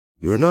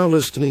You're now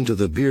listening to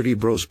the Beardy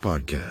Bros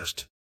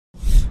podcast.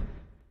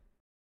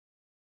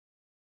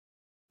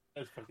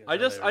 I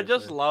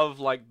just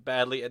love like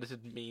badly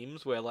edited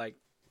memes where like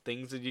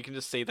things that you can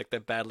just see like they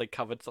badly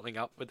covered something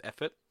up with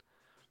effort.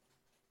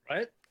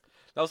 Right?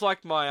 That was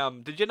like my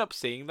Did you end up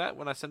seeing that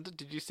when I sent it?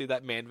 Did you see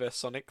that Man vs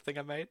Sonic thing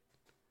I made?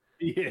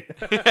 Yeah.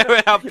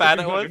 How bad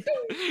it was.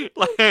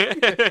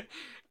 Like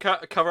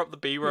cover up the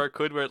B where I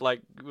could, where it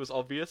was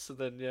obvious, and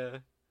then yeah.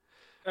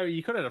 Oh,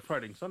 you could have had a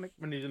fighting Sonic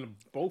when he's in a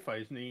ball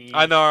phase. And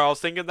I know, I was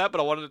thinking that, but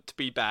I wanted it to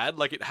be bad.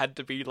 Like it had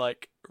to be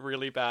like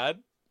really bad.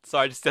 So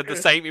I just did the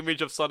same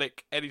image of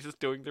Sonic, and he's just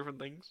doing different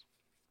things.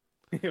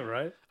 Yeah,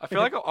 right. I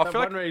feel like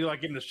where he's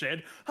like in the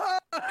shed.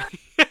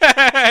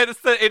 it's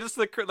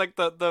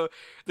the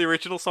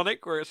original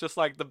Sonic where it's just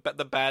like the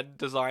bad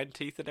design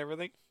teeth and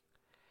everything.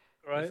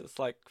 Right. It's just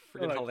like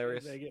freaking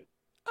hilarious.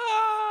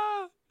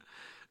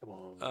 Come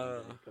on,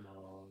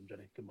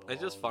 Johnny, come on.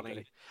 It's just funny.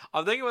 Johnny.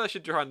 I'm thinking whether I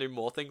should try and do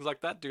more things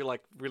like that. Do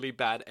like really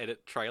bad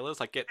edit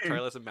trailers, like get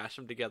trailers and mash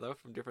them together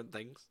from different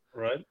things.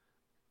 Right.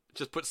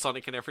 Just put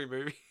Sonic in every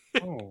movie.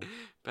 Oh.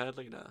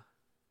 Badly, nah.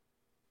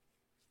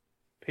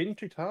 Pin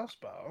to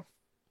taskbar.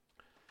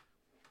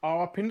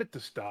 Oh, I pinned it to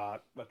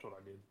start. That's what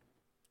I did.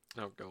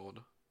 Oh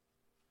god.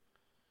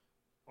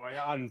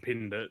 I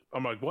unpinned it.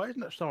 I'm like, why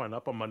isn't it showing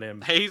up on my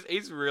name?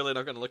 He's really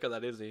not going to look at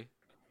that, is he?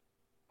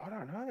 I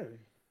don't know.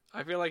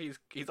 I feel like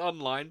he's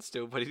online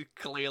still, but he's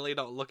clearly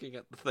not looking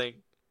at the thing.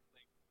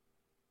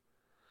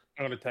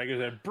 I'm gonna take it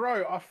and say,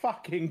 bro, I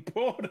fucking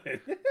bought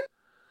it.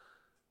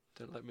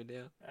 Don't let me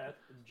down. At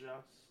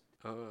just.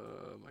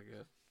 Oh my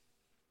god.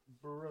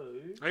 Bro.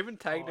 I even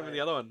tagged him in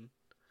the other one.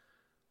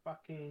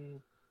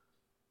 Fucking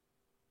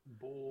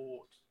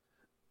bought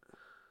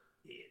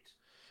it.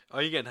 Oh,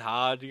 you're getting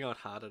hard. You're going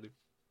hard at him.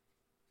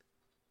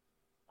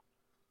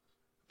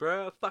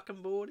 Bro, I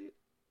fucking bought it.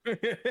 Oh,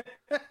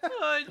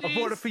 I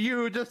bought it for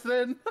you just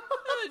then.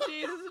 Oh,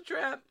 jeez, it's a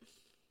trap.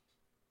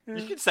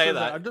 You can say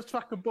that. I just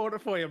fucking bought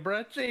it for you,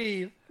 bro.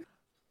 Jeez.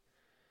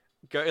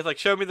 It's like,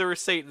 show me the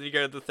receipt, and you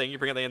go to the thing, you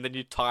bring it in, and then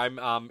you time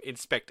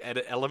inspect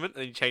edit element,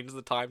 and you change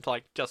the time to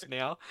like just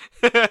now.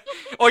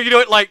 Or you do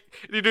it like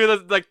you do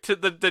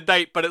the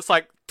date, but it's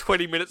like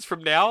 20 minutes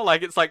from now,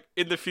 like it's like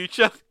in the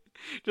future,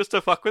 just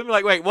to fuck with me.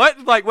 Like, wait,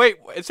 what? Like, wait,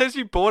 it says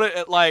you bought it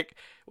at like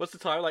what's the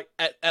time? Like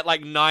at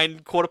like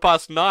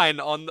 9:15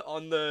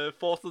 on the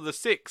 4th of the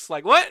 6th.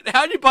 Like, what?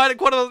 How did you buy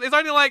it at It's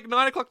only like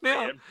 9 o'clock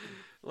now.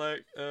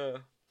 Like,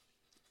 or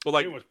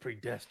like it was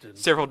predestined.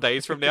 Several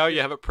days from now, you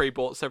have it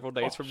pre-bought. Several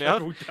days from now,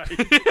 days.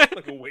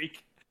 Like a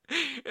week.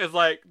 It's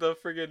like the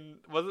friggin'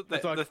 was it the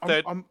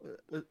third?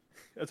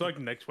 It's like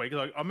next week. It's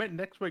like I meant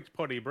next week's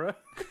potty, bro.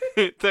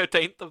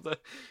 13th of the.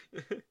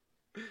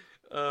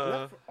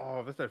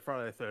 That's no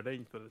Friday the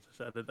 13th, but it's a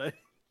Saturday.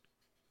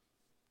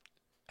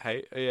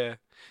 Hey, yeah.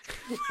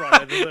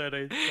 Friday the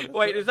 13th.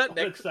 Wait, is that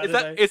next?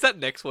 Is that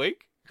next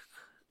week?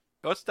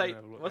 What's date?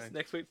 What's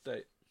next week's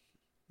date?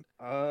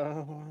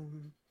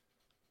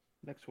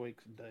 Next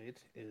week's date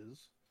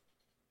is.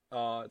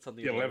 It's on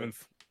the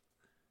 11th.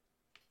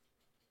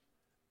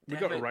 We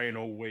got rain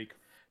all week.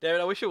 David,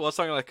 I wish it was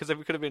something like, because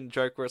it could have been a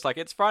joke where it's like,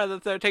 it's Friday the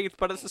 13th,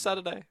 but it's a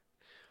Saturday.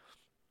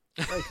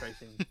 Ray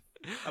tracing.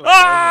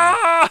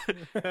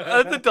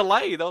 The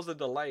delay. That was a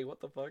delay. What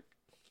the fuck?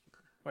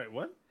 Wait,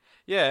 what?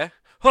 Yeah.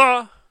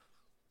 I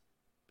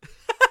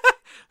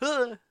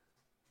don't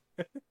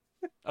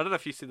know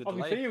if you see the delay.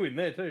 I can see you in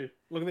there too.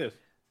 Look at this.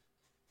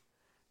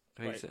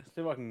 Wait, see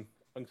if I can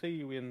see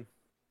you in.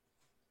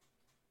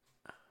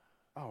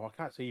 Oh, I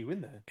can't see you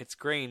in there. It's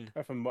green.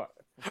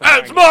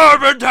 It's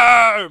Marvin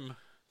time!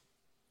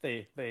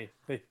 There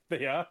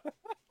you are.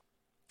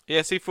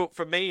 Yeah, see,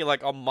 for me,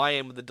 like, on my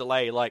end with the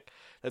delay, like,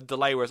 the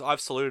delay, whereas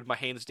I've saluted my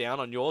hands down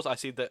on yours, I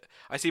see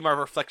my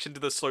reflection to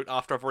the salute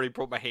after I've already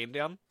brought my hand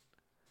down.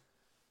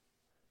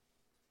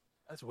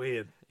 That's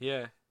weird.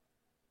 Yeah.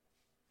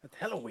 That's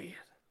hella weird.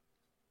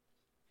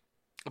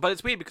 But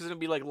it's weird because it'll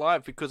be, like,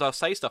 live, because I'll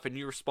say stuff and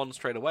you respond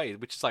straight away,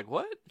 which is like,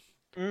 what?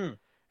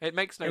 It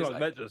makes no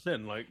sense.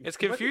 It's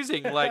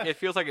confusing. Like, it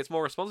feels like it's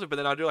more responsive, but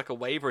then I do, like, a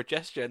wave or a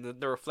gesture, and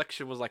the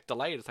reflection was, like,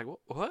 delayed. It's like,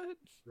 what?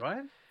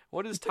 Right?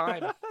 What is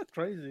time? That's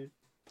crazy.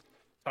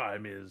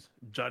 Time is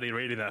Johnny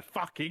reading that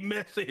fucking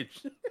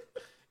message.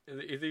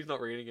 He's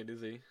not reading it,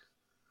 is he?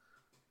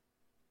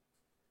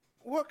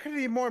 What could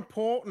be more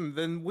important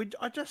than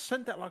I just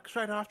sent that like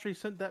straight after he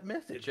sent that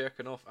message.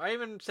 Jerking off. I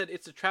even said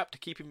it's a trap to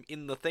keep him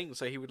in the thing,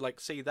 so he would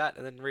like see that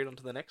and then read on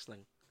to the next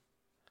thing.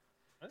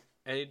 What?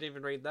 And he didn't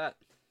even read that.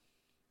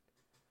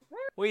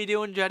 What are you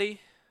doing,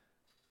 Juddy?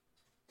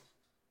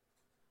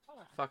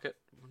 Fuck it.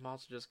 We might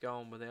as well just go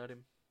on without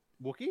him.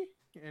 Wookie?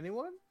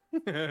 Anyone?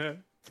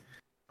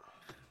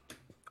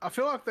 I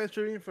feel like they're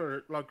shooting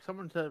for like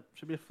someone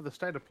should be for the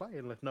state of play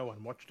unless no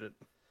one watched it.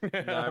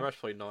 No,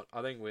 actually not.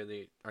 I think we're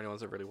the only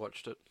ones that really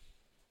watched it.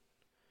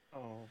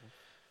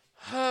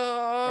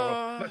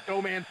 Let's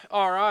go, man.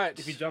 Alright.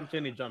 If he jumps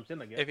in, he jumps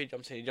in, I guess. If he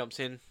jumps in, he jumps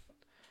in.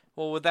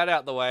 Well, with that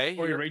out the way...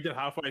 Or you read it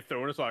halfway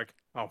through and it's like,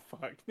 oh,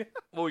 fuck.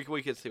 Well,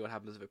 we can see what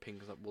happens if it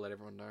pings up. We'll let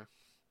everyone know.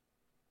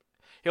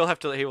 He will have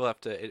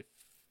to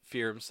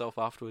fear himself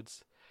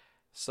afterwards.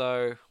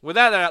 So, with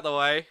that out of the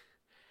way,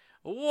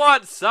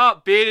 what's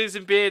up, beardies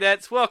and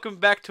beardettes? Welcome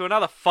back to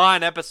another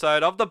fine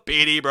episode of the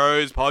Beardy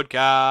Bros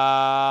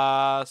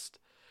podcast.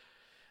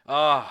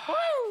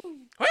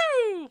 Woo!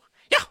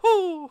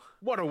 Yahoo!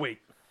 What a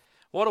week!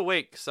 What a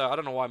week. So, I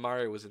don't know why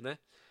Mario was in there.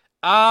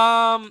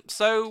 I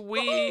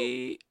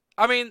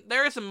mean,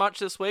 there isn't much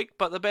this week,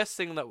 but the best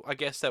thing that I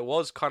guess that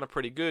was kind of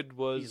pretty good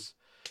was,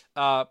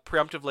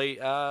 preemptively,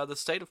 the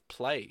State of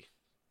Play.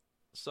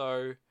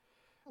 So,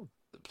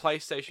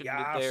 PlayStation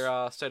did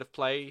their State of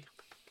Play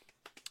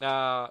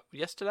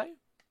yesterday.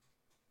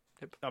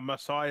 The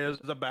Messiahs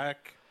are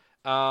back.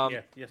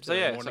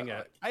 Yesterday morning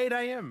at 8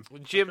 a.m.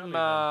 Jim did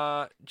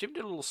a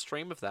little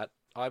stream of that.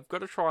 I've got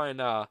to try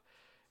and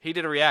he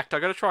did a react.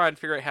 I've got to try and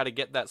figure out how to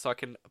get that so I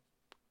can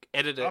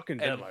edit it. I can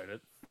download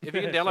it. If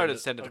you can download it,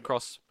 send it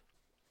across.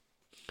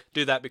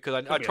 Do that because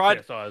I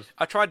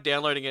tried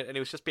downloading it and it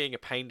was just being a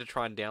pain to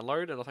try and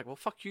download, and I was like, well,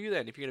 fuck you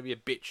then if you're gonna be a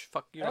bitch.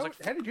 Fuck you. How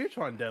did you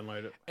try and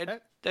download it?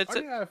 That's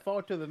it. I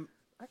forward to them.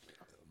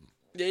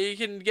 Yeah, you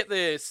can get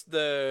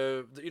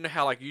the you know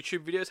how like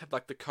YouTube videos have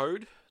like the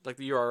code, like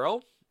the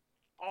URL.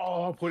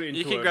 Oh, I'll put it into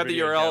you can grab the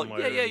URL.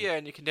 Yeah,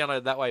 and you can download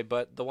it that way.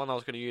 But the one I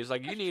was going to use,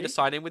 like, you need to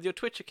sign in with your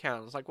Twitch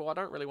account. It's like, well, I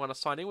don't really want to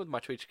sign in with my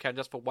Twitch account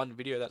just for one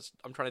video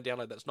I'm trying to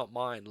download that's not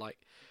mine. Like,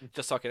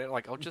 just so I can,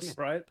 like, I'll just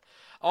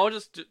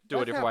do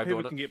a different way of doing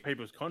it. People can get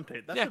people's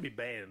content. That should be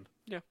banned.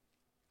 Yeah.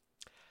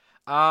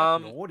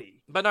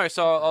 Naughty. But no,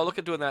 so I'll look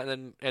at doing that and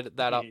then edit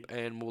that up,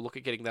 and we'll look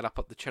at getting that up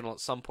at the channel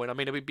at some point. I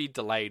mean, it would be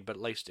delayed, but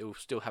at least it will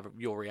still have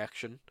your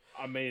reaction.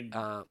 I mean,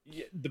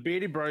 the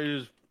Beardy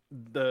Bros,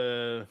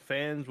 the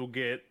fans will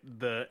get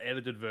the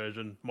edited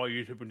version. My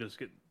YouTube will just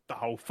get the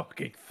whole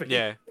fucking thing.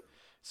 Yeah.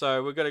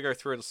 So we're going to go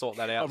through and sort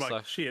that out. I'm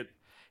like, shit.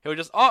 He'll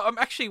just...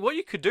 actually, what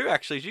you could do,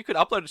 actually, is you could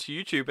upload it to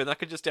YouTube, and I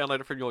could just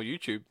download it from your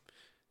YouTube.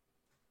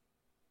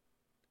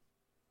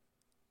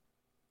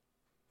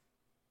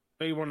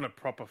 Do you want a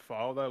proper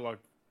file, though, like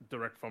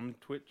direct from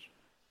Twitch?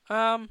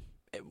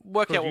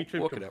 Work out.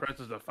 YouTube work it out.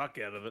 compresses the fuck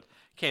out of it.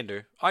 Can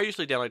do. I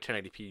usually download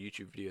 1080p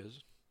YouTube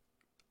videos.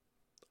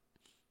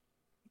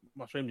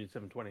 My stream's in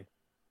 720.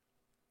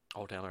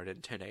 I'll download it in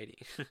 1080.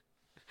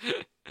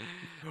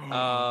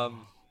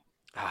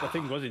 The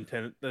thing was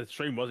the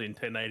stream was in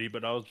 1080,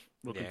 but I was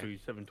looking to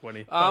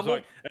 720.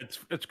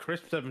 It's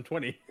crisp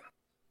 720.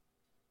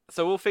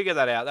 So we'll figure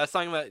that out. That's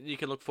something that you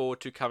can look forward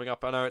to coming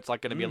up. I know it's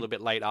like going to be a little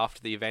bit late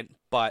after the event,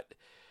 but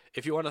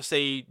if you want to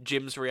see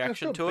Jim's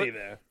reaction to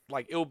it,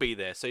 like it'll be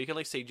there. So you can at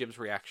least see Jim's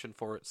reaction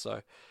for it.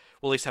 So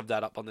we'll at least have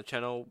that up on the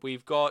channel.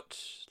 We've got,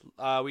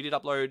 we did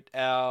upload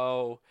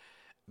our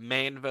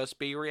Man vs.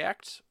 Bee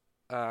react.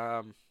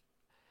 That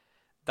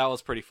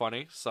was pretty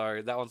funny.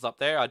 So that one's up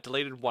there. I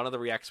deleted one of the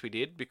reacts we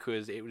did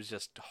because it was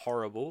just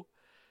horrible.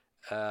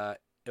 It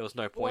was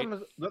no point.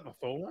 Was that the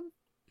Thor one?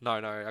 No,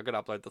 I got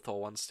to upload the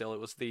Thor one still. It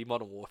was the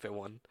Modern Warfare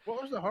one.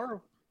 What was the horror?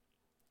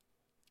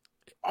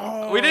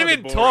 We didn't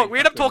even talk. We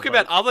ended up talking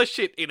about other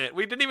shit in it.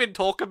 We didn't even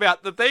talk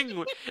about the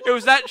thing. It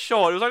was that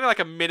short. It was only like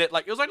a minute.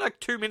 Like it was only like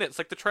 2 minutes.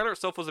 Like the trailer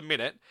itself was a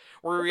minute.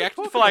 We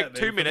reacted for like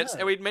 2 minutes,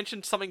 and we'd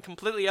mentioned something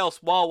completely else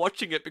while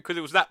watching it because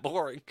it was that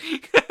boring.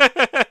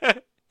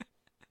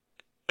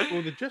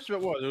 Well, the gist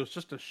of it was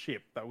just a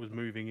ship that was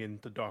moving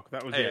into dock.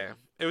 That was it. Yeah,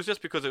 it was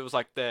just because it was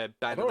like their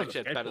banner, like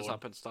banners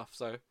up and stuff.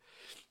 So.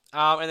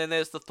 And then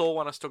there's the Thor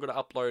one I still got to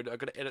upload. I've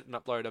got to edit and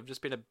upload. I've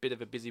just been a bit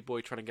of a busy boy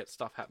trying to get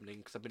stuff happening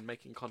because I've been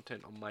making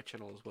content on my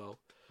channel as well.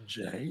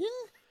 Jane?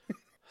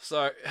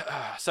 So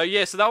that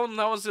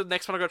was the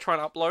next one I got to try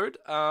and upload.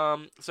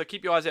 So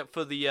keep your eyes out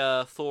for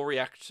the Thor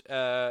react,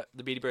 the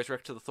Beardy Bros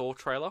react to the Thor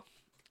trailer.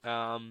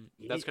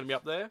 That's going to be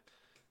up there.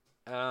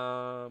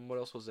 What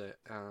else was there?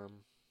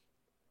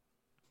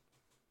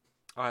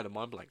 I had a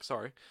mind blank.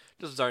 Sorry,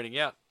 just zoning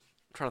out.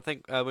 I'm trying to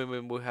think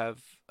when we'll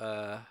have.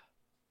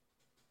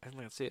 I think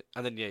that's it.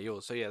 And then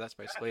yours. So that's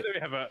basically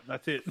it.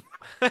 That's it.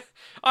 I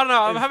don't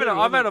know. I'm having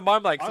a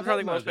mind blank. I'm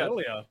trying to think what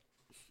else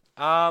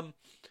earlier.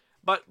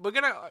 But we're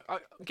gonna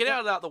get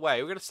out of the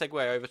way. We're gonna segue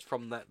over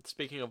from that.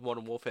 Speaking of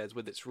Modern Warfare,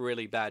 with its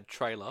really bad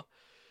trailer.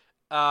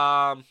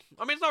 I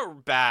mean, it's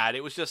not bad.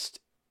 It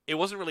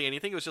wasn't really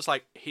anything. It was just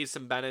like, here's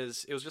some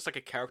banners. It was just like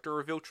a character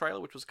reveal trailer,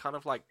 which was kind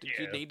of like, did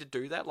you need to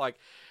do that? Like,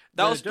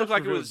 that looked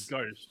like it was.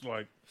 Ghost,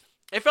 like.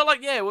 It felt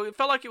like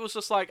it was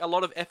just like a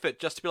lot of effort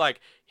just to be like,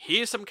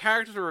 here's some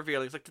characters we're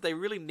revealing. It's like, did they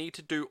really need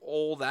to do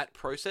all that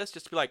process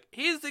just to be like,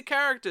 here's the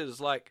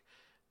characters? Like,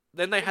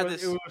 then they had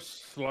this. It was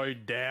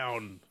slowed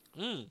down.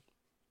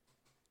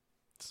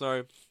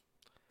 So.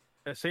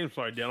 It seemed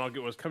slowed down. Like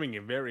it was coming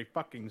in very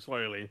fucking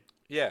slowly.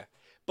 Yeah,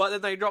 but then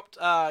they dropped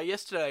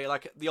yesterday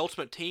like the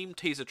Ultimate Team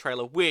teaser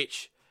trailer,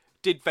 which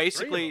did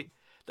basically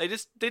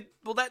those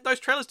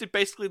trailers did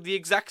basically the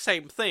exact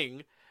same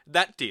thing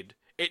that did.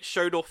 It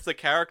showed off the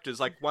characters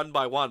like one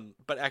by one,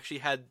 but actually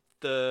had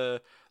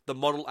the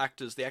model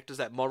actors, the actors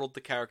that modeled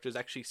the characters,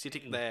 actually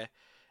sitting there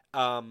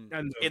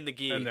in the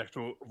gear and the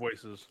actual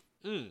voices.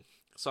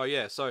 So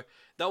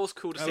that was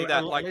cool to see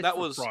that. Like that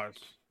was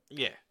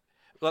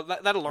Well, that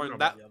I don't know alone,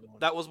 about the other one.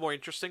 that was more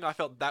interesting. I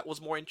felt that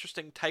was more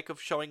interesting take of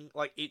showing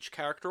like each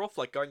character off,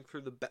 like going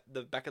through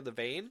the back of the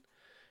van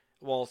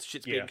while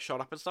shit's being Yeah.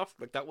 shot up and stuff.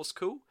 Like that was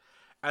cool.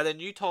 And then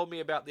you told me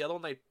about the other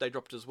one they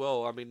dropped as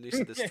well. I mean, you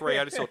said there's three. I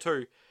only saw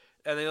two.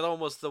 And the other one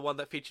was the one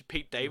that featured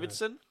Pete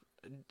Davidson.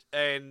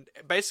 And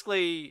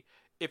basically,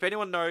 if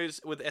anyone knows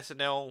with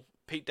SNL,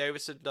 Pete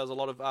Davidson does a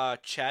lot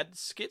of Chad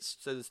skits.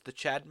 So there's the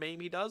Chad meme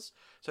he does.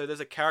 So there's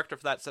a character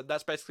for that. So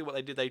that's basically what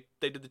they did. They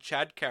did the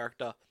Chad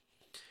character,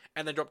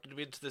 and then dropped it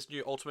into this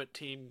new Ultimate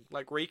Team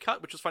like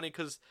recut, which was funny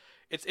because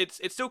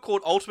it's still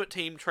called Ultimate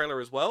Team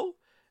trailer as well.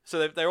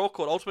 So they're all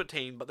called Ultimate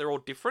Team, but they're all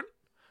different.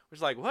 Which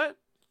is like what?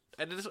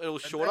 And it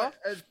was shorter.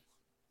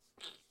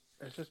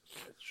 It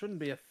shouldn't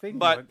be a thing.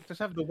 But- Like, just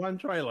have the one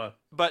trailer.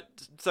 But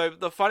so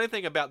the funny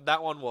thing about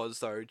that one was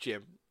though,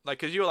 Jim, like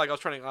because you were like I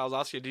was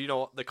asking you, do you know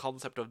what the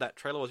concept of that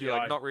trailer was? You're Yeah,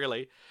 like not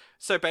really.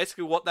 So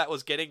basically, what that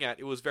was getting at,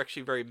 it was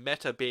actually very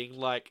meta, being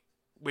like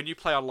when you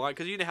play online,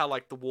 because you know how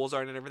like the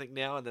Warzone and everything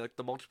now, and like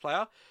the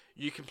multiplayer,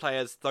 you can play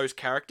as those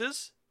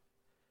characters.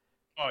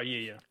 Oh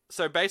yeah.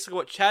 So basically,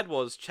 what Chad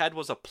was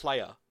a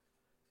player.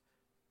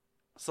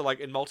 So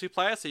like in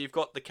multiplayer, so you've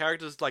got the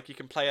characters like you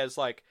can play as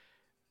like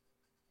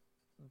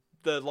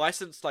the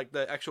licensed like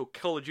the actual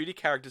Call of Duty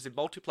characters in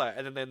multiplayer,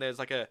 and then there's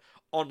like a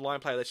online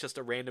player that's just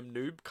a random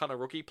noob kind of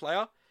rookie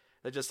player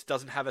that just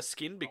doesn't have a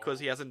skin because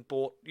he hasn't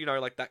bought, you know,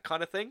 like that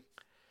kind of thing.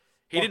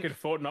 He Fucking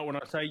didn't. Fortnite when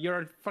I say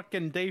you're a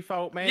fucking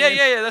default man.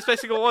 Yeah. That's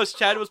basically what it was.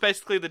 Chad was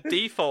basically the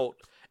default,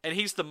 and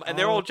and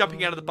they're all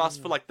jumping out of the bus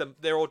for like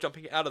they're all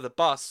jumping out of the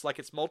bus like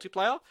it's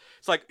multiplayer.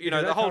 It's like you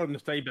know the whole. Them to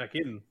stay back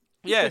in.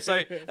 Yeah, so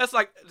that's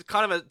like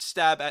kind of a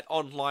stab at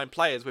online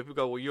players where people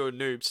go, well, you're a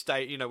noob,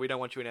 stay, you know, we don't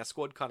want you in our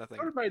squad kind of thing.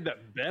 I would have made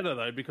that better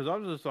though, because I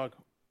was just like,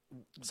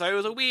 So it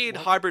was a weird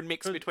What? hybrid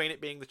mix Good. between it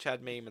being the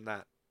Chad meme and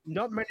that.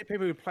 not many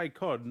people who play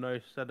COD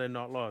know Saturday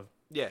Night Live.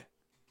 Yeah.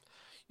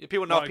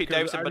 People know Like, Pete 'cause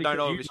Davidson, but only don't 'cause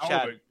know you of his know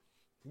Chad. it.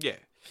 Yeah.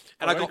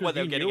 And I got what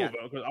they were getting at.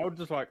 Because I was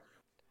just like,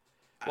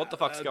 What the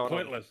fuck's going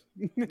on? pointless.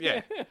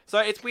 Yeah. So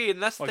it's weird,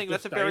 and that's the Like, thing,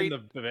 just that's a stay very...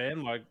 in the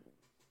van, like,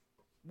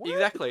 what?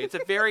 Exactly. It's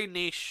a very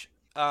niche...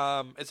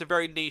 it's a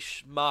very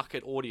niche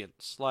market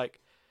audience. Like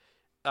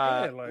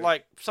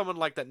someone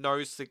like that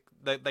knows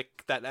that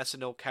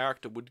SNL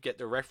character would get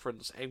the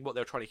reference and what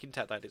they're trying to hint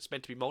at, that it's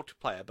meant to be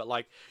multiplayer. But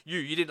like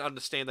you didn't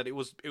understand that it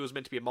was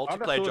meant to be a I just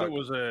multiplayer thought joke. it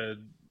was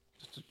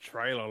just a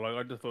trailer. Like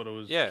I just thought it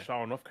was Yeah.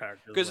 showing off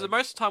characters. Because the like,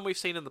 most of the time we've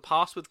seen in the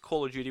past with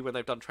Call of Duty when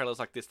they've done trailers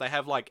like this, they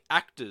have like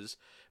actors,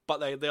 but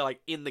they're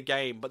like in the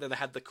game, but then they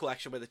had the cool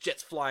action where the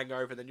jet's flying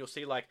over, and then you'll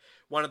see like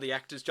one of the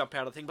actors jump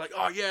out of the thing, like,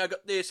 oh yeah, I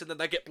got this, and then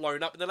they get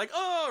blown up, and they're like,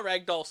 oh,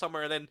 ragdoll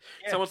somewhere, and then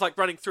someone's like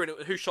running through,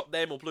 and who shot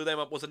them or blew them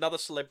up was another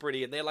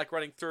celebrity, and they're like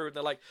running through, and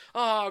they're like,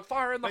 oh,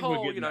 fire in the I think we're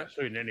hole, getting you know, that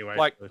soon anyway.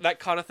 like so- that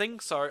kind of thing.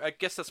 So I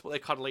guess that's what they're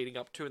kind of leading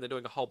up to, and they're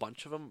doing a whole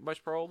bunch of them,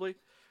 most probably,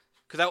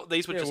 because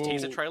these were Yeah, just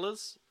teaser well,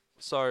 trailers.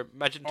 So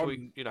imagine to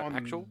on, on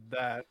actual.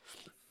 that,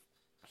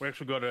 we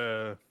actually got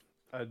a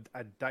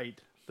date,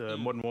 the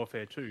Hmm. Modern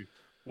Warfare 2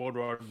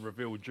 worldwide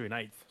reveal June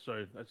 8th.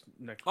 So that's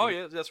next. Oh week.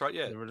 yeah, that's right.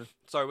 Yeah. There it is.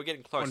 So we're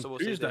getting close. On So we'll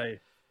Tuesday.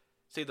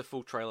 see the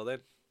full trailer then.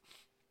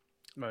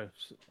 No,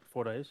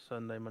 4 days: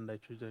 Sunday, Monday,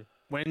 Tuesday,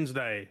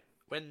 Wednesday,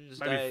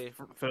 Wednesday. maybe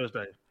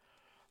Thursday.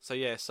 So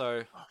yeah,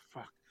 so Oh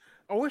fuck!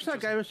 I wish that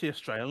gave us the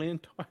Australian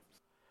time.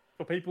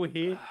 For people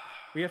here,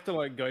 we have to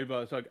like go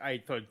by it's like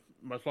 8th, so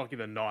most likely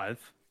the 9th.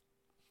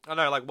 I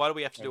know, like, why do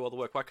we have to do all the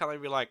work? Why can't we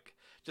be like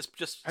just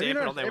And stamp you it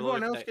know, on there? with all everyone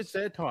the else dates? gets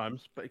their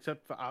times, but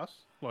except for us,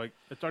 like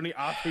it's only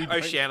us who don't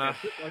Oceania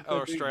get it, like, or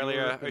they do Australia,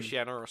 Europe and-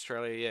 Oceania or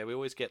Australia. Yeah, we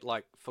always get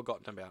like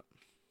forgotten about.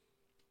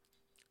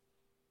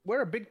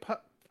 We're a big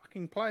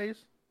fucking place.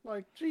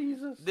 Like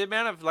Jesus. The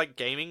amount of like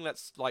gaming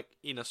that's like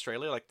in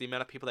Australia, like the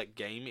amount of people that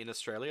game in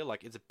Australia,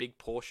 like it's a big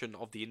portion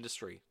of the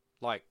industry.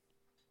 Like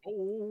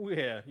Oh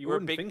yeah, you we're a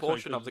wouldn't big think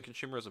portion so, of the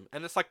consumerism,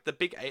 and it's like the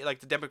like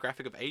the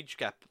demographic of age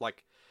gap.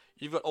 Like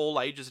you've got all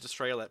ages in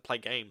Australia that play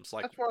games.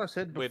 Like That's what I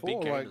said we're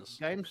before. big Like gamers.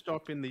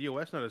 GameStop in the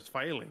US not as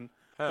failing,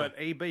 Huh. but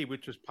EB,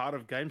 which is part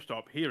of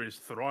GameStop here, is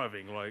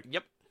thriving. Like,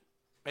 Yep,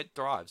 it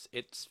thrives.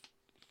 It's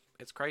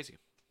crazy.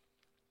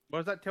 what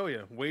does that tell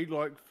you? We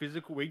like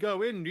physical. We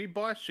go in, you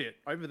buy shit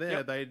over there.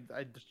 Yep. They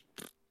just.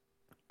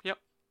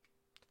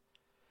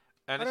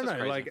 And I it's don't just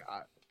know. crazy. Like,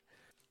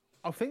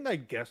 I think they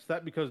guessed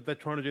that because they're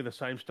trying to do the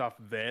same stuff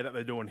there that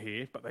they're doing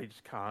here, but they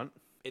just can't.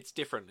 It's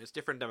different. It's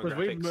different Because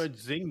we've demographics. merged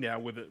Zing now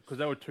with it because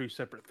they were two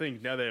separate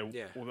things. Now they're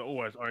Yeah. well, they're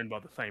always owned by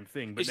the same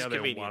thing, but It's now just they're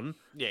convenient. one,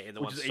 Yeah, in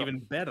the which is even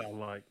better.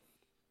 Like,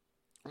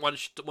 one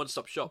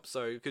stop shop.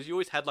 So because you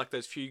always had like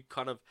those few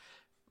kind of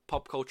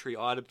pop culture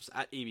items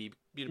at EB,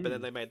 you know, but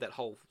then they made that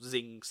whole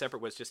Zing separate,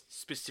 where it's just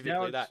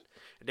specifically it's- that.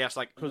 And now it's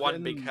like 'cause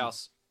one big in-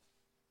 house.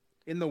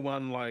 in the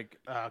one like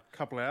a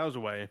couple of hours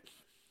away,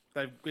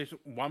 they've got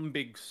one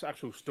big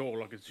actual store.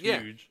 Like it's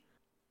Yeah. huge.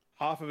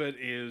 Half of it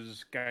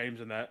is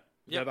games and that.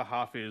 The Yep. other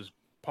half is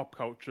pop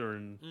culture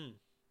and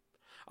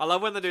I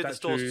love when they do the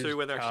stores Statues, too,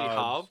 when they're actually cards.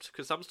 halved,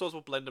 because some stores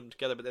will blend them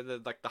together, but then they're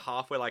like the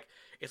half where like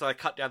it's like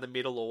cut down the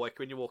middle, or like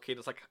when you walk in,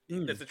 it's like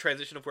there's the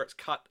transition of where it's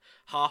cut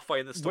halfway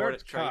in the store where and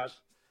it's it's cut. changed.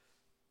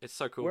 It's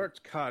so cool. Where it's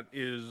cut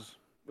is.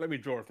 Let me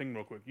draw a thing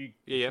real quick. You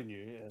Yeah.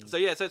 continue. And So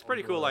yeah, so it's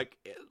pretty I'll cool. draw. Like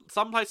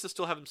some places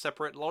still have them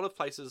separate. A lot of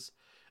places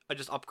are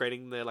just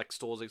upgrading their like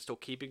stores and still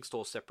keeping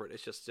stores separate.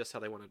 It's just how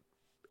they want to.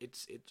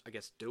 It's I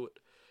guess do it.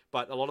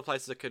 But a lot of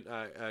places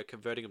are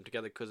converting them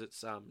together because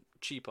it's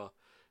cheaper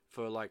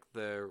for like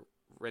the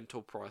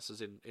rental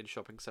prices in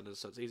shopping centers.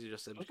 So it's easier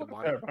just to Looks like a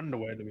combine pair it. of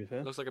underwear, to be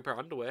fair. Looks like a pair of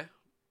underwear.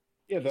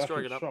 Yeah, he's that's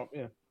drawing actual it up. shop.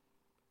 Yeah.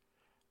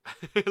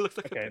 It looks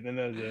like Okay, then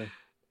there's a.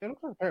 It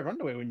looks like a pair of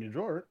underwear when you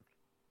draw it.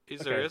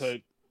 Is Okay, there so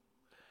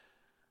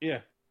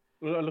yeah,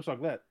 well, it looks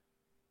like that.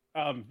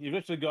 You've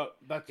actually got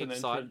that's an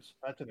Inside. entrance.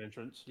 That's an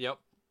entrance. Yep.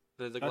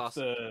 There's a That's glass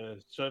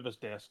the service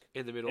desk,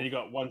 in the middle. and you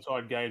got one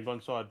side games,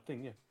 one side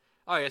thing. Yeah,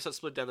 Oh yeah, so it's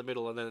split down the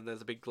middle, and then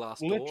there's a big glass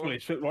door. literally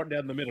split right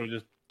down the middle,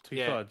 just two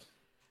Yeah. sides.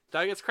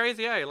 Like, it's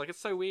crazy, eh? Like it's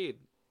so weird,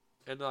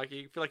 and like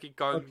you feel like you're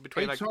going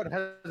between Each like side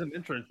has an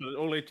entrance, but it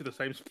all leads to the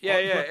same spot. yeah.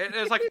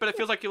 It's like, but it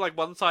feels like you're like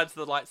one side's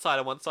the light side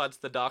and one side's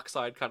the dark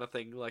side kind of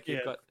thing. Like you've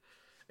Yeah. got.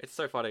 It's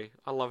so funny.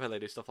 I love how they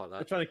do stuff like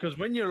that. It's funny because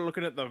when you're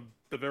looking at the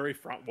very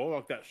front wall,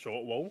 like that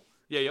short wall,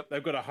 Yeah. Yep.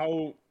 they've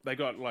got they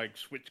got like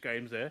Switch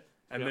games there,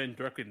 and Yep. then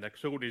directly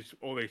next to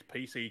all these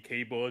PC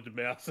keyboards and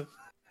mouses,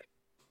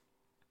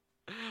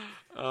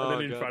 Oh, and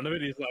then in God. front of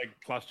it is like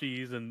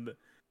plushies and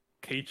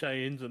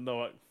keychains, and they're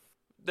like,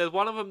 There's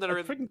one of them that are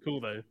it's in. freaking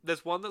cool though.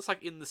 There's one that's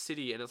like in the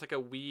city, and it's like a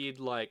weird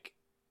like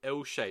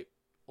L shape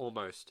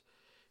almost.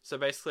 So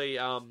basically, Is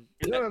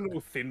that little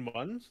thin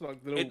ones? Like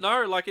little,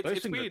 no, like those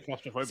it's things are weird.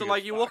 claustrophobic So as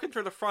like you're fuck. walking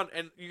through the front,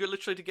 and you got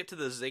literally to get to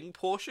the Zing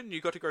portion. You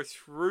got to go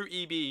through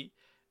EB,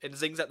 and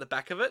Zing's at the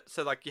back of it.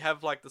 So like you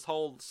have like this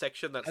whole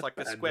section that's like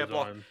this bad square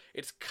block. design.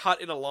 It's cut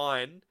in a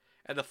line,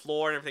 and the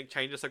floor and everything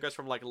changes. So it goes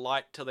from like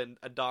light to then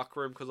a dark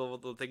room because all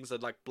the things are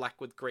like black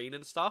with green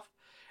and stuff,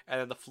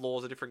 and then the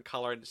floor's a different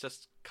color, and it's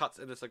just cuts,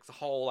 and it's like the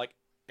whole like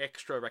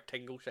extra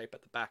rectangle shape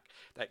at the back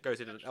that goes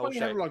in an L When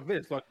you have shape. it like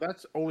this, like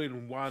that's all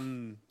in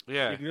one.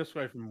 Yeah. You can just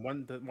go from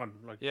one to one.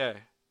 Like, Yeah.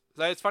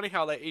 So it's funny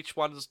how each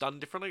one's done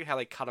differently, how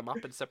they cut them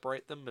up and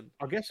separate them, and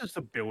I guess it's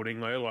the building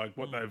though, like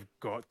what Mm. they've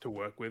got to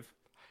work with.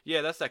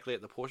 yeah, that's exactly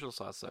it. The portion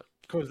size, so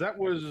Because that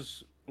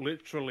was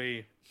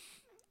literally,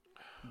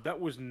 that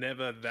was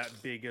never that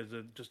big as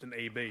just an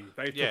EB.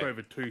 They took Yeah.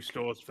 over 2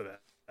 stores for that.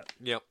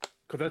 yep.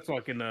 Because that's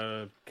like in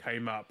a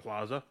Kmart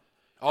Plaza.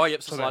 Oh,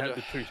 yep. So So they larger.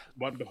 had the 2.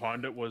 One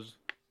behind it was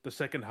the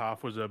second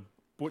half was a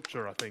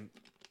butcher, I think.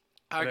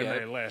 And Okay. then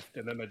they left,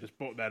 and then they just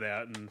bought that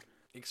out and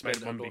Expand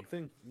made one outdoor. big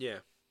thing. Yeah.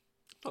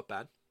 Not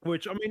bad.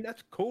 Which I mean,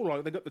 that's cool.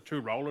 Like they got the 2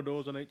 roller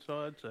doors on each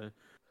side, so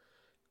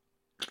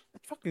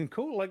it's fucking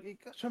cool. Like you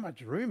got so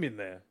much room in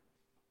there.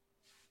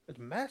 It's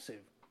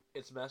massive.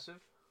 It's massive.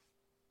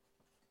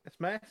 It's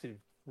massive.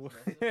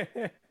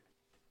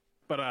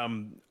 But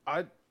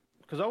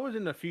because I was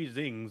in a few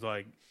Zings,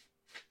 like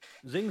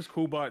Zing's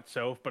cool by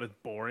itself, but it's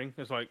boring.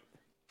 It's like,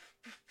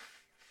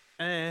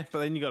 but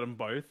then you got them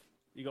both.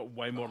 You got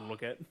way more to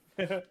look at.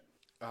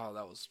 Oh,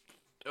 that was.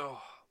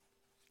 Oh.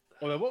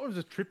 Although what was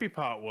the trippy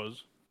part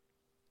was,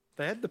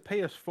 they had the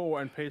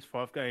PS4 and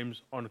PS5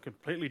 games on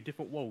completely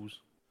different walls.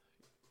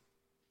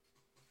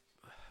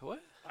 What?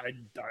 I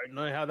don't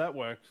know how that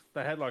works.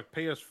 They had like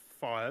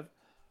PS5,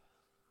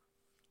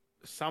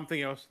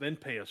 something else, then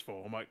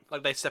PS4. I'm like,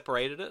 Like they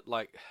separated it?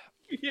 Like.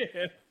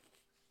 yeah.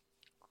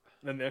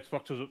 Then the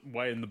Xbox was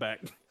way in the back,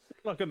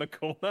 like in the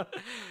corner.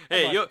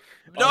 Hey, like, you're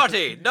oh,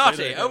 naughty, they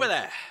naughty, know. over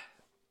there.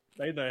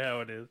 They know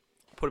how it is.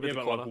 Put him Yeah, in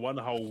the but corner. like one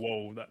whole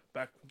wall, that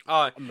back,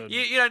 Oh, on the-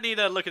 you don't need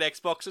to look at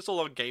Xbox. It's all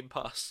on Game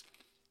Pass.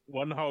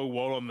 one whole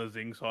wall on the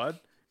Zing side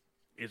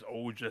is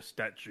all just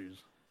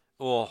statues.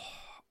 Oh,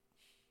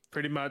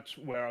 Pretty much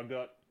where I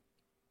got.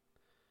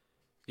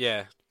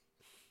 yeah.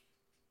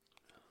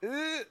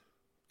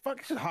 Fuck,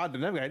 this is hard to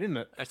navigate, isn't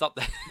it? It's up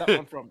there. That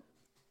one from.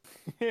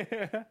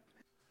 Yeah.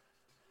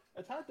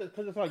 It's hard to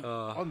because it's like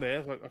Uh. on there.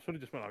 It's like I should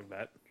have just went like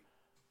that.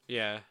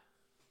 Yeah.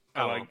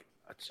 But Oh, like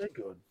it's so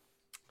good.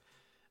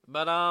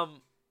 But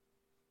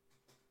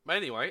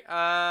anyway,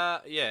 yeah,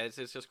 it's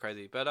just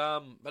crazy. But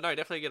no,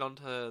 definitely get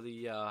onto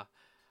the I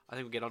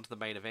think we'll get onto the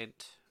main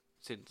event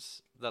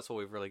since that's all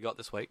we've really got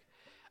this week.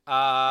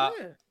 Yeah.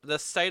 The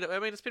state of, I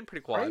mean, it's been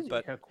pretty quiet, Crazy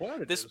but how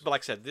quiet it this, is. but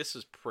like I said, this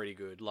is pretty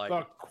good. Like,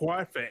 Like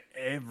quiet for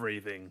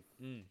everything.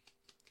 Mm.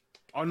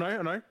 I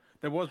know.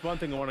 There was one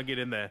thing I want to get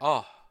in there.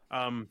 oh,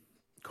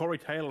 Corey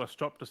Taylor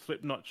stopped a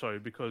Slipknot show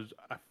because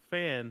a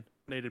fan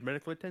needed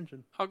medical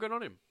attention. how good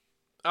on him.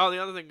 Oh, the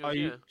other thing is,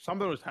 yeah,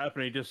 Something was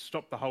happening. He just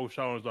stopped the whole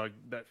show and was like,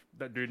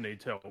 "That dude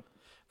needs help."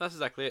 that's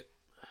exactly it.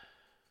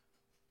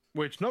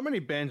 Which not many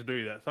bands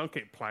do that. So don't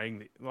keep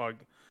playing. Like,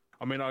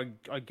 I mean,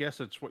 I guess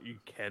it's what you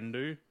can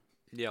do,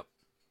 Yep,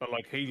 but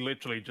like he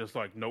literally just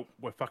like, "Nope,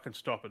 we're fucking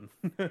stopping."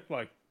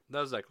 Like,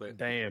 that's exactly it.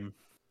 damn.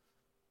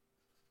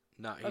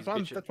 No, he's That's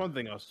one. bitching. That's one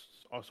thing I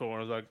saw, and I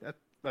was like,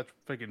 "That's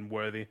freaking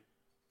worthy."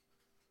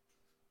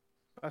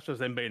 That's just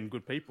them being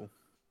good people.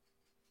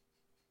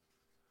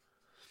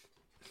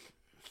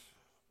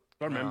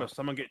 I remember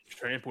someone get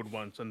trampled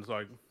once, and it's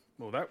like,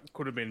 well, that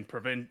could have been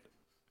prevented.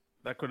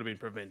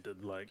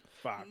 Like,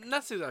 fuck.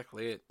 That's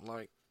exactly it.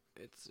 Like,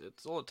 it's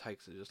all it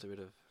takes is just a bit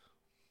of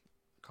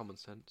common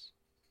sense.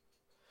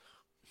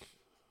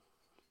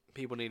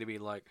 People need to be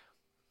like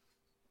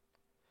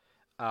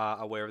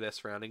aware of their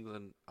surroundings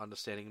and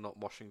understanding, not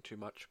washing too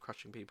much,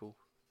 crushing people.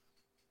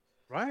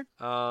 Right?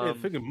 Yeah,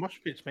 thinking mosh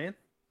pits, man.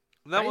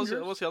 That was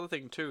Dangerous. the other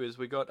thing too. Is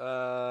we got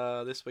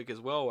this week as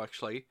well.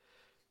 Actually,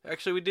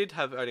 we did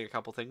have only a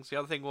couple things. The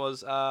other thing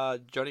was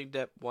Johnny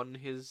Depp won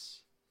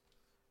his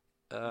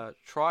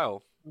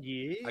trial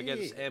Yeah.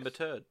 against Amber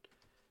Heard.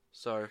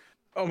 So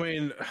I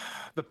mean,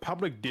 the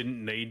public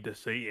didn't need to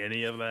see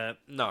any of that.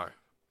 no,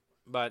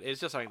 but it's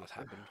just something that's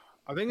happened.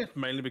 I think it's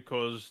mainly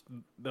because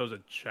there was a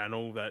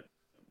channel that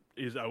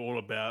is all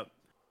about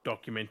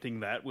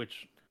documenting that,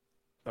 which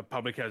the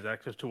public has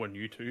access to on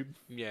YouTube.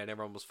 Yeah, and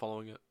everyone was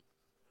following it.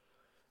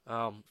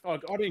 I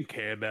didn't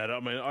care about it. I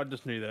mean, I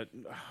just knew that.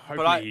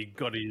 Hopefully, he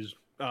got his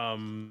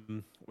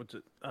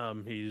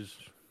his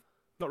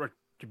not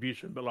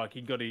retribution, but like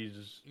he got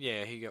his.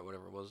 Yeah, he got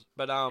whatever it was,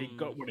 but He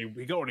got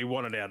what he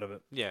wanted out of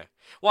it. yeah.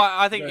 Well,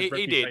 I think Got his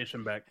he did.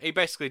 reputation back. He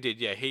basically did.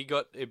 Yeah, he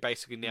got it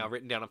basically now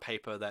written down on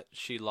paper that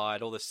she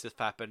lied. All this stuff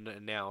happened,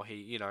 and now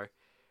he,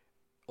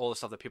 all the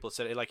stuff that people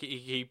said. Like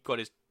he got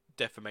his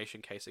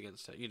defamation case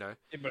against her. Yeah,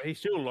 but he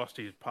still lost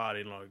his part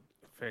in like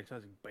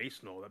Fantastic Beasts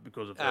and all that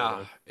because of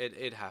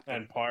it happened.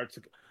 and Pirates.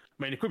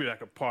 I mean, it could be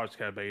like a Pirates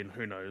Caribbean.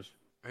 Who knows?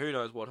 Who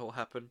knows what will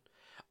happen?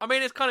 I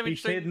mean, it's kind of He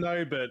interesting. said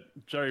no, but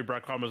Jerry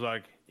Bruckheimer was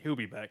like, he'll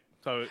be back.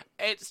 So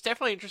It's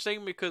definitely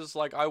interesting because,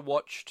 like, I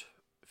watched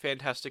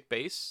Fantastic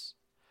Beasts,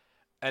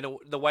 and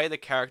the way the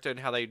character and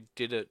how they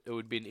did it, it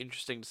would be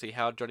interesting to see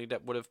how Johnny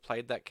Depp would have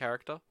played that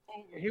character.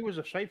 he was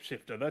a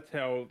shapeshifter. That's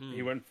how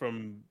he went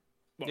from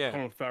Yeah.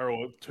 Colin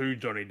Farrell to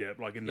Johnny Depp,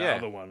 like in the Yeah.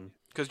 other one.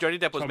 Because Johnny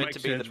Depp was So it meant makes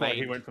to be the sense why main.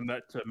 he went from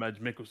that to Madge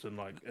Mikkelsen.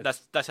 Like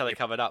That's how they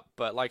covered up.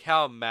 But like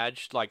how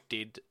Madge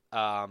did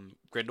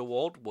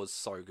Grindelwald was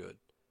so good.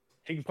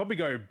 he can probably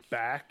go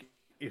back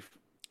if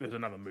there's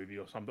another movie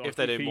or something. If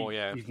they do more,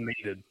 yeah. he's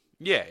needed.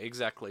 Yeah,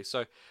 exactly.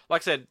 So,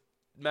 like I said,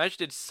 Madge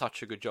did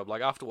such a good job.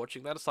 Like after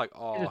watching that, it's like,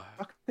 He's oh,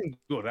 a fucking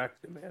good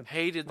actor, man.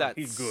 he did Like,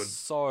 that he's good.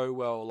 so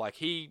well. Like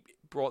he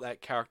brought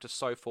that character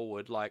so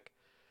forward. Like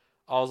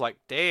I was like,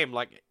 damn.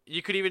 Like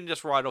you could even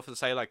just write off and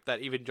say like that.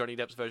 Even Johnny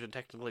Depp's version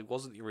technically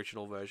wasn't the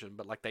original version,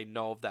 but like they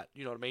know of that.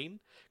 You know what I mean?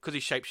 Because he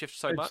shapeshifts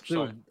so It's much.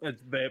 still, So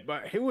it's there,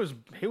 but he was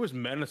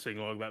menacing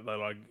like that though.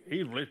 Like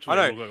he literally I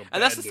know, looked like a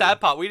and that's bad the dude. sad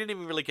part. We didn't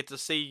even really get to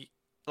see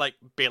like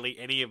barely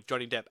any of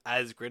Johnny Depp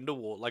as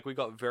Grindelwald. Like we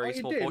got very Oh, he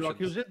small did. portions. Like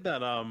he was in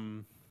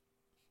that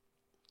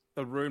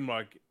the room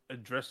like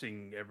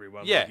addressing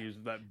everyone. Yeah. Like, he was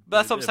that, But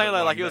that's what I'm yeah, saying.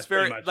 but, Like it was that's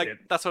pretty very much like it.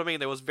 that's what I mean.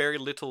 There was very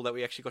little that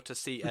we actually got to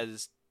see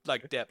as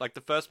like Depp. Like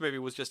the first movie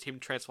was just him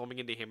transforming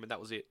into him, and that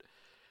was it.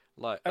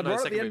 Like And no, right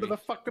at second the end movie. of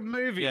the fucking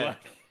movie, Yeah. like,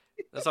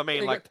 That's what I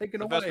mean. he Like got taken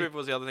the first away. movie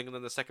was the other thing, and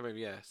then the second movie,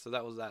 yeah. So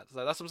that was that.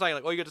 So that's what I'm saying.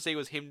 Like all you got to see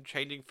was him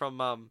changing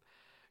from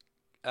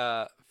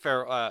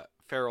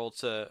Ferrell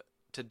to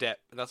Depp,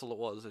 and that's all it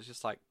was. It's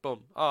just like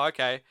boom. Oh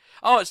okay.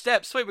 Oh it's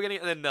Depp. Sweet. We're getting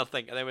and then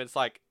nothing, and then it's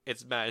like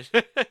it's Madge.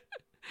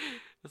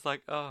 It's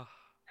like oh.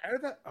 How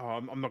did that? Oh,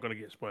 I'm not gonna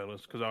get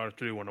spoilers because I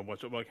do want to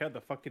watch it. Like, how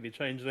the fuck did he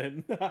change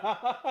then?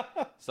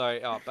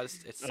 So but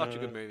it's such a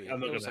good movie. I'm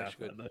not It was gonna such ask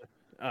good. that,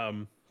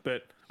 though.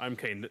 But I'm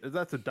keen.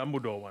 That's a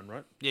Dumbledore one,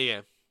 right?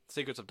 Yeah.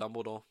 Secrets of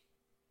Dumbledore.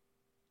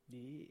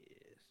 Yes.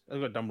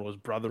 I've got Dumbledore's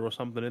brother or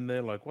something in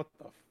there. Like, what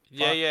the?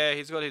 Yeah, fuck? yeah,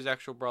 he's got his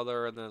actual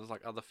brother, and then there's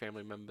like other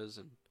family members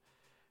and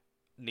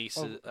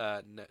nieces,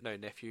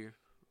 nephew.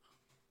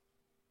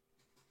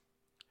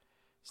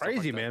 Stuff like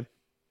Crazy that. man.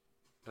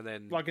 And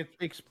then Like it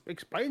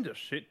explains a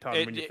shit ton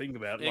It- when you think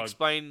about it it. Like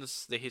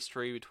explains the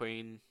history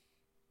between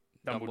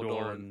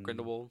Dumbledore and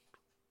Grindelwald,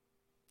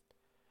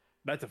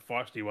 that's a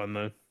feisty one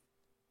though.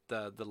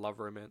 the love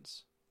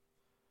romance.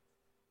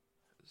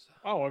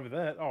 Oh, over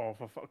that. Oh,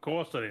 of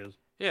course it is.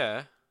 Yeah,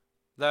 It's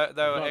not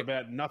though.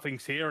 about nothing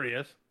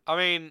serious. I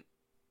mean,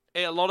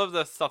 a lot of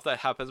the stuff that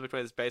happens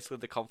between is basically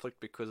the conflict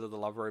because of the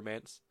love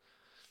romance.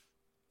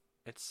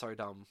 It's so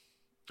dumb.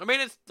 I mean,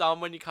 it's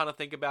dumb when you kind of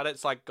think about it.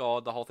 It's like,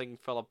 God, the whole thing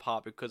fell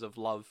apart because of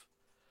love.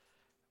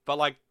 But,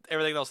 like,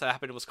 everything else that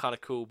happened was kind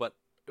of cool. But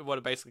what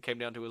it basically came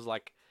down to was,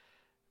 like,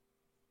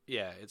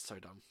 yeah, it's so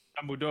dumb.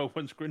 Dumbledore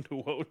wants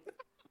Grindelwald.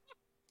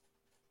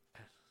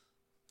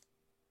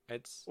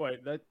 It's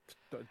Wait, that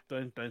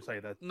don't say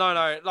that.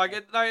 no, like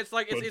it's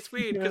like it's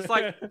weird because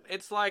like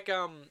it's like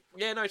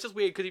yeah, no, it's just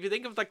weird because if you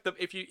think of like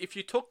if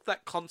you took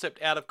that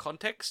concept out of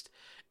context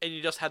and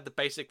you just had the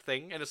basic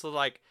thing and it's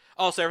like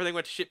oh so everything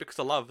went to shit because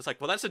of love, it's like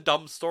well that's a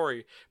dumb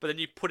story, but then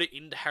you put it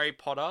into Harry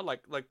Potter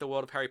like the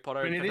world of Harry Potter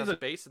I mean, and it is Fantastic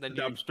a Beasts and then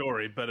dumb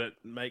story, but it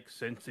makes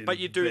sense. In but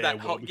you do their that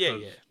whole world yeah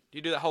because-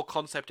 you do that whole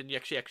concept and you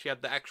actually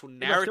have the actual But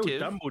still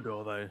narrative.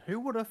 Dumbledore though. Who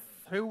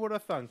would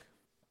have thunk?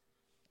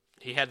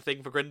 He had a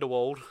thing for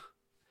Grindelwald.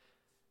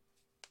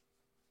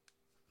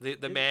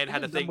 The man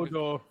had a Isn't thing.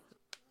 Dumbledore,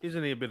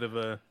 isn't he a bit of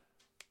a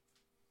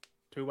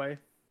two-way?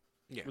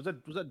 Yeah. Was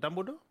that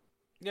Dumbledore?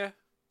 Yeah.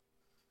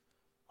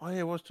 Oh yeah,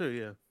 it was too.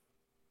 Yeah.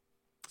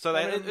 So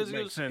I they, mean, it, was, makes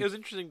it, was, sense. it was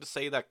interesting to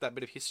see that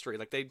bit of history.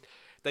 Like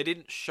they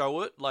didn't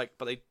show it, like,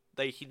 but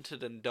they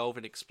hinted and delved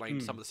and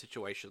explained some of the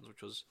situations,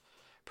 which was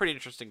pretty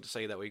interesting to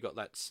see that we got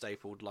that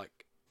stapled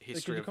like Because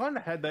history you of. kind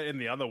of had that in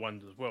the other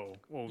ones as well.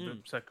 Well, the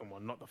second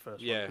one, not the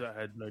first Yeah. one. 'Cause that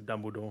had no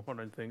Dumbledore, I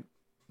don't think.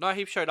 No,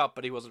 he showed up,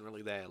 but he wasn't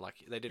really there. Like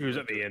they didn't. He was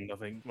really at the do it. end, I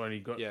think, when he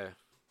got Yeah,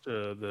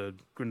 to the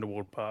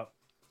Grindelwald part.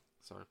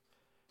 so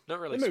not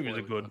really. The movies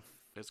are spoiling, good.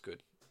 but it's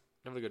good.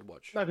 Have a good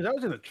watch. No, because that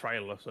was in the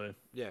trailer, so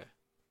Yeah.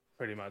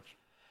 pretty much.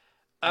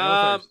 And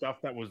also Um.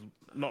 stuff that was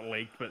not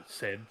leaked but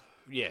said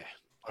Yeah.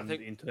 I on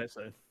think. the internet.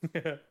 So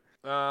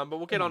But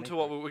we'll get on to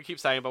what we keep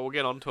saying, but we'll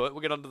get on to it.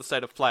 We'll get on to the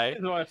state of play.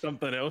 try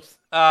something else.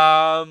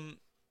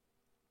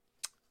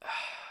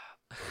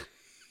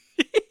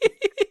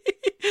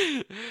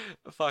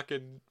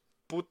 Fucking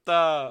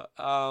puta.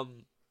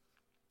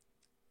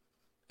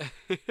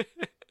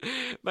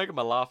 Making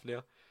me laugh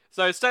now.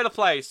 So state of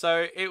play.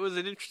 So it was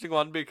an interesting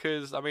one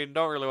because I mean,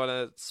 don't really want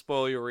to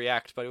spoil your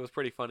react, but it was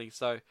pretty funny.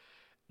 So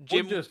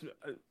Jim, We'll just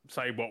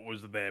say what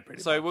was there.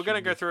 Pretty so much. we're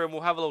gonna go through and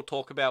we'll have a little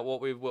talk about what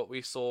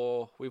we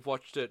saw. We've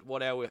watched it.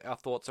 What our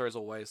thoughts are as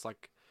always.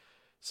 Like,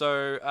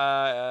 so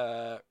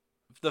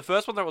the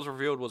first one that was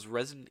revealed was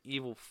Resident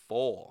Evil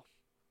 4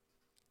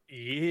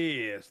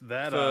 Yes,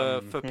 that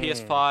for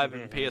PS5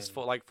 and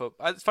PS4. Like for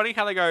it's funny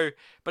how they go,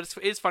 but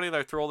it's funny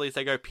though through all these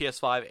they go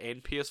PS5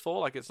 and PS4.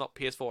 Like it's not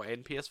PS4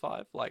 and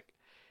PS5. Like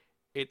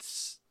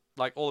it's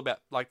like all about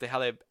like how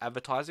they're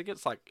advertising it.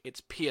 It's like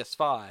it's PS5.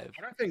 I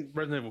don't think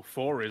Resident Evil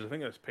 4 is. I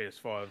think that's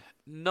PS5.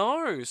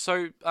 No,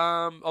 so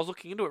I was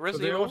looking into it. So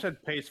Resident they Evil. all said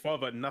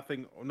PS5, but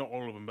nothing. Not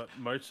all of them, but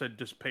most said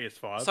just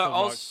PS5. So I'm I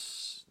like,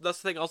 was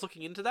that's the thing. I was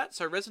looking into that.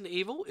 So Resident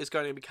Evil is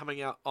going to be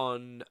coming out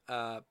on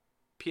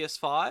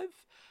PS5,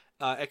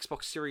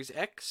 Xbox Series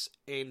X,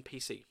 and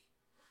PC.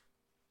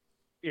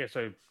 yeah,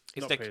 so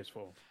It's not next-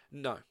 PS4.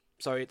 No,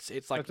 so it's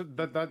like That's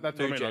what I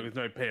new mean. gen. Like, there's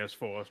no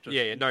PS4. It's just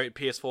yeah, no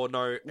PS4,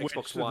 no which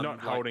Xbox is One. not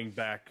like- holding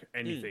back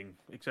anything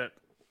except.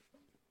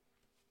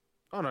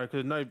 Oh no,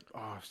 because no.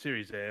 Oh,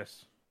 Series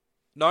S.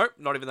 No,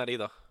 not even that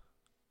either.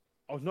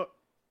 I was not.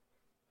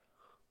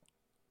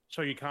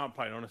 So you can't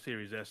play it on a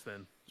Series S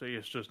then. So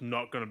it's just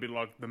not going to be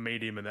like the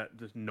medium and that.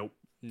 Just nope.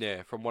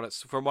 Yeah, from what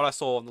I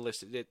saw on the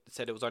list, it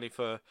said it was only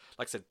for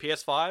like I said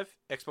PS5,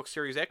 Xbox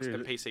Series X,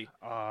 and PC.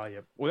 Ah, yeah.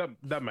 Well,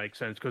 that makes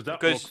sense because that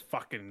Because- looks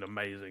fucking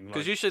amazing.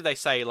 Because Like, usually they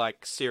say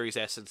like Series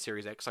S and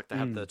Series X, like they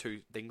have the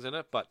two things in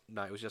it, but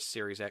no, it was just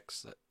Series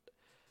X that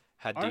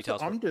had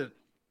details. I'm just.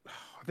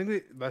 I think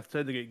they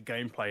said to get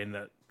gameplay in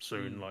that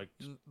soon, like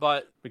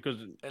But because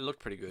it looked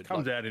pretty good. it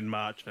comes like- out in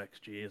March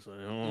next year.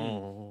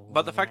 So,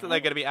 But the fact that they're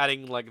going to be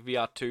adding like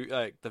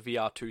VR2, the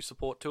VR2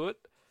 support to it,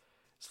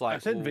 it's like I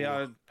said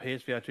ooh.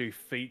 PSVR2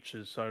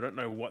 features, so I don't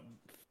know what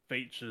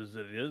features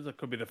it is. It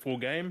could be the full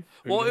game.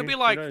 Well, it'll be Who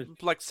like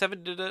knows?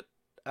 7 did it.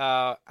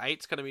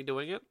 8's going to be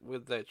doing it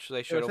with the they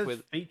Yeah, showed it off says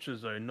with.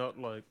 features though, not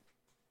like.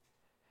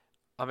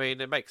 I mean,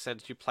 it makes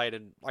sense. You played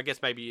in, I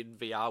guess maybe in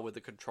VR with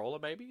the controller,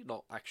 maybe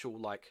not actual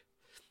like.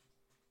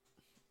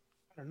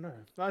 I don't know.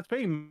 No, it's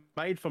being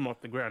made from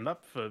like the ground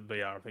up for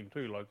VR, I think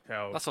too. Like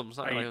how That's what I'm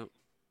saying. 8 like,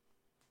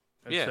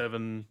 and yeah.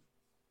 7,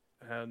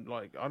 and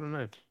like I don't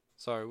know.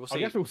 so we'll see. I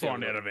guess we'll see how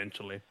find it out goes.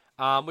 eventually.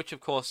 Which of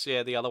course,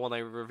 yeah, the other one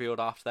they revealed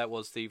after that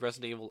was the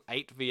Resident Evil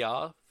 8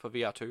 VR for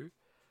VR2.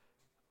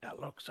 That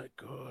looks so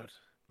good.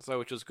 So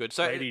which was good.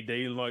 So ADD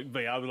like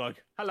VR, be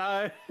like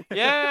hello.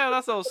 yeah,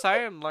 that's what I was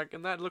saying. Like,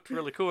 and that looked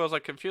really cool. I was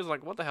like confused,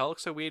 like, what the hell? It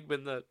looks so weird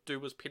when the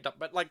dude was pinned up,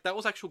 but like that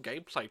was actual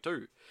gameplay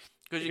too,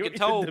 because you can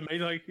tell. to me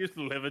like he's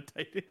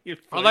levitating. He's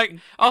I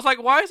was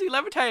like, why is he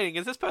levitating?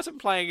 Is this person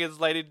playing as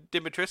Lady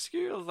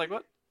Dimitrescu? I was like,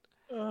 what?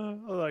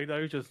 like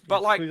no, he's just.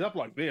 But, like- he's up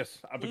like this,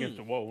 up against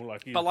the wall,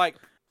 like he's But like,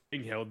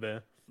 being held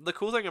there. the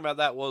cool thing about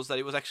that was that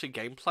it was actually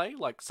gameplay.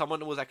 Like,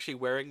 someone was actually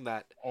wearing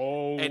that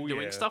Oh, and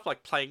doing yeah. stuff,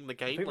 like playing the I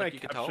game. think Like they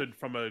you could tell. captured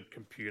from a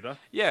computer.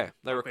 Yeah,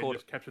 they Like, recorded.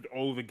 just captured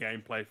all the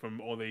gameplay from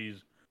all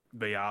these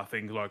VR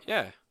things, like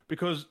Yeah,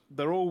 because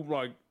they're all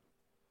like.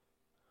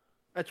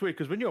 That's weird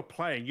because when you're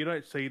playing, you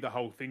don't see the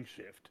whole thing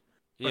shift.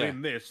 But yeah,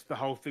 in this, the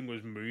whole thing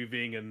was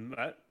moving and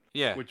that,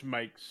 yeah, which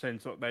makes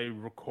sense that they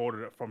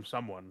recorded it from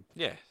someone.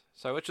 yeah.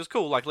 So which was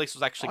cool. Like, at least it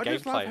was actually I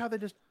just love gameplay. how they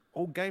just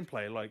all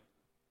gameplay, like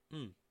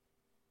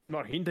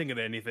not hinting at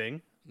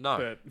anything, No,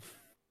 but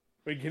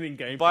we're getting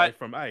gameplay But-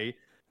 from a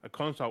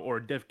console or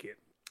a dev kit.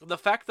 the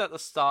fact that the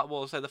start,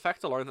 well, so the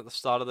fact alone that the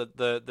start of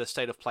the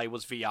state of play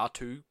was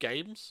VR2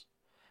 games,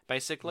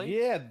 basically.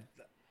 Yeah,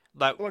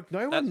 Like, like no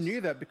that's- one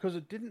knew that because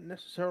it didn't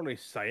necessarily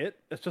say it.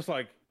 It's just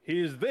like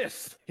here's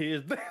this,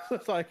 here's this.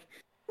 It's like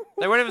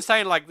they weren't even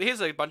saying like,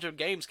 here's a bunch of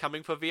games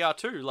coming for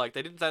VR2. Like,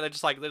 they didn't say. They're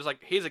just like,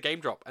 here's a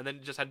game drop, and then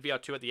it just had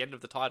VR2 at the end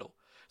of the title.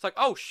 It's like,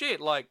 oh shit,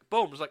 like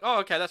boom. It's like, oh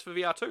okay, that's for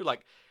VR2.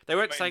 Like, they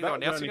weren't saying they were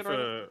that was announcing only it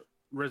or anything.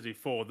 for Resi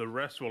 4. The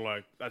rest were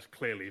like that's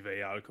clearly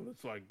VR because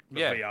it's like the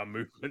Yeah. VR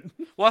movement.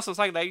 Well, that's what I'm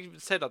saying. They even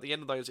said at the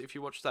end of those, if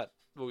you watch that,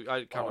 well,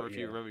 I can't Oh, remember if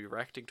you yeah. remember you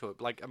reacting to it.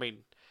 But like, I mean,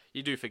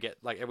 you do forget.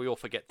 Like, and we all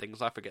forget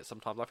things. I forget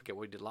sometimes. I forget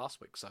what we did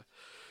last week. So.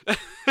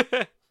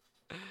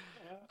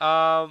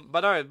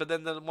 But no, but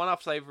then the one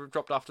after they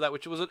dropped after that,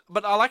 which was,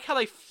 but I like how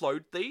they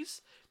flowed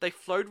these. They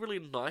flowed really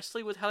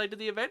nicely with how they did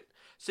the event.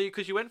 So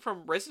because you went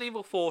from Resident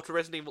Evil 4 to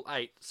Resident Evil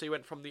 8, so you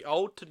went from the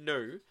old to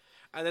new,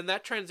 and then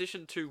that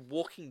transitioned to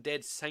Walking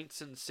Dead: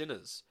 Saints and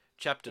Sinners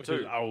Chapter Which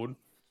is 2. old.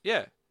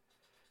 Yeah,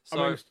 I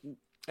so mean,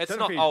 it's not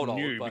technically old,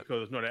 new but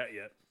because it's not out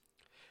yet.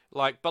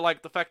 like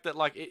the fact that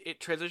like it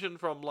transitioned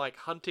from like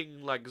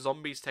hunting like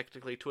zombies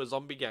technically to a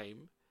zombie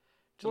game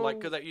to like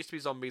because that used to be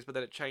zombies, but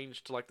then it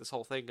changed to like this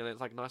whole thing, and it's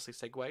like nicely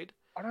segued.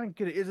 I don't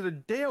get it. Is it a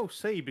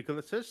DLC? Because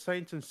it says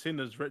Saints and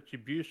Sinners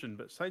Retribution,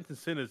 but Saints and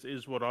Sinners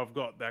is what I've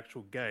got, the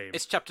actual game.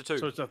 It's Chapter 2.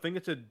 So I think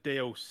it's a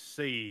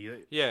DLC.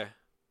 Yeah,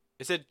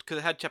 it said because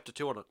it had Chapter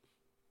 2 on it.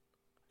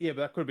 Yeah,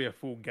 but that could be a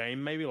full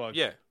game, maybe. Like,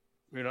 Yeah,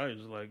 who knows?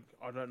 Like,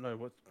 I don't know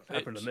what's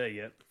happened in there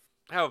yet.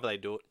 however they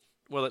do it.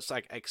 Well, it's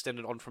like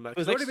extended on from that.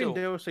 'cause There's they already still-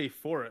 been DLC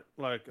for it,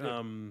 like Yeah.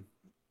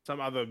 some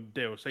other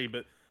DLC,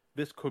 but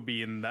this could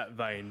be in that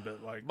vein.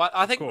 But like, But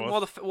I think of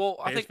course,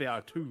 more I think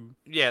PSVR 2.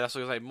 yeah, that's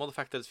what I was saying. More the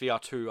fact that it's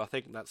VR2. I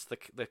think that's the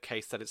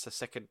case that it's a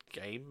second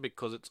game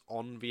because it's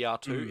on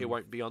VR2. It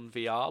won't be on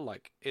VR.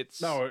 Like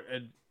it's No,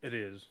 it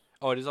is.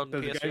 Oh, it is on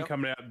There's a game PSVR.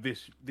 coming out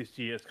this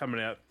year. It's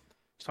coming out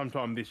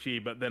sometime this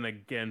year, but then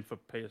again for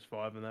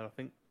PS5 and that, I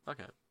think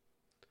Okay.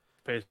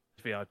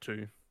 PSVR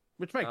 2,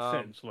 which makes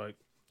sense. Like,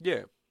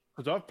 Yeah.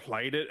 because I've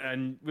played it,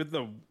 and with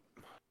the,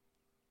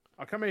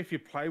 I can't remember if you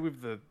play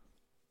with the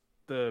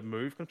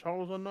Move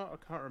controllers or not.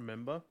 I can't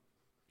remember.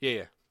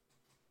 Yeah.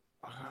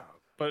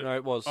 But No,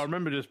 it was. I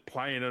remember just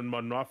playing, and my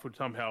knife would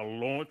somehow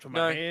launch from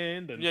No. my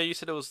hand. And Yeah, you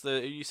said it was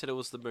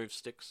the move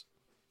sticks.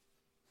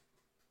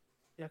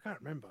 I can't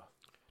remember.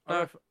 No, I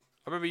don't know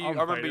I remember you. if- I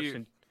haven't remember played it you.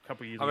 since a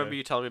couple of years I remember ago.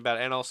 you telling me about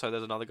it, and also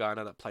there's another guy I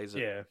know that plays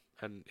it, Yeah.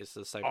 and it's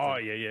the same Oh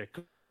thing. yeah.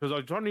 Because I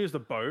was trying to use the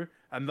bow,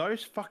 and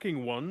those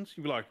fucking ones,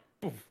 you'd be like,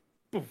 poof,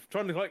 poof,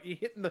 trying to like you're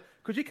hitting the,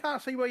 because you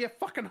can't see where you're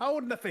fucking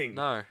holding the thing.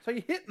 No. So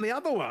you're hitting the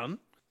other one.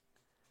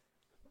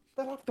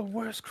 They're like the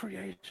worst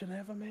creation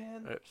ever,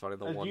 man. It's funny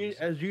the As ones.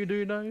 as you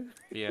do know.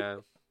 Yeah.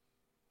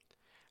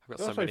 I've got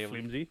They're so so many of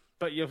them. flimsy.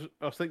 But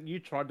I was thinking you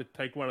tried to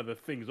take one of the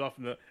things off,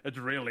 and it's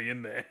really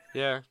in there.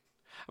 Yeah.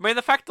 I mean,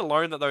 the fact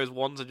alone that those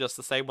ones are just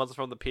the same ones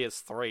from the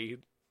PS3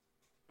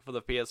 for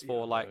the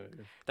PS4, like,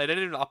 they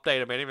didn't even update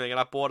them or anything, and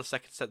I bought a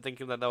second set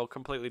thinking that they were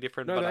completely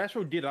different. No, but they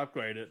actually did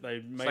upgrade it. They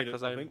made like it.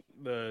 the I same. think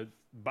the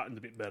button's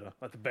a bit better.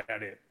 That's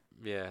about it.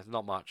 yeah,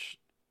 not much.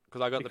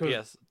 Because I got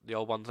Because the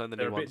old ones and the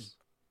they're new a bit- ones.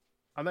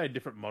 Are they a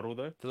different model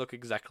though? They look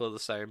exactly the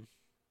same.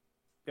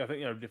 Yeah, I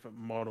think they're a different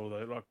model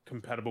though, like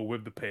compatible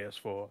with the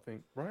PS4. I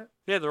think, right?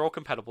 Yeah, they're all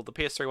compatible. The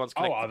PS3 ones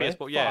connect are to the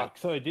they? PS4. Yeah, Fuck,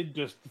 so they did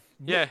just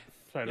yeah.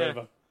 straight yeah.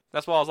 over.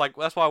 That's why I was like.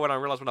 That's why when I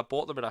realized when I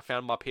bought them and I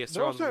found my PS3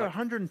 They're ones, I also was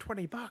like,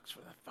 $120 for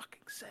the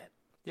fucking set.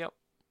 yep.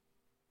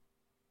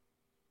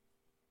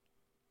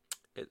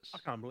 It's I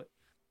can't believe,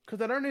 because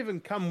they don't even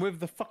come with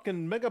the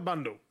fucking mega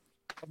bundle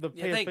of the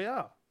You think-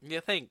 PSVR.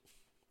 you think.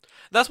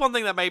 That's one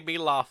thing that made me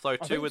laugh though I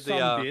too think with some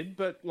the did,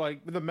 but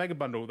like with the mega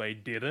bundle they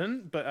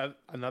didn't. But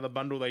another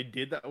bundle they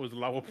did that was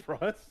lower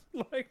price.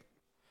 Like,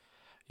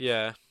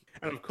 yeah.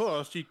 and of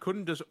course you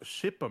couldn't just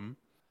ship them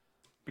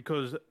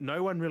because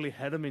no one really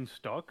had them in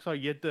stock. So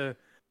you had to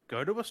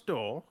go to a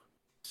store,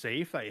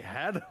 see if they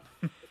had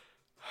them.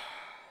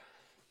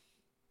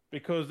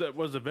 Because it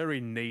was a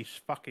very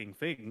niche fucking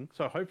thing.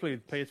 So hopefully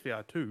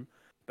PSVR 2,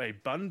 they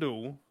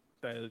bundle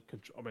the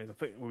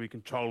thing will be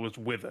controllers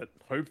with it.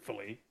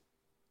 Hopefully.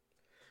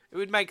 It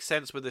would make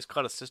sense with this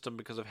kind of system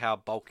because of how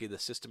bulky the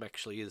system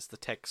actually is. The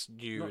tech's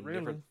new Not and really.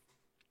 different.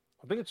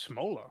 I think it's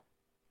smaller.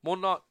 Well,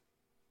 not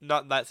in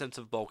that sense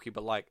of bulky,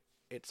 but like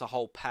it's a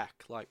whole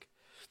pack. Like,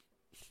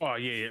 Oh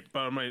yeah. But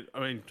I mean,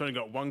 it's only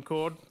got one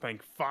cord.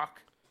 Thank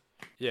fuck.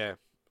 yeah,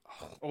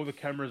 All the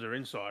cameras are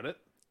inside it,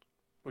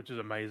 which is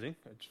amazing.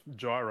 It's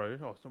gyro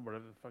or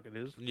whatever the fuck it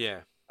is. yeah,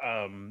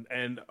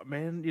 And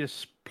man, you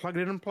just plug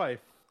it in and play.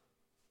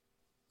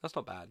 that's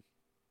not bad.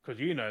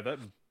 Because you know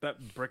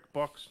that brick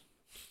box.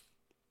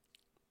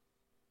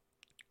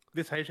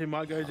 This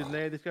HDMI goes in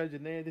there. This goes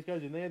in there. This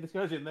goes in there. This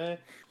goes in there.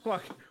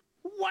 Like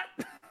what?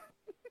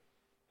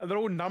 And they're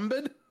all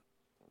numbered.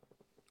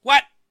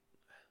 What?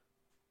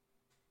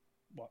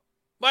 What?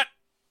 What?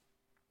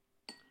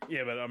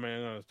 Yeah, but I mean,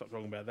 I'm gonna stop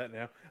talking about that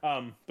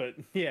now. But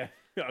yeah,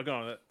 I've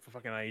gone on that for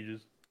fucking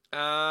ages.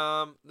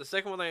 The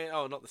second one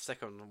not the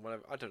second one,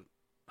 whatever. I don't.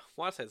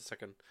 Why did I say the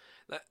second?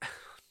 That...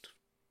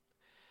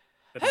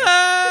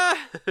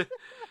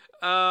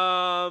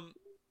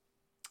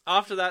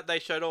 After that, they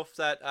showed off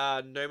that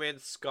No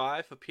Man's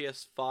Sky for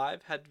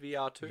PS5 had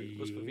VR2.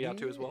 Was for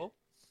VR2 as well.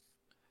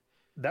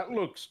 That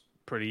looks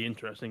pretty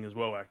interesting as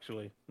well,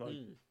 actually. Like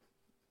Mm.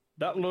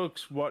 that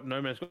looks what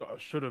No Man's Sky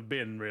should have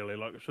been, really.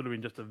 Like it should have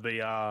been just a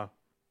VR.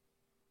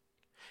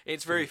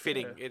 It's very Yeah.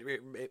 fitting.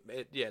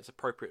 Yeah, it's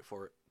appropriate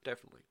for it.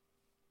 Definitely.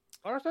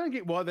 I just don't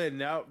get why they're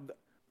now.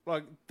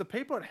 Like the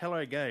people at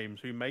Hello Games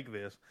who make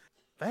this,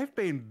 they've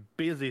been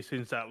busy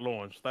since that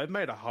launch. They've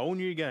made a whole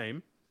new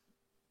game.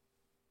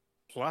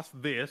 Plus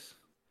this,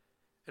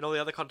 And all the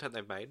other content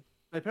they've made.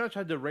 they pretty much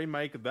had to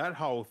remake that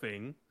whole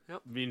thing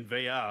Yep. in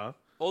VR.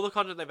 All the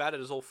content they've added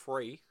is all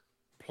free.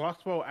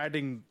 Plus, while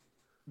adding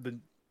the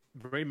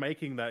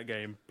remaking that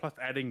game, plus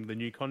adding the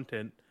new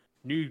content,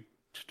 new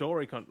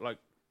story like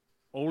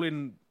all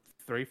in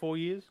 3-4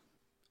 years.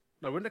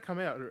 No, when did it come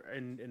out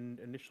in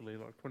initially,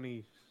 like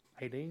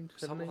 2018,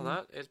 Something 17?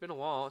 like that. It's been a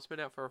while. It's been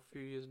out for a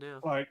few years now.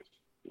 Like,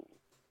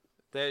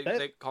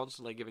 They're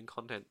constantly giving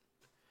content.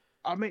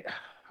 I mean,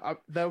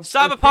 they're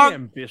Cyberpunk! pretty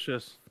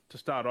ambitious to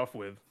start off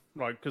with.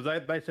 Like, because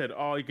they said,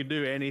 oh, you can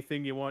do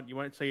anything you want. You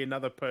won't see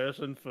another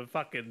person for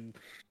fucking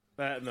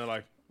that. And they're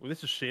like, well,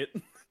 this is shit.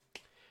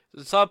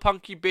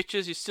 Cyberpunk, you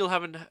bitches, you still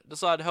haven't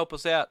decided to help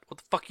us out. What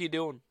the fuck are you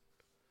doing?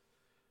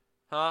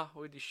 Huh?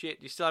 With your shit.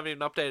 You still haven't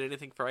even updated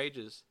anything for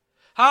ages.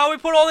 Huh? We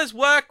put all this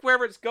work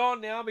wherever it's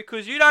gone now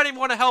because you don't even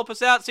want to help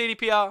us out,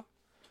 CDPR.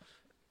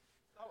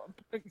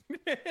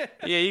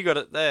 Yeah, you got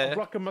it there.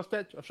 Rock a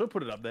mustache. I should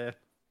put it up there.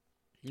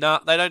 No,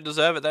 they don't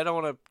deserve it. They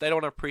don't want to. They don't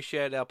want to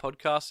appreciate our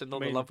podcast and all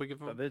the love we give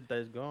them. Their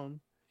day's gone.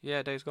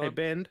 Yeah, days gone. Hey,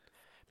 Ben.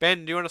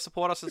 Ben, do you want to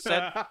support us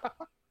instead?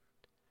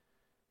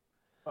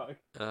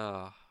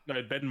 No,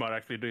 Ben might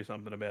actually do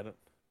something about it.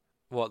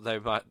 What they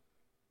might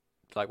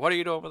like? What are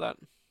you doing with that?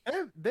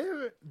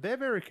 They're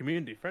very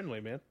community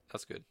friendly, man.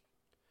 That's good.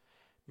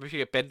 We should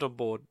get Ben on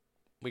board.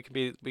 We can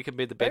be the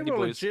They Bendy were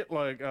boys. legit,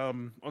 like,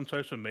 on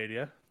social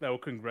media, they were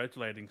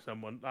congratulating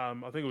someone. I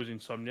think it was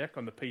Insomniac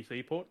on the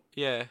PC port.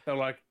 Yeah. They're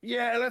like,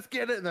 yeah, let's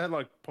get it. And they had,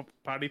 like,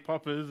 party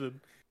poppers and,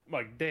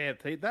 like, damn,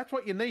 that's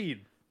what you need.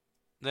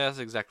 Yeah, that's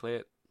exactly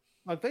it.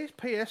 Like, these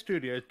PS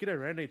studios get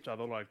around each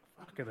other like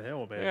fucking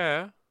hell, man.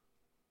 Yeah.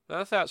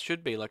 That's how it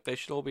should be. Like, they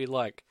should all be,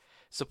 like,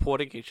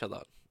 supporting each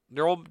other.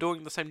 They're all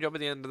doing the same job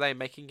at the end of the day,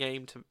 making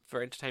game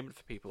for entertainment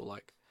for people.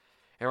 Like,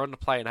 everyone to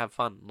play and have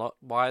fun. Not,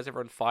 why is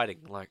everyone fighting?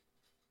 Like,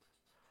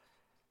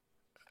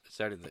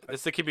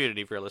 it's the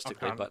community,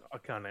 realistically. But I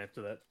can't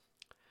answer that.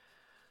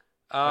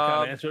 I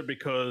can't um, answer it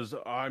because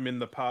I'm in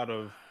the part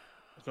of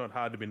it's not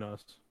hard to be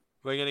nice.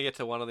 we're going to get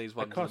to one of these It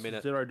ones in a costs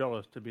minute.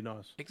 $0 to be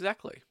nice.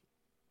 Exactly.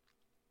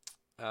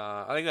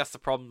 I think that's the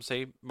problem,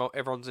 see?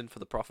 Everyone's in for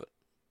the profit.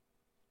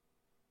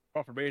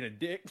 Profit being a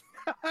dick.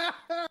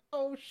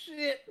 Oh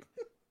shit.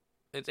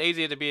 It's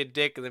easier to be a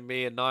dick than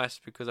be a nice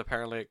because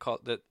apparently it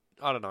cost that.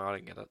 I don't know. I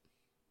don't get it.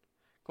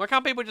 Why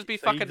can't people just be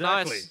fucking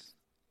Exactly. nice?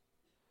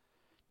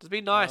 Just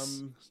be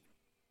nice.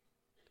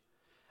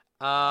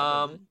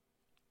 The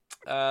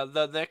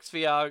next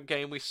VR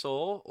game we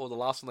saw, or the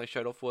last one they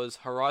showed off, was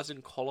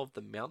Horizon Call of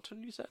the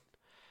Mountain. You said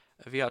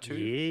a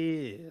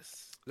VR2.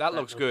 Yes. That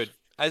looks good.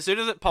 As soon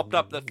as it popped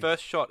up, the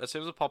first shot. As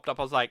soon as it popped up,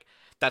 I was like,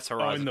 "That's Oh,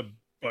 Horizon." in the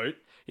boat.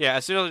 Yeah.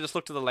 As soon as I just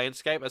looked at the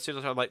landscape, as soon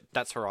as I'm like,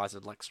 "That's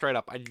Horizon." Like straight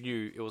up, I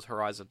knew it was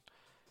Horizon.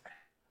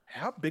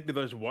 How big do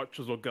those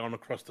watches look going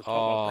across the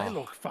top? Oh, They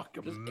look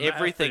fucking Just massive.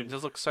 everything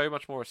just looks so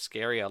much more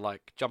scarier,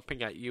 like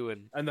jumping at you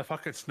and And the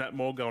fucking snap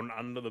maul going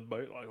under the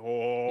boat, like,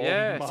 oh.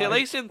 yeah. See, at my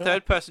least in God.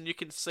 third person you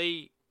can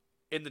see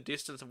in the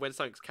distance of when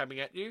something's coming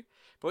at you,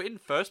 but in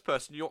first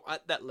person you're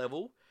at that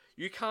level,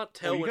 you can't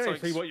tell Well, you when can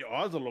something's see what your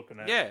eyes are looking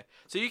at. yeah.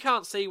 So you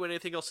can't see when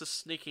anything else is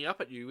sneaking up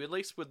at you. At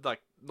least with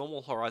like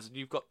normal Horizon,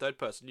 you've got third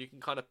person, you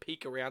can kind of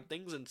peek around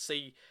things and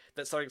see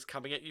that something's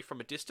coming at you from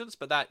a distance.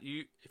 But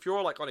if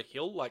you're like on a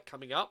hill, like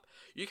coming up,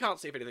 you can't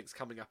see if anything's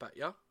coming up at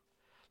you.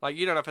 Like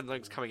you don't know if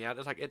anything's coming out.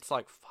 It's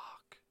like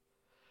fuck.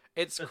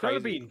 It's It's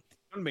crazy.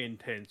 gonna be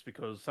intense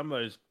because some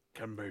of those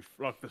can move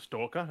like the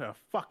Stalker are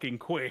fucking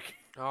quick.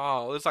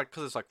 Oh, it's like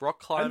because it's like rock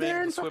And climbing,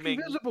 they're and fucking swimming.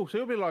 invisible, so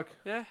you'll be like,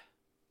 Yeah.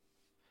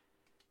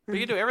 But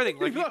you can do everything.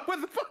 Like, like,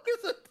 what the fuck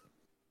is it?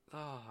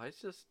 oh,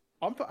 it's just.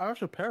 I'm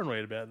actually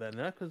paranoid about that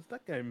now because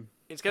that game.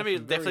 It's gonna has be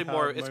some very definitely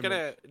more. hard It's gonna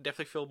moments.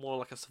 definitely feel more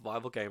like a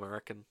survival game, I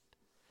reckon.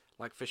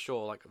 Like for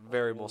sure, like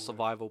very more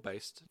survival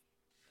based.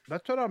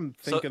 That's what I'm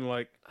So- thinking.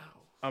 Like,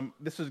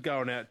 this is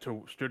going out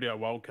to Studio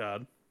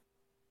Wildcard.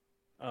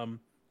 Can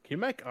you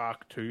make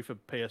Arc 2 for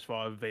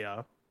PS5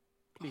 VR?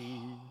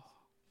 Please.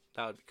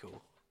 That would be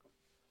cool,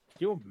 Can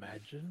you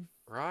imagine?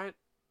 right?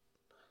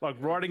 Like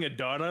riding a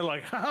dino,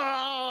 like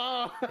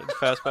In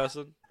first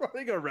person.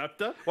 riding a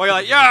raptor. Well, you're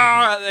like,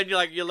 yeah, and then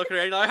you're looking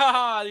around, you're like,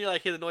 ha, and you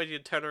like hear the noise, you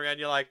turn around,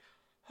 you're like,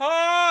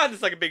 ha, and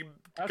it's like a big.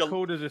 How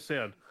cool does this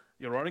sound?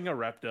 You're riding a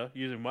raptor,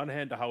 using one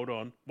hand to hold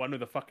on, one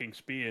with a fucking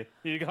spear.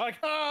 You go like,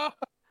 ah!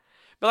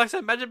 But like I said,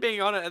 imagine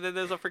being on it, and then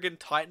there's a freaking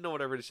Titan or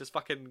whatever, and it's just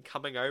fucking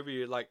coming over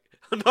you, like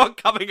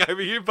not coming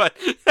over you, but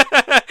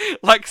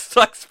like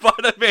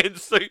Spider-Man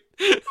suit.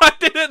 I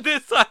did it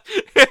this time.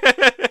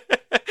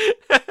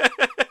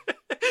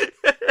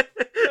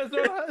 That's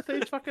not, it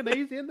seems fucking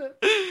easy, isn't it?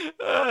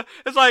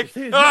 It's like,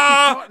 See, it's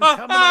ah,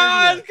 fucking coming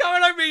over you. it's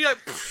coming over me,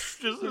 like,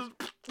 just.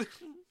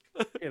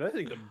 Yeah, those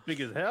things are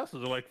big as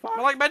houses. Are like, fuck.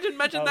 But like, imagine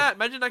Oh. that.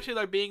 Imagine actually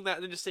like being that,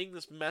 and then just seeing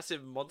this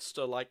massive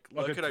monster like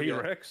like looking a over you.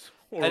 T-Rex.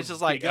 And it's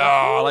just like, bigger.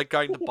 oh, like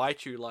going to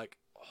bite you. Like,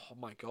 oh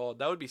my god,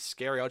 that would be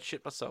scary. I'd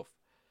shit myself.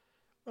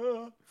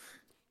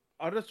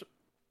 I just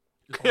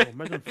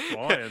imagine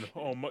flying.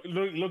 Oh my!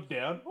 Look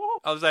down. Oh.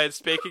 I was saying,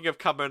 speaking of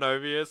coming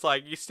over you, it's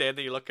like you stand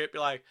there, you look at it, be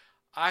like,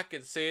 I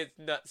can see its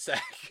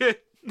nutsack.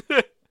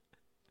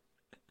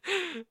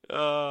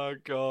 Oh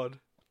god,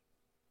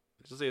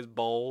 just see his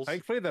balls.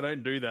 Thankfully, they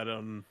don't do that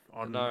on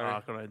No.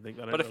 Ark. I don't think.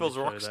 They don't But if it was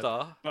really show that.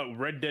 Rockstar, But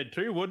Red Dead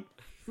 2 would.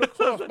 Look,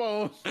 horse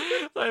balls.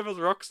 so if it was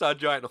Rockstar,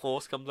 giant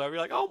horse comes over, you're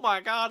like, oh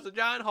my god, it's a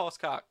giant horse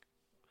cock.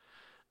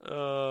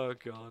 Oh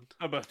god,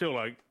 Oh, but still,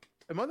 like,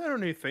 am I the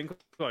only who think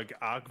like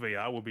Arc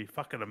VR would be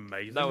fucking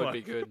amazing? that would Like,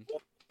 be good.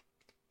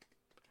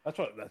 That's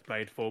what that's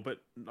made for, but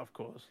of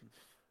course,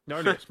 you're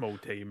only a small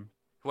team.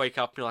 Wake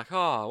up and you're like,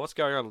 oh, what's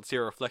going on? See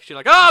a reflection,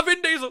 like, ah,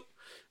 Vin Diesel.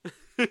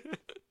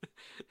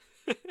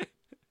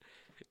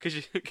 Because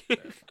you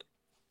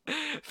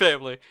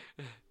family.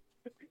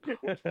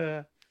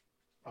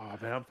 Oh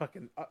man,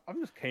 I'm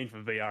just keen for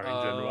VR in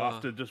general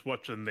after just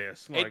watching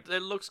this. Like,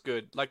 It looks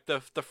good. Like the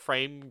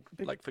frame,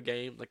 like for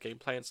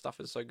gameplay and stuff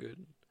is so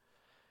good.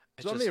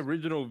 It's on just, the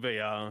original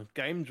VR,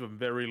 games were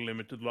very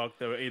limited. Like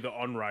they were either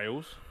on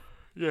rails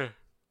yeah,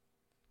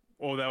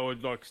 or they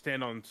would like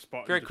stand on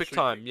spot. very and just quick shoot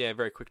time. things. Yeah,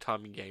 very quick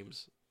time in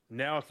games.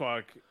 Now it's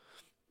like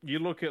you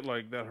look at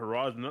like that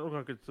Horizon. It looks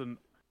like it's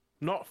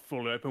not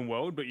fully open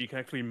world, but you can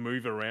actually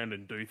move around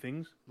and do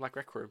things. Like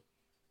Rec Room.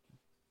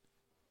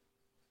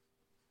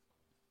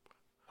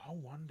 I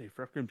wonder if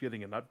Rec Room's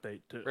getting an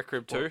update to Rec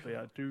Room support 2?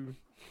 VR 2.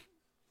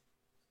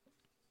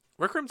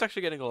 Rec Room's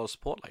actually getting a lot of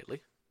support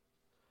lately.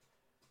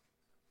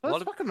 That's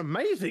lot of- fucking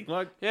amazing.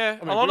 Like, Yeah,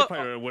 I mean, a lot we of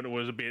played it when it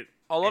was a bit.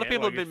 people like, have been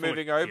it's full of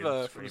moving kids over from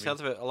the screaming. sounds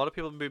of it. A lot of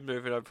people have been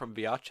moving over from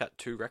VR chat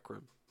to Rec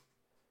Room.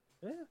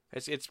 Yeah.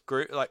 It's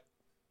like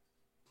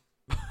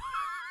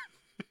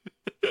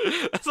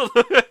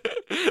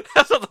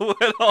that's not the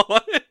word I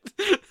wanted.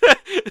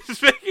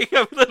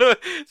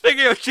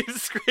 Speaking of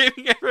kids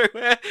screaming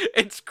everywhere,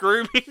 it's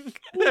grooming.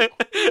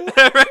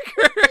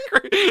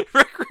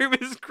 Rec Room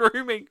is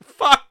grooming.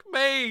 Fuck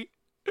me.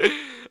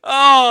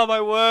 Oh my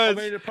I words!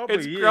 mean, it probably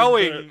It's is,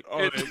 growing.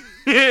 but,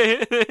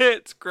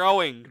 It's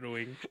growing.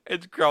 growing.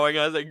 It's growing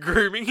as a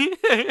grooming.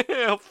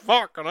 Oh,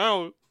 fuck,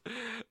 no.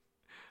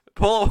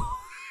 Paul.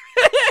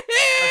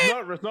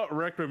 It's not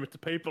Rec Room, it's the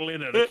people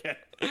in it. Okay.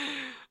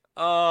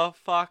 Oh,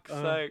 fuck's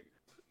sake.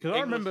 Because I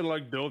English- remember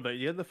like doing that.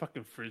 You had the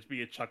fucking frisbee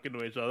you chuck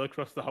into each other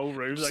across the whole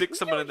room. Stick Like,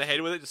 someone in the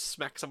head with it, just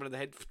smack someone in the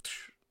head.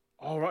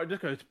 all right,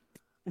 just goes.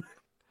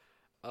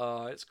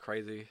 Oh, it's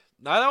crazy.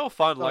 No, they're all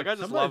fun. Like, I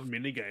just some love of those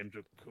mini games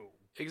are cool.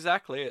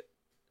 exactly it.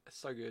 It's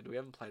so good. We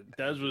haven't played it.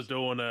 Daz was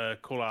doing a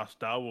cool ass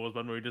Star Wars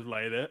one where he just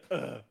lay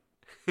there,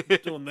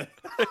 doing that.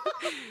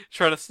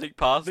 Trying to sneak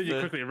past. Then you the-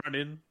 quickly run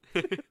in.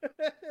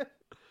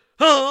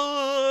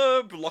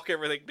 block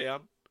everything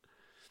down.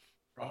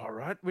 All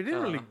right, we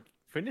didn't really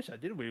finish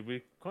that, did we?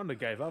 We kind of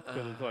gave up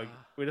because it's like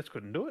we just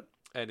couldn't do it.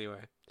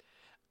 Anyway.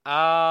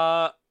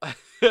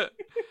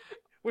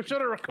 We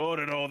should have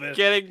recorded all this.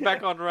 Getting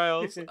back on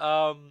rails.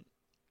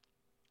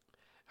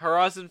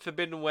 Horizon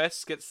Forbidden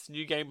West gets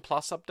New Game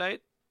Plus update,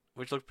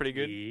 which looked pretty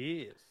good.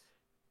 Yes.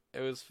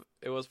 It was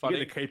You funny.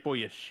 get to keep all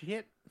your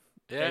shit,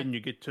 Yeah. and you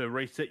get to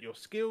reset your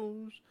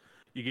skills.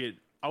 You get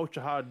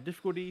ultra hard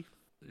difficulty.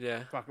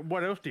 Yeah. Fuck,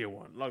 what else do you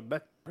want? Like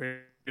that's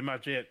pretty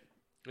much it.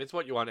 It's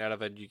what you want out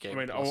of a New Game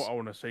I mean, Plus. I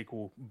want a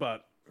sequel,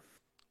 but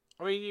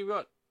I mean, you've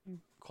got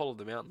Call of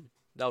the Mountain.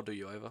 They'll do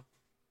you over.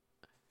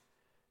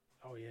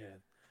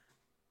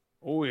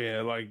 oh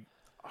yeah, like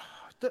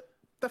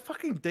the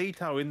fucking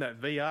detail in that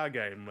VR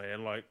game,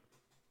 man. Like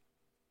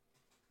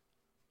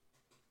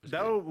It's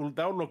they'll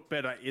look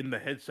better in the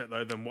headset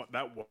though than what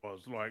that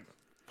was. Like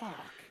fuck.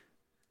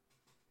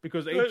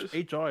 Because Yes.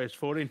 each eye is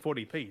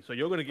 1440p, so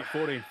you're going to get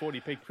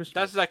 1440p crystal.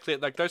 That's exactly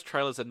it. Like, those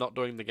trailers are not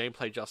doing the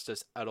gameplay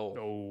justice at all.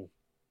 Oh,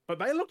 but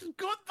they looked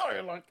good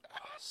though. Like,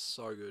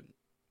 So good.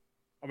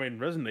 I mean,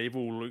 Resident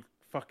Evil look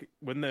fucking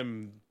when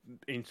them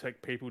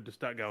insect people just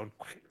start going.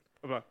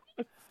 I'm like,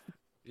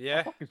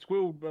 Yeah. fucking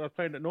squealed when I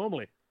played it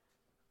normally.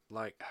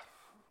 Like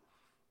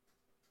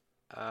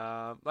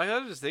I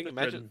was just thinking,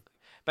 Just imagine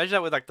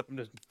that with like I'm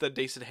just the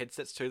decent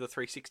headsets too, the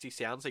 360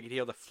 sounds, like you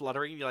hear the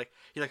fluttering, you're like,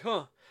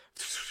 huh,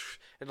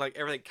 and like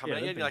everything coming Yeah,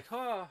 at you, and you're like,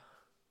 huh,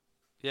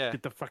 yeah.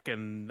 get the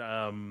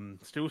fucking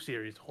Steel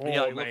series. Oh, And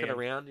you're like man. looking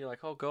around, you're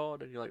like, oh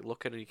god, and you're like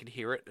looking, and you can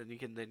hear it, and you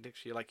can then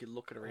actually like you're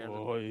looking around,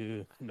 Oh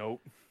yeah,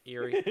 nope, and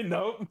eerie.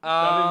 nope.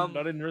 Um,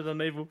 not in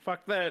Resident Evil.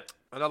 Fuck that.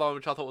 Another one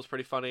which I thought was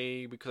pretty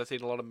funny because I've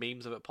seen a lot of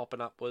memes of it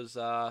popping up was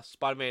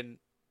Spider-Man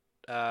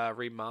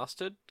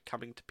remastered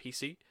coming to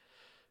PC.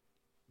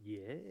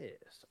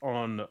 Yes,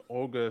 on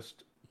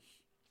August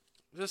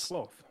Just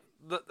 12th.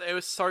 it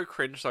was so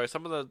cringe though.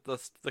 Some of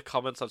the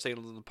comments I've seen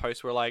on the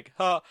post were like,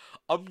 "Huh,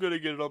 I'm gonna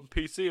get it on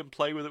PC and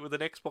play with it with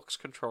an Xbox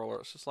controller."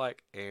 It's just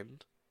like,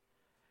 and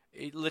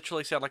it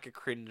literally sounded like a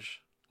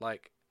cringe.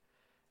 Like,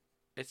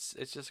 it's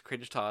just a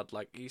cringe tard.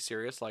 Like, are you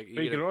serious? Like,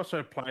 But you can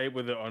also play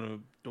with it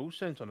on a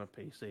DualSense on a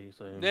PC.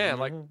 So Yeah,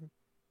 like,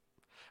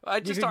 I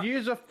you just can don't-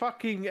 use a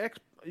fucking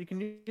You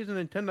can use a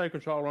Nintendo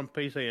controller on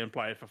PC and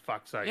play it for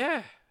fuck's sake.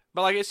 yeah.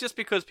 But like, it's just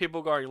because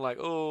people going like,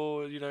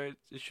 oh, you know,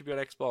 it should be on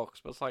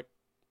Xbox. But it's like,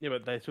 Yeah,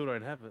 but they still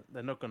don't have it.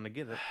 They're not going to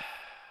get it.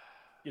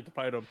 You have to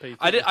play it on PC.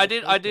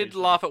 I did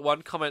laugh at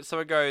one comment.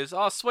 Someone goes,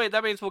 "Oh, sweet,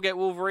 that means we'll get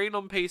Wolverine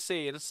on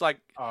PC," and it's like,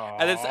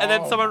 and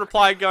then someone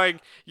replied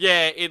going,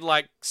 "Yeah, in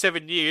like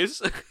 7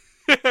 years."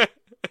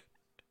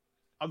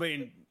 I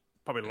mean,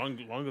 probably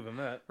longer than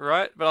that.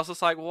 Right? But I was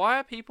just like, why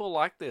are people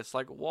like this?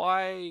 Like,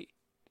 why?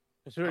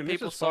 Considering this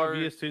people is 5 so-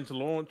 years since the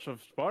launch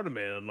of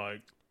Spider-Man,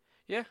 like,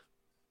 Yeah.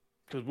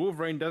 Because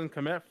Wolverine doesn't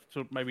come out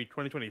till maybe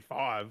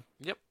 2025.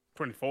 Yep.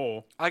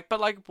 24. Like, but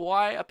like,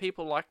 why are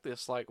people like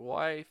this? Like,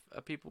 why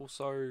are people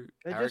so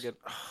They're arrogant,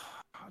 Just,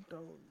 I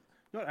don't,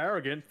 not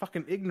arrogant,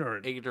 fucking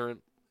ignorant.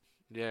 ignorant?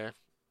 Yeah,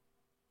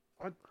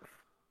 I,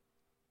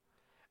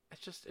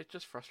 it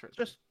just frustrates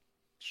me. just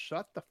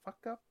shut the fuck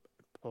up.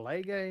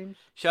 Play games.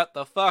 Shut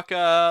the fuck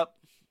up.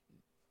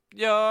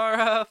 You're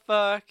a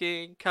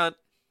fucking cunt.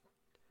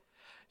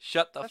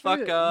 Shut the That's what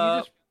fuck you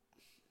up. just,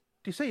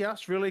 do you see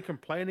us really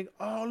complaining?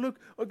 Oh look,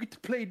 I get to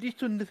play this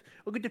on the.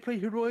 I get to play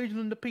Horizon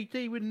on the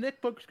PT with an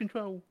Xbox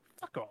control.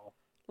 Fuck off.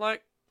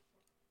 Like,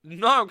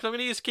 no, because I'm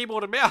gonna use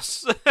keyboard and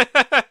mouse.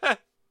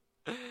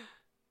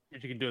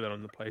 But you can do that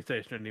on the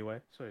PlayStation anyway.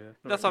 So yeah.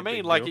 not That's what I really a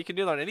mean. big Like, deal. you can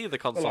do that on any of the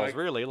consoles, like-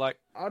 really. Like,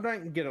 I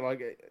don't get it.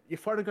 Like, you're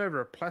fighting over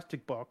a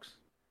plastic box.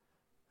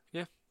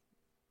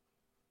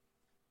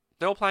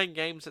 they're all playing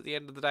games at the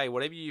end of the day.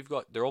 Whatever you've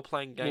got, they're all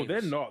playing games. Well,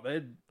 they're not.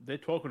 They're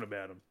talking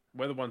about them.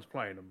 We're the ones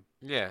playing them.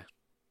 Yeah.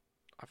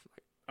 I feel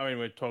like I mean,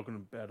 we're talking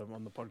about them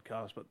on the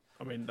podcast, but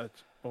I mean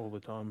that's all the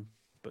time.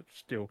 But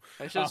still,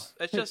 it's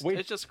just, we-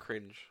 it's just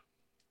cringe.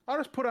 I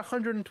just put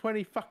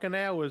 120 fucking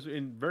hours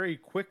in very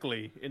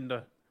quickly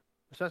into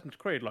Assassin's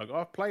Creed. Like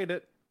I've played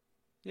it.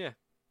 Yeah.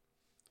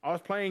 I was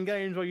playing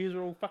games while you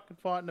were all fucking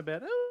fighting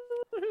about.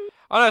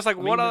 I know, it's like, I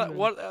what mean, are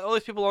what all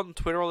these people on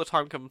Twitter all the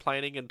time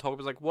complaining and talking?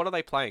 It's like, what are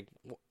they playing?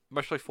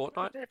 Mostly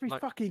Fortnite. Every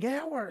Like, fucking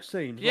hour it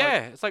seems.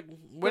 yeah, it's like,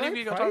 when Like, have do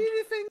you they got play time?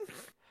 anything?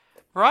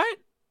 Right?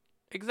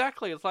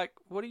 Exactly. It's like,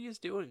 what are you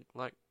doing?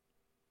 Like,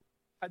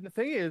 And the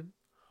thing is,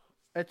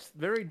 it's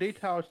very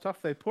detailed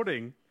stuff they're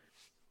putting.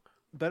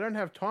 They don't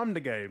have time to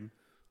game.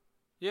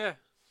 yeah.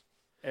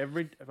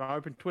 If I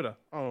open Twitter,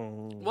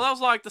 oh, Well, that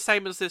was like the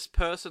same as this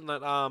person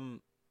that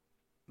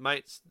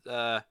mates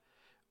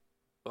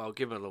well, I'll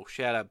give him a little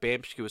shout out.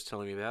 Bamsky was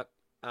telling me about.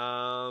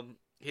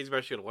 He's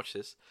eventually gonna watch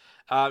this.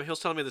 He was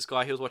telling me this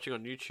guy he was watching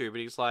on YouTube, and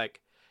he's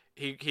like,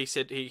 he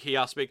said he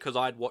asked me because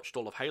I'd watched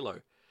all of Halo,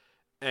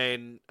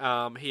 and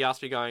he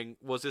asked me going,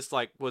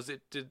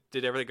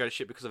 did everything go to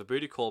shit because of a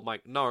booty call? I'm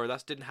like, no,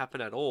 that didn't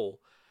happen at all.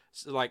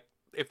 So like,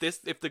 if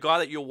the guy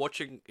that you're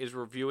watching is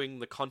reviewing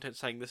the content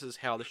saying this is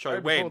how the show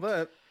right before went,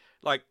 that,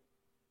 like,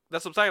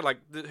 that's what I'm saying.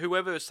 Like,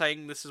 whoever is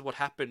saying this is what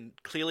happened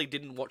clearly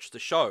didn't watch the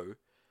show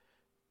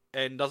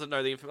and doesn't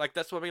know the info. Like,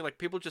 that's what I mean. Like,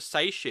 people just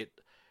say shit,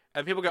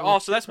 and people go, "Oh,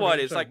 so that's why it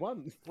is." Like,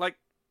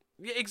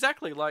 yeah,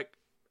 exactly. Like,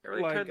 it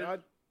really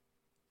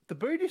the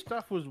booty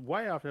stuff was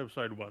way after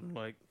episode 1.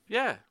 Like,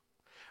 yeah.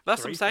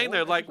 That's what I'm 3, saying 4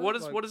 though. Like,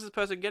 episodes, what is this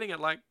person getting at?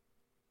 Like,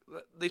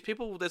 there's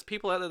people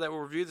out there that will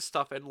review this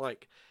stuff and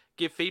like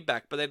give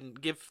feedback, but then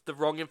give the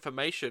wrong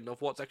information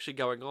of what's actually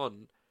going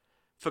on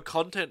for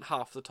content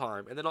half the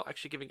time, and they're not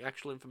actually giving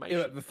actual information.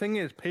 yeah, but the thing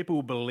is,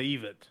 people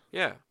believe it.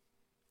 Yeah.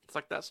 It's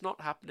like, that's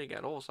not happening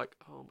at all. It's like,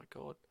 oh my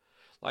god.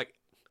 Like,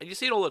 and you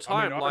see it all the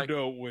I time. mean, I like,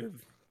 do it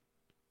with,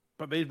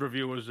 but these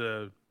reviewers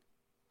are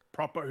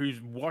proper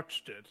who's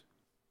watched it.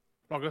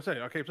 Like I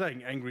say, I keep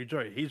saying Angry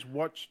Joe. He's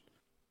watched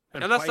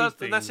and and that's played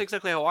that's things.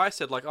 exactly how I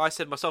said. Like, I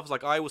said myself, it's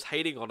like, I was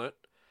hating on it,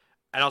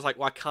 and I was like,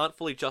 well, I can't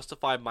fully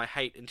justify my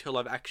hate until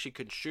I've actually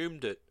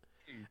consumed it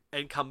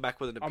and come back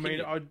with an I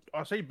opinion. mean,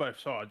 I see both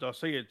sides. I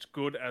see it's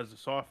good as a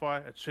sci-fi.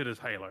 It's shit as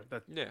Halo.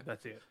 Yeah.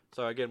 That's it.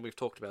 So again, we've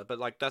talked about it, but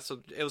like,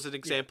 it was an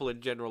example in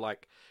general.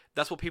 Like,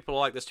 that's what people are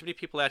like. There's too many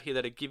people out here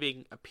that are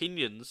giving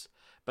opinions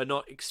but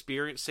not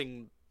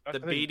experiencing That's the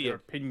thing, medium. their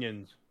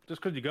opinions.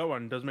 Just because you got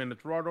one doesn't mean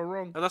it's right or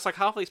wrong. And that's like,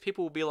 half of these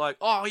people will be like,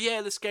 oh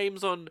yeah, this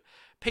game's on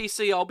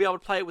PC, I'll be able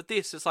to play it with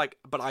this. It's like,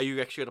 but are you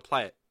actually going to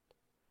play it?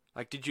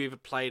 Like, did you even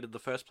play it in the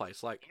first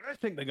place? Like, I don't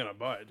think they're gonna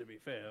buy it. To be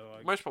fair,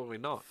 like, most probably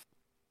not.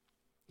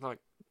 Like,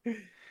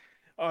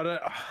 I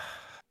don't,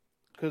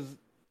 because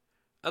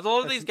there's a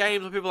lot of these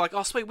games where people are like,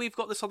 oh sweet, we've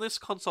got this on this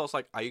console. It's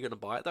like, are you going to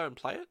buy it though and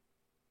play it?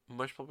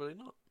 Most probably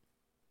not.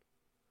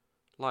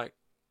 Like,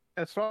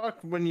 it's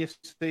like when you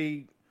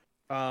see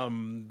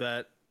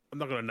that, I'm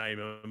not gonna name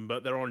them,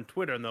 but they're on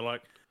Twitter and they're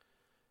like,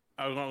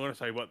 I'm not gonna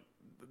say what,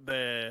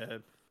 they're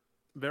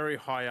very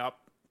high up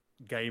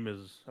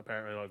gamers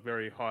apparently, like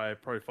very high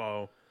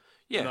profile.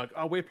 yeah, And like,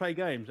 oh, we play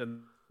games,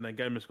 and their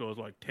gamer score is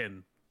like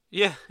 10.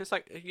 yeah. It's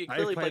like, you They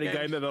clearly played play a games.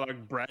 game that they're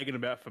like bragging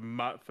about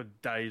for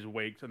days,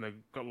 weeks, and they've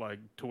got like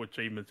 2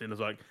 achievements in. It's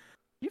like,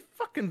 you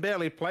fucking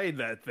barely played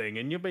that thing,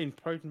 and you've been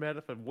posting about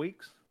it for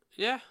weeks.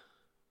 Yeah,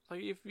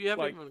 like, if you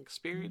haven't Like- even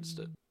experienced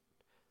it.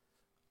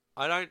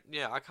 I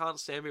can't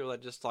stand people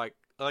that just like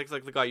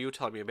the guy you were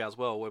telling me about as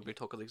well when we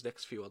talk of these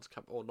next few ones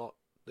come, or not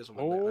this one.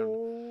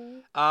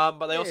 Oh,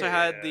 But they also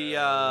had the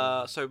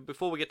yeah. so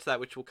before we get to that,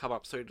 which will come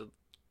up soon to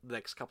the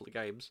next couple of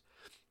games.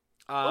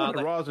 oh,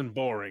 They, Horizon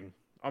boring.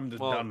 I'm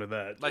just well, done with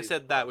that. they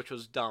said that, which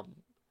was dumb.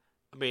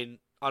 I mean,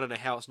 I don't know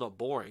how it's not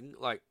boring.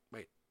 Like,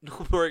 wait,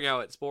 not boring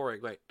how it's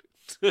boring. Wait,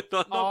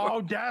 not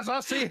Oh, Daz, I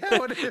see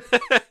how it is.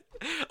 boring.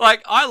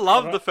 Like, I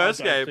love the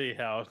first I don't game. see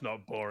how it's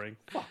not boring.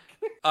 Fuck.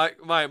 I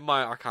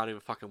can't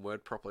even fucking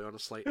word properly,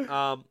 honestly.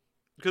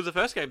 Because the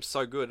first game's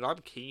so good, and I'm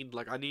keen.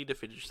 Like, I need to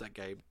finish that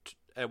game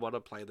and want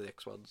to play the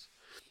next ones.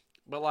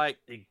 But like,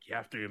 You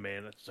have to,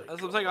 man. It's so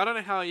as I'm saying, I don't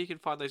know how you can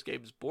find those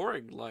games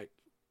boring. Like,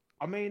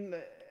 I mean,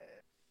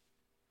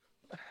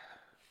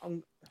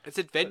 I'm, It's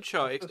adventure,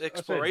 I said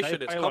exploration,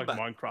 they it's play combat.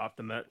 like Minecraft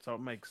and that, so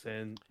it makes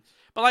sense.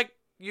 But like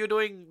you're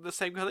doing the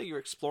same kind of thing. You're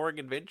exploring,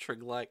 adventuring.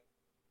 Like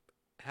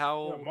Yeah,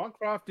 how?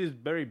 Minecraft is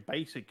very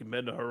basic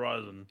compared to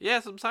Horizon.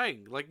 Yes, I'm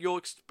saying like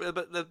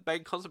but the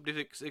main concept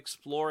is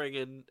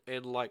exploring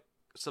and like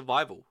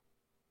survival.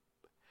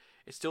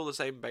 It's still the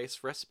same base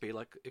recipe,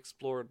 like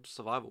explore and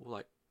survival.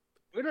 Like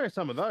We know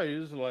some of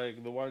those,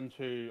 like the ones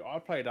who I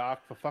played Ark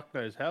for fuck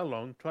knows how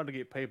long, trying to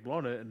get people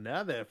on it, and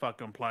now they're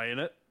fucking playing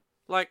it.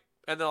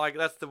 and they're like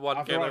that's the one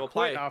After game I they will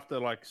quit play. after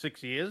like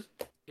 6 years.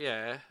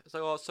 Yeah, it's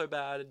like oh it's so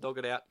bad and dog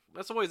it out.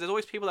 There's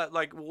always people that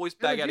like will always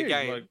Yeah, bag out a you,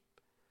 game. Like,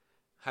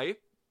 Hey,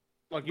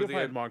 like you With the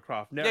played game.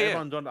 Minecraft. Now Yeah, yeah.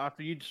 everyone's on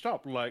after you'd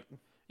stop. Like,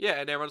 yeah,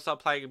 and everyone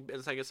started playing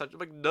and saying it's such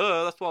like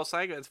no, that's what I was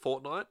saying. It's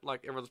Fortnite.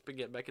 Like everyone's been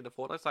getting back into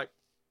Fortnite. It's like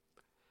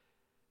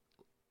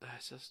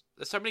it's just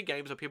there's so many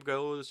games where people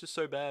go, oh, it's just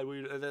so bad.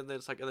 And then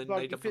it's like and then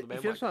they jump on the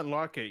if you just bandwagon. don't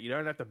like it, you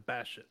don't have to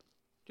bash it.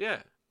 Yeah,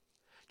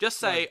 just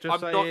say Like,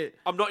 just say it.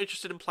 I'm not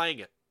interested in playing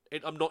it.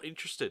 I'm not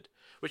interested,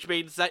 which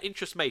means that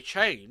interest may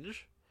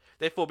change.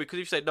 Therefore, because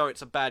you say no,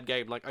 it's a bad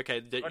game. Like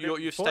okay, Like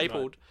you've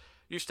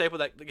Fortnite. stapled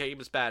that the game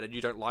is bad and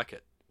you don't like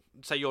it.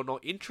 Say you're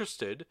not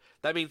interested.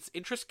 That means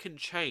interest can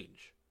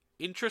change.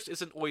 Interest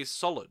isn't always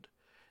solid.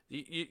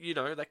 You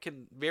know that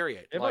can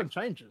variate. Everyone Like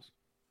changes.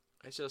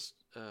 it's just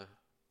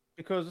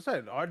Because I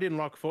said I didn't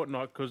like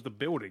Fortnite because the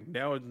building.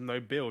 Now with no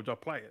builds, I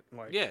play it.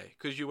 Like, yeah,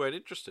 because you weren't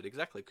interested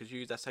exactly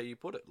because that's how you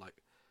put it. Like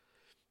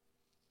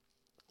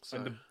so.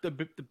 and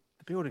the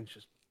building's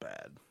just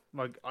bad.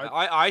 Like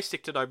I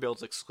stick to no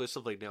builds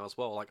exclusively now as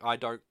well. Like I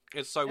don't.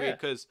 It's so weird Yeah.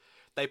 because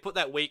they put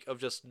that week of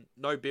just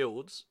no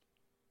builds,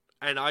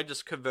 and I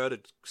just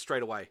converted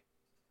straight away.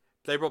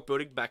 They brought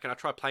building back, and I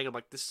tried playing. I'm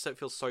like, this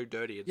feels so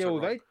dirty. And yeah, so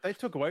well wrong. they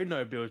took away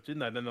no builds, didn't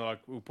they? Then they're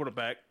like, we'll put it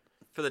back.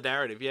 For the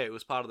narrative, yeah, it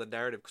was part of the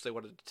narrative because they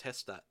wanted to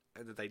test that,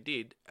 and then they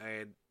did,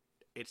 and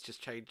it's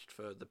just changed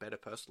for the better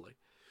personally.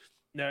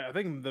 No, I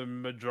think the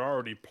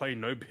majority play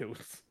no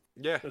builds.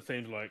 Yeah. It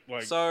seems like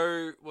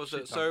So shit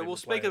ton so of we'll people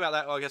speak play it. about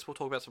that. Well, I guess we'll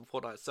talk about some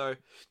Fortnite. So,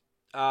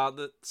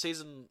 the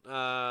season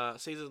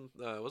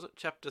was it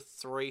chapter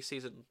 3,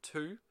 season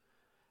 2,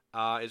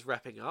 is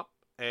wrapping up,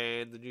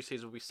 and the new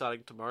season will be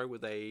starting tomorrow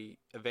with a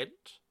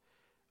event,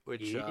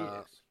 which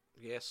yes.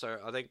 yeah. So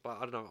I think, but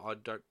I don't know. I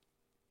don't.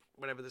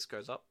 Whenever this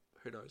goes up,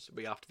 who knows? It'll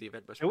be after the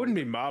event. Most It wouldn't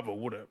probably. be Marvel,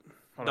 would it?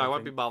 No, it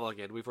won't be Marvel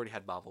again. We've already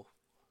had Marvel.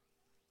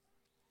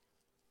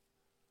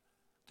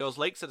 There was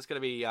leaks that it's going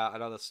to be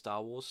another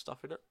Star Wars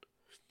stuff in it.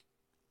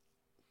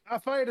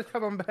 Darth Vader's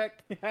coming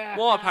back.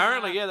 Well,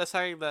 apparently, yeah, they're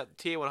saying that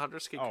Tier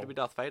 100 skin Oh. could be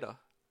Darth Vader.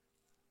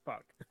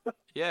 Fuck.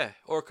 Yeah,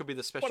 or it could be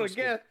the special What a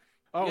skin. guess.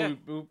 Oh,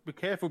 Yeah. be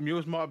careful.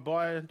 Mules might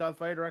buy Darth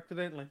Vader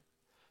accidentally.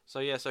 So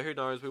yeah, so who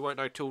knows? We won't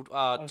know till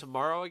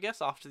tomorrow, I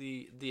guess, after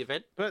the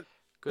event. But it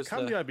Because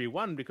can't be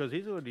Obi-Wan because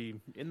he's already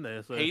in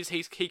there. So he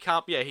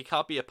can't be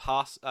a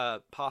pass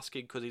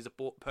skin because he's a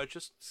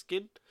purchased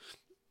skin.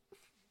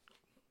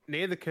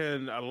 neither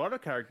can a lot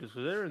of characters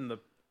because they're in the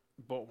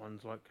bought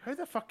ones. Like, who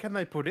the fuck can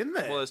they put in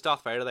there? Well, there's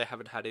Darth Vader they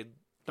haven't had in.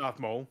 Darth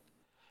Maul.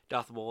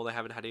 Darth Maul they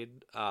haven't had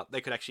in.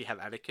 They could actually have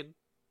Anakin.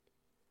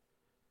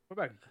 What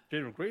about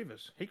General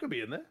Grievous? He could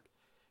be in there.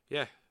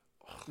 Yeah,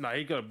 No,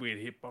 he got a weird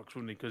hitbox,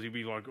 wouldn't he? Because he'd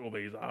be like all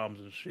these arms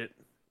and shit.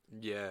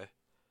 yeah.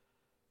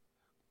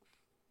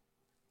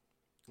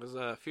 There's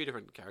a few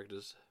different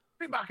characters.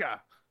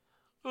 Chewbacca.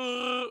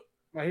 Uh,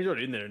 No, he's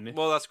already in there, isn't he?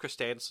 well, that's Chris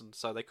Danson,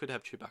 so they could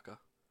have Chewbacca.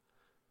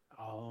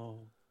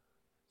 Oh,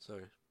 So,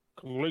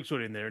 Luke's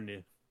already in there, isn't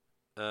he?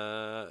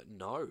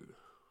 no.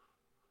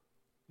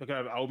 Look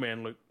at old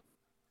man Luke.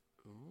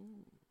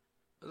 Ooh.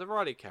 There's a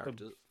variety of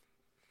characters.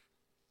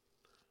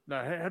 No,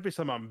 it had to be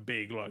someone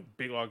big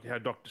like how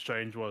Doctor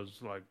Strange was.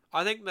 Like,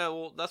 I think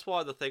that that's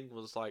why the thing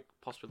was like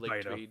possibly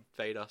linked to Vader. be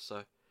Vader.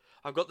 So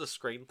I've got the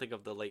screen thing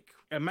of the leak.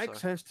 it makes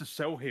so. sense to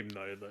sell him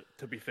though.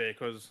 To be fair,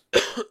 because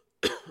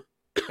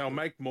they'll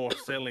make more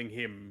selling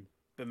him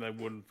than they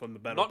would from the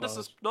battle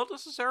pass. Not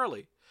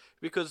necessarily,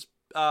 because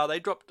they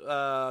dropped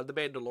the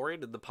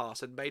Mandalorian in the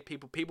past and made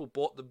people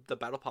bought the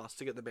battle pass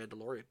to get the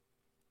Mandalorian.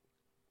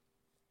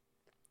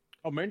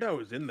 Oh, Mando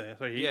was in there,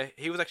 so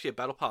He was actually a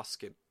battle pass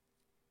skin.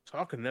 So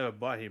I can never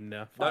buy him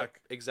now. No, Fuck.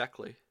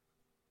 exactly.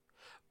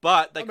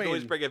 But they I can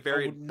always mean, bring a I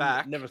variant would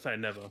back. Never say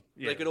never.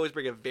 Yeah. They can always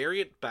bring a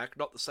variant back,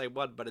 not the same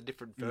one, but a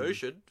different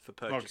version for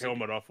like purchasing.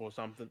 helmet off or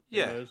something. who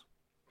Yeah. knows?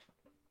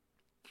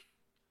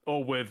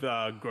 Or with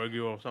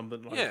Grogu or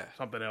something. Like Yeah.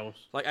 something else.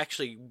 Like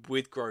actually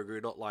with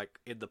Grogu, not like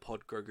in the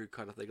pod Grogu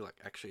kind of thing. Like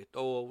actually,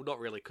 oh, not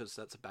really, because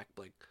that's a back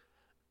bling.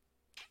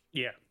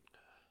 Yeah.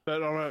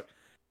 But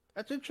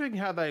it's interesting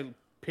how they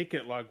pick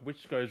it, like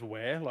which goes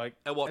where. Like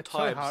At what it's so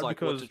times, hard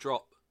like what because to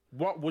drop.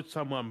 what would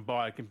someone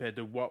buy compared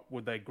to what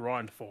would they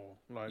grind for?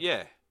 Like,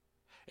 Yeah,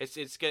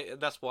 it's getting.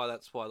 That's why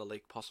the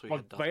leak possibly like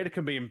had done. Vader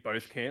can be in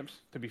both camps.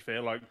 To be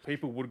fair, like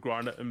people would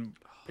grind it and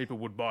people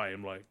would buy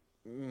him. Like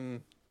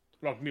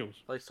Mills.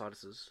 Play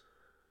sinuses.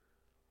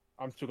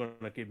 I'm still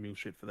gonna give Mills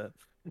shit for that.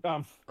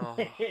 Oh.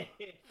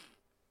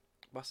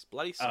 My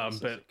bloody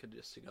sinuses but- are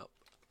congesting up.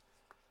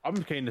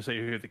 I'm keen to see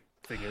who the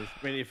thing is.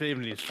 I mean, if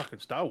even it's fucking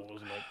Star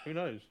Wars, like, who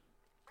knows?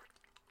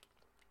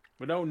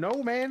 We don't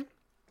know, man.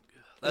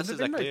 That's There's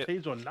been exactly no it.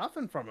 tease or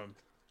nothing from him.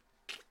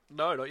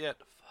 No, not yet.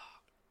 Fuck.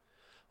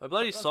 My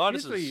bloody That's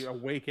sinuses. usually a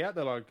week out.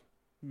 They're like,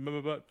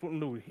 putting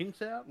little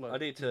hints out. Like, I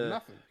need to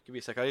nothing. give me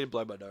a sec. I need to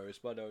blow my nose.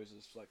 My nose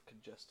is like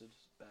congested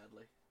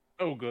badly.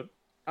 Oh, good.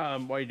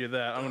 While you do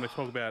that, I'm going to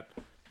talk about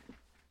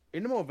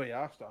any more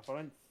VR stuff. I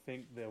don't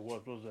think there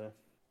was there?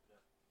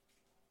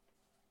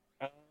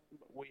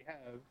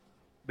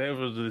 There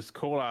was this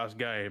cool ass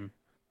game.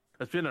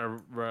 It's been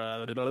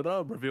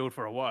revealed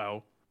for a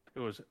while. It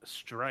was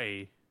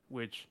Stray,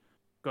 which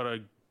got a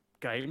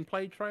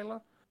gameplay trailer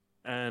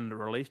and a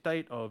release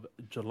date of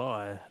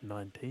July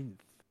 19th,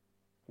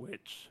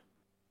 which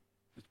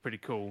is pretty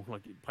cool.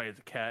 Like, you play as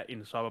a cat in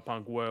the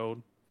cyberpunk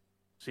world,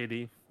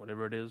 city,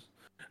 whatever it is.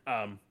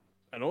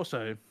 And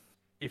also,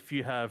 if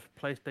you have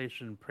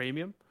PlayStation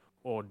Premium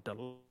or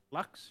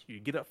Deluxe, you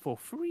get it for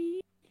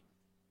free.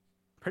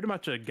 Pretty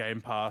much a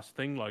Game Pass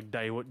thing, like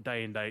day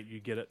and date, you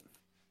get it,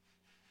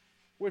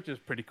 which is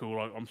pretty cool.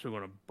 Like, I'm still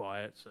gonna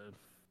buy it, so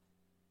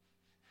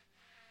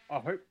I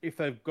hope if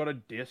they've got a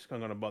disc,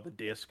 I'm gonna buy the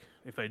disc.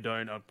 If they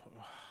don't, I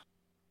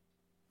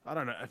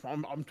don't know. If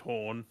I'm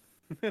torn.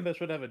 They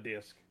should have a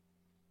disc,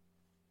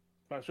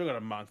 but I've still got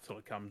a month till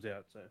it comes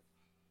out. So,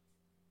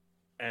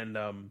 and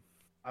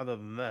other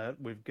than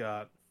that, we've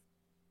got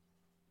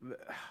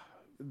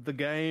the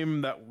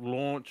game that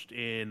launched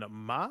in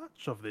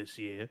March of this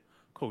year,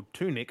 called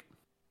Tunic,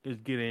 is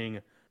getting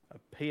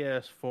a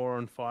PS4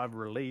 and 5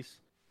 release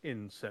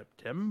in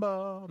September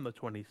on the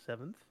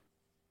 27th.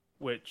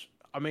 Which,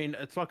 I mean,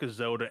 it's like a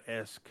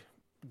Zelda-esque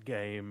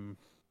game.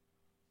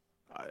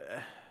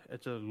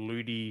 It's a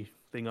looty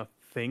thing, I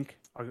think.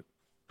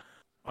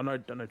 I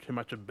don't know too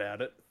much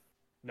about it.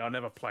 No, I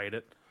never played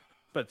it,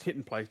 but it's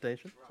hitting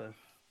PlayStation, so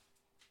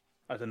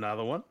that's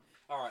another one.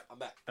 All right, I'm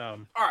back.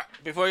 All right,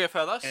 before we go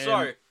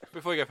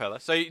further,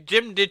 so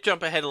Jim did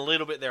jump ahead a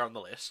little bit there on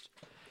the list.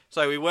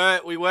 So we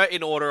were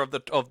in order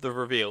of the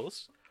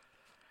reveals.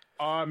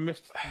 I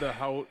missed the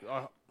whole.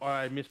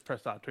 I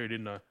mispressed that too,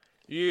 didn't I?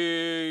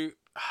 You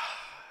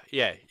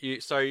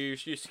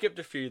skipped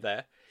a few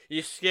there.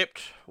 You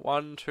skipped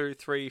 1, 2,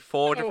 3,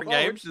 4 different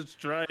games. It's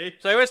Stray.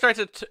 So he went straight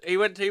to he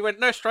went.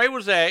 No, Stray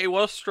was there. It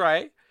was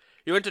Stray.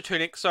 You went to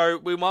Tunic. So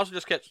we might as well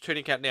just get to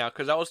Tunic out now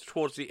because that was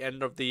towards the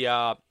end of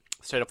the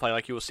state of play,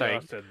 like you were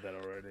saying. Yeah, I said that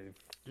already.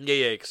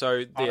 Yeah.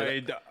 So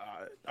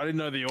I didn't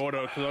know the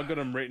order because I got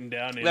them written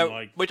down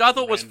in which I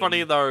thought was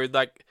funny though.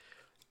 Like,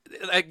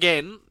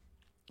 again,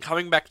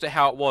 coming back to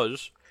how it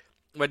was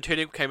when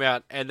Tunic came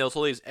out, and there was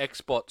all these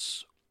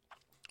Xbox,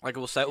 like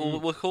we'll say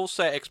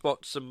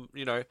Xbox and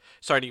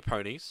Sony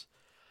ponies,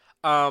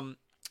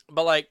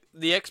 but like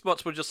the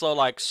Xbox were just all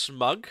like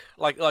smug,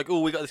 like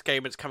oh, we got this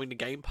game, it's coming to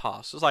Game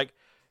Pass. It's like,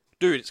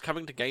 dude, it's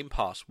coming to Game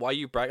Pass. Why are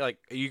you like,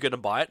 are you gonna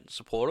buy it and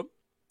support them?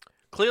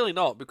 Clearly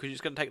not, because you're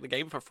just gonna take the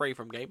game for free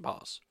from Game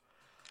Pass,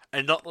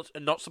 and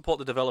not support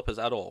the developers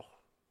at all.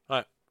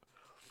 Right.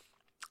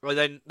 Well,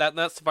 then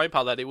that's the funny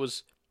part, that it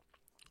was,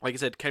 like I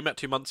said, came out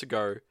 2 months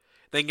ago,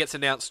 then gets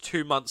announced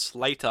 2 months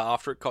later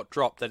after it got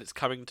dropped that it's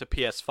coming to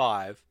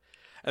PS5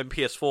 and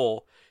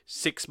PS4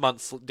 6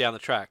 months down the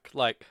track.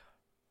 Like,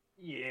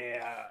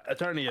 yeah,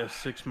 it's only a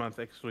 6-month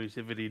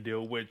exclusivity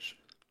deal. Which,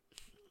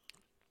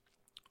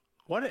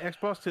 why did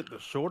Xbox hit the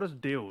shortest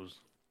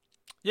deals?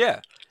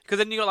 yeah, because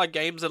then you got like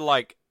games that are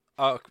like,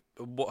 I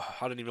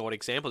don't even know what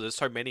examples. There's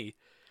so many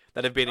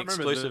that have been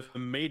exclusive. The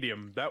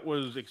Medium, that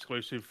was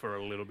exclusive for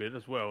a little bit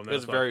as well. And it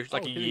was very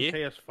like a year.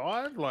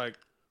 PS5, like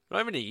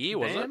not even a year,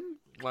 was it?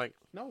 Like,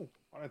 no,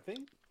 I don't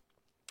think.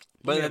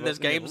 But Yeah, then there's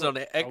games on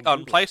Google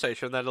it.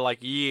 PlayStation that are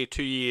like year,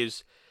 2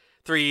 years,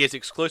 3 years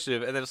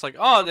exclusive, and then it's like,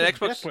 oh, then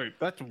Xbox,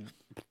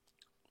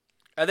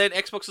 and then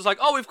Xbox is like,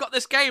 oh, we've got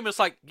this game. It's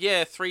like,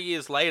 yeah, 3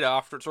 years later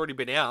after it's already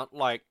been out,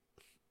 like,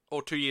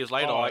 or 2 years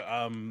later,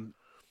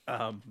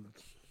 Final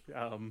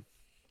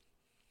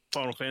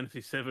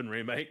Fantasy VII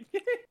remake.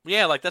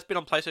 yeah, like that's been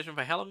on PlayStation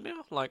for how long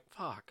now? Like,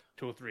 fuck,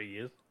 2 or 3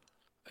 years.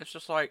 it's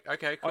just like,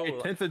 okay,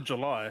 cool. 10th of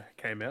July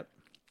came out,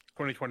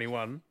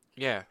 2021.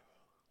 Yeah,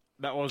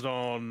 That was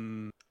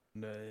on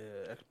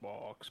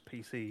Xbox,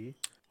 PC,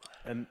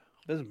 and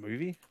there's a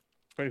movie,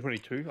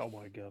 2022. Oh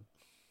my god.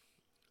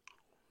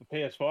 The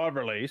PS5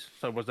 release.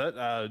 So was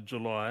that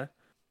July?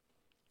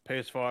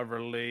 PS5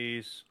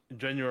 release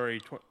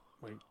January.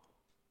 Wait,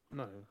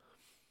 no.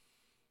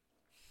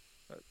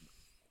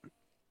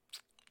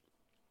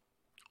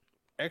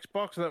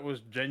 Xbox, that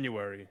was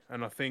January,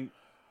 and I think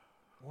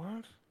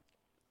what?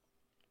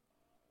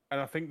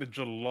 And I think the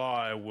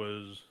July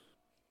was.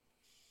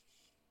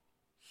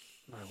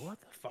 No, what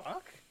the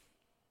fuck?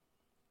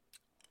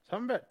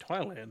 Something about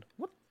Thailand.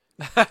 What?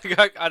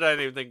 I don't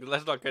even think.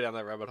 Let's not go down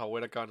that rabbit hole. We're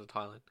not going to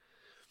Thailand.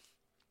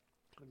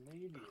 The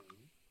medium.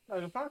 No,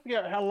 I'm trying to figure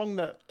out how long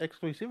that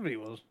exclusivity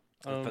was.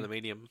 For the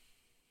medium.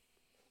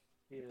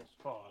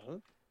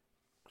 PS5.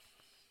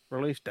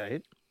 Release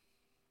date.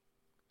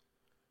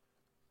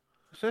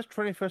 It says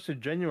 21st of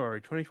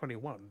January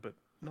 2021, but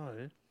no.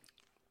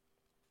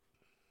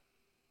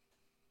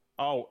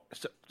 Oh,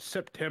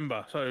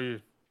 September. So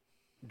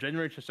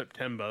January to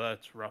September.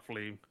 That's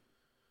roughly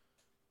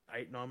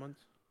 8, 9 months.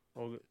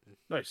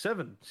 No,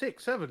 7,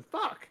 6, 7.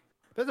 Fuck.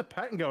 There's a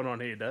pattern going on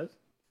here, Daz.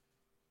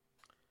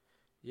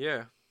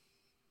 Yeah,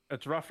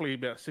 It's roughly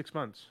about 6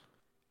 months.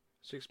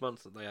 6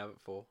 months that they have it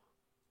for.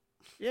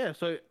 Yeah.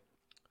 So,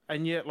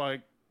 and yet,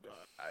 like,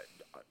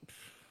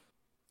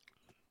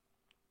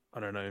 I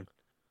don't know.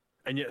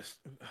 And yes,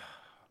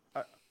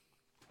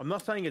 I'm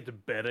not saying it's a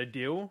better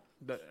deal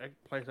that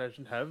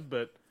PlayStation have,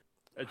 but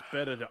it's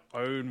better to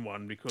own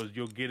one because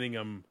you're getting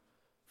them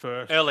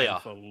first Earlier.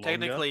 and for longer.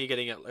 Technically, you're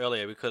getting it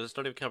earlier because it's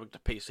not even coming to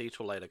PC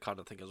till later, kind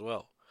of thing as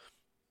well.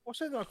 What's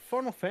that, like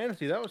Final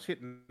Fantasy? That was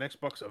hitting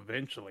Xbox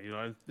eventually. You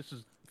know, this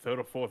is third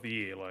or fourth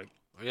year. Like,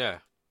 Yeah.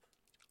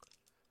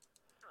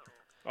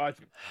 I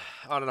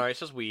I don't know. It's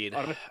just weird.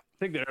 don't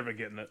think they're ever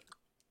getting it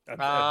at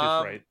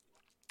Um, this rate.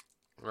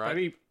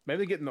 Right?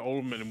 Maybe getting all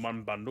of them in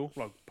one bundle,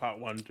 like part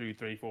 1, 2,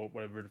 3, 4,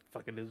 whatever the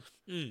fuck it is.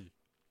 Mm.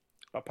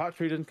 But part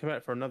 3 doesn't come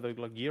out for another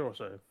like year or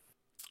so.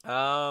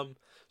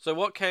 So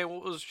what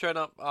was shown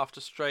up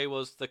after Stray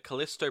was the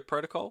Callisto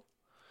Protocol.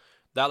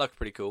 That looked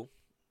pretty cool.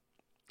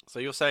 So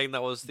you're saying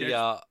that was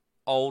the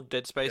old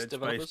Dead Space Dead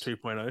developers? Space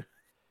 2.0.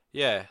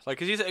 Yeah, like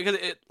because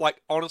it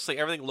like honestly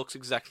everything looks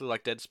exactly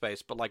like Dead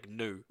Space, but like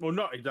new. Well,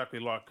 not exactly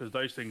like, because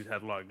those things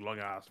had like long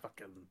ass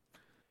fucking.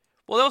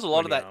 Well, there was a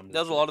lot of Swinging that. arms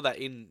There was a and lot of that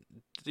in.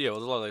 Yeah, there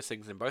was a lot of those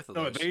things in both of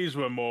No, those. these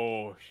were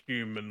more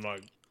human,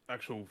 like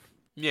actual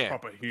Yeah,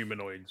 proper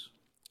humanoids.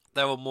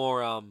 they were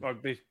more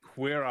Like these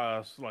queer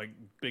ass, like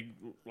big,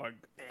 like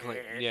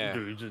yeah.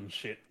 dudes and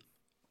shit.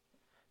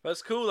 But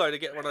it's cool though to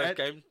get one of those It-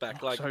 games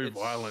back. Like so it's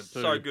violent,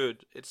 so too.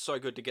 good. It's so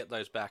good to get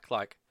those back.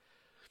 Like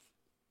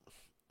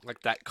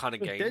that kind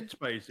of But game. Dead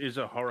Space is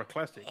a horror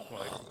classic.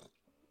 Like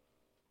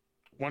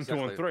 1, 2,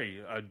 and Exactly.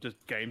 3 are just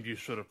games you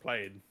should have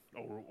played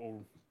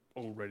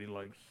already.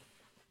 Like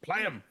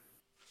play them.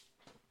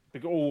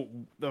 Like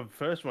the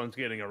first one's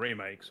getting a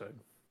remake, so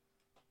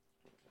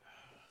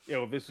yeah.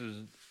 Well, this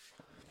is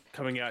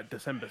coming out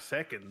December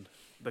 2nd.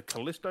 The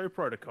Callisto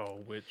Protocol,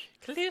 which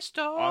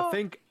Callisto. I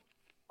think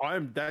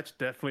that's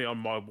definitely on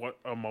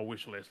my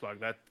wish list. Like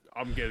that,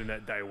 I'm getting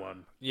that day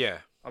one, Yeah.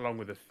 along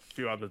with a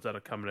few others that are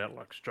coming out,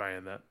 like Stray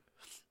and that.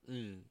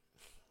 Mm.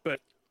 But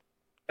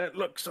it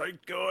looks so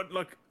good.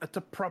 Like it's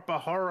a proper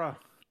horror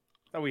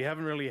that we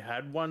haven't really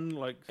had one.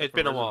 Like except It's for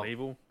been a Resident while.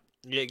 Evil.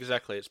 Yeah,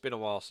 exactly. It's been a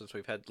while since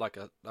we've had like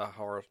a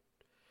horror.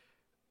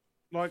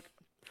 Like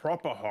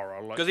proper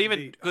horror. Like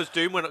Because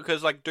Doom went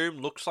because like Doom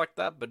looks like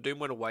that, but Doom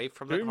went away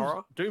from that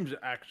horror. Doom's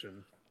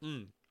action.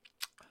 Mm.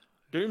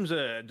 Doom's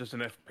just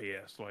an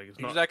FPS. Like it's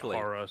not Exactly.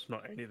 horror. It's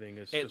not anything.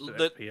 It's It- just an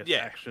the- FPS yeah.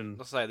 action.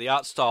 Let's say the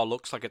art style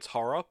looks like it's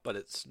horror, but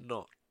it's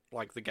not.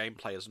 Like the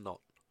gameplay is not.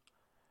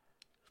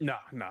 Nah.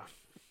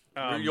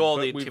 You're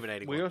but the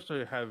intimidating We one.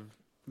 also have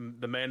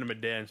the Man of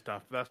Medan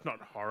stuff. That's not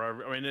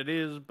horror. I mean, it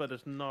is, but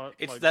it's not.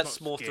 It's like, that's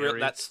not more scary.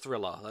 that's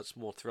thriller. That's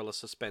more thriller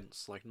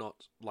suspense. Like not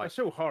like It's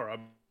still horror,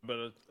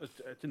 but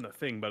it's in the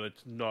thing. But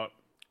it's not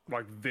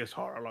like this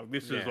horror. Like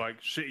this is Yeah.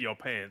 like shit your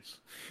pants.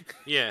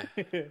 yeah.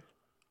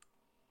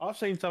 I've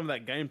seen some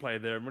of that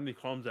gameplay there, and when he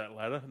climbs that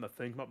ladder and the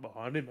thing's not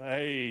behind him,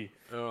 hey,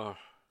 Oh.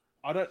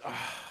 I don't.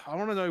 I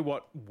want to know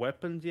what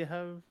weapons you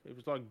have. It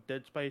was like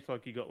Dead Space,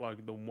 like you got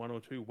like the 1 or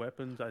 2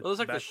 weapons. Well, there's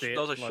like that's it. there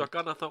was a like,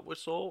 shotgun I thought we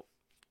saw,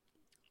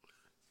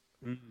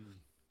 mm.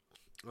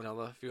 and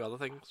a few other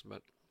things,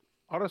 but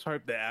I just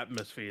hope the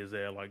atmosphere is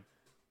there. Like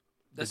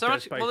there's the so Dead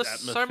much. Space Well, there's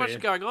so much atmosphere.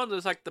 going on.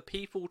 There's like the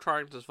people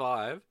trying to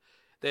survive.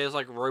 There's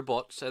like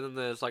robots, and then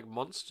there's like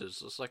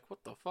monsters. It's like what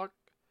the fuck?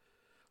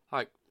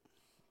 Like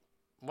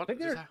I what? think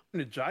is they're that? in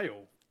a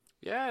jail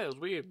Yeah, it was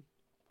weird.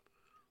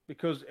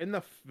 because in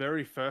the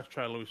very first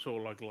trailer we saw,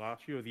 like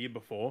last year or the year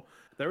before,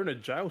 they're in a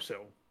jail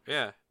cell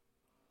Yeah.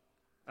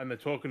 and they're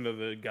talking to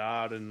the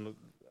guard and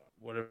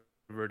whatever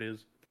it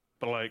is.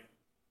 But like,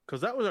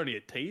 because that was only a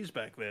tease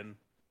back then.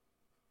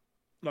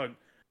 Like,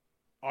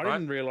 I Right.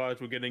 didn't realize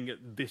we're getting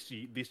it this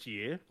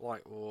year.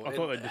 Like well, I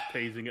thought they were just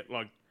teasing it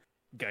like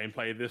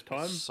gameplay this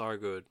time. so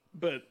good.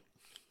 But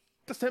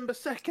December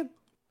 2nd,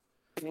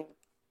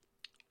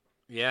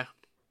 Yeah.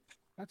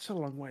 that's a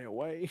long way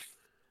away.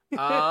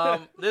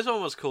 This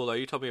one was cool though.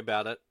 You told me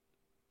about it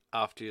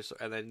after you,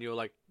 and then you were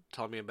like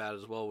telling me about it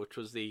as well, which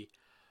was the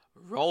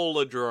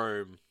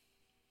Rollerdrome.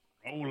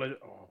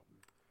 Oh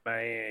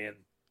man,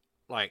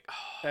 Like,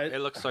 That- it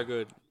looks so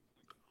good.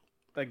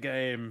 the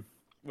game,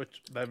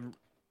 which they've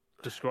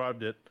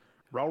described it,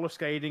 roller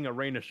skating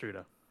arena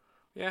shooter.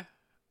 Yeah.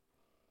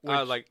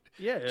 Which, Like,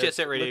 yeah, Jet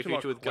Set Radio literally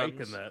Future with Quake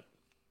guns. and that.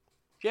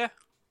 yeah.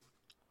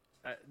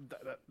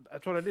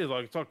 That's what it is.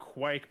 Like it's like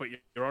Quake, but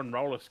you're on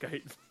roller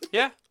skates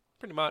Yeah.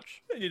 Pretty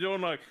much. and you're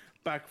doing like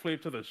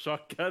backflips with a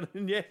shotgun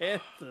in your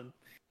head. And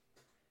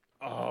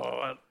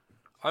I'm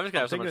just gonna I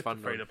have so think much that's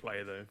fun. free Though. to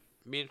play though.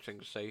 Be interesting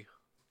to see.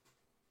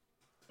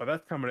 But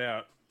that's coming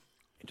out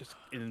just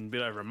in a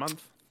bit over a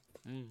month.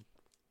 Mm.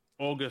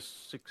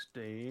 August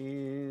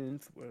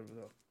 16th. Whatever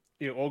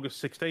the... Yeah,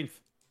 August 16th.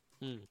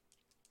 Mm.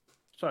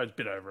 So it's a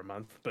bit over a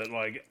month, but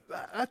like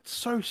that's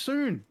so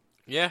soon.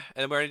 Yeah,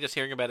 and we're only just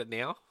hearing about it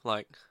now.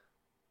 Like,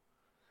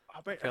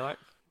 I bet feel like.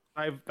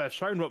 they've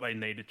shown what they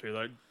needed to.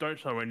 Like, don't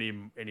show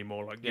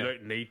anymore. Like, you Yeah.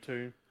 don't need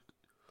to.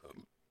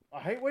 I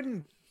hate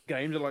when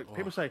games are like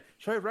people say,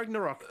 "Show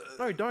Ragnarok."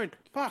 No, don't.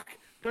 Fuck.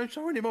 Don't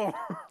show anymore.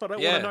 I don't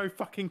Yeah. want to know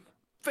fucking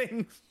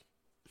things.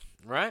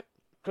 Right?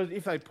 Because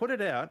if they put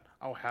it out,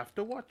 I'll have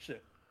to watch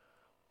it.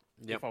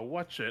 Yep. If I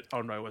watch it,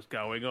 I'll know what's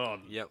going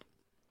on. Yep.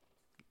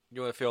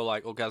 You want to feel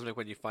like orgasmic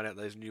when you find out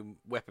there's new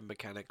weapon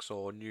mechanics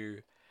or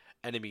new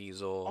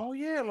enemies or... Oh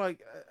yeah,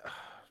 like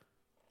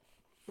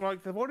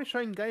they've already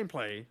shown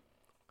gameplay.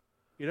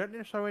 You don't need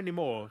to show any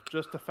more.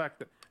 Just the fact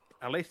that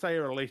at least say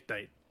a release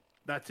date.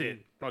 That's it.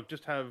 Like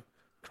just have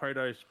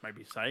Kratos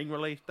maybe saying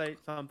release date,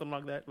 something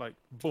like that. Like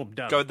boom,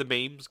 done. Go with the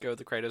memes. Go with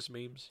the Kratos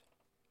memes.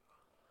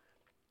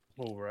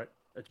 All right,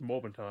 it's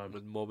Morbin time.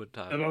 With Morbid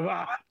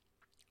time.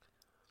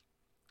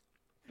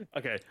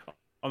 Okay,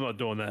 I'm not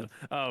doing that.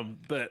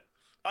 But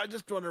I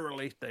just want a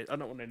release date. I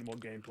don't want any more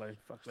gameplay.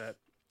 Fuck that.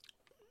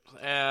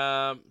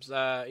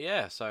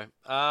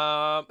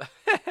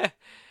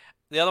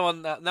 The other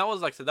one that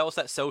was like that was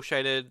that cell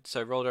shaded.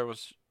 So Roller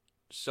was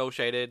cell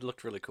shaded,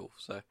 looked really cool.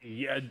 So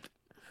Yeah,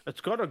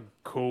 it's got a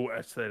cool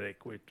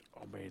aesthetic. Which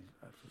I mean,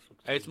 that just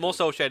looks so it's more good.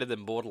 cell shaded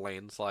than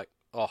Borderlands. Like,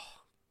 oh,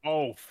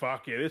 Oh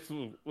fuck yeah! This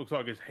looks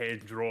like it's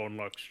hand drawn,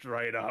 like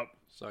straight up.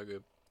 so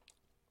good.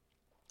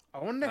 I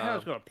wonder how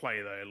it's gonna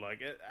play though.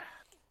 Like it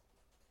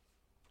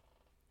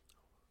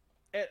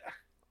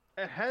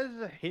has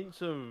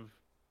hints of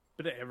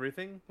bit of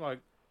everything. Like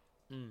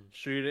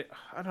shoot it.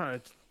 I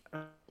don't know.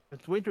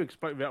 It's weird to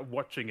explain without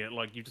watching it.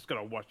 Like you just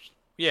gotta watch.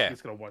 Yeah. You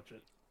just gotta watch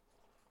it.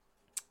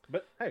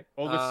 But hey,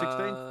 August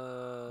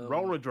 16th,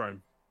 Rollerdrome.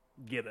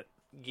 Get it.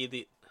 Get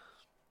it.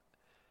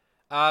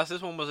 So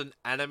this one was an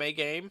anime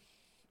game.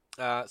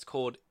 It's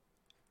called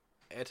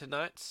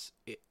Eternights.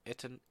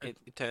 Eternights.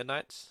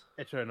 Eternights.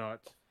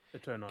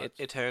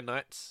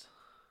 Eternights.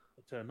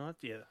 Eternights.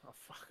 Yeah. Oh,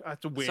 fuck.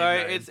 That's a weird So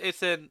name.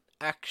 it's an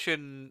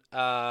action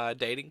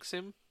dating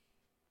sim.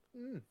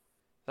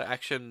 The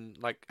actions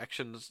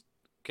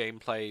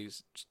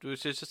gameplays,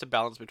 which is just a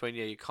balance between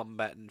your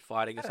combat and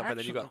fighting and That stuff, and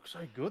then you action got looks so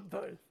good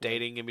though.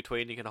 dating in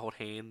between. You can hold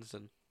hands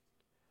and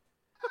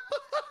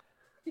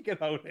You can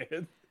hold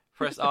hands.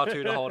 press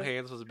R2 to hold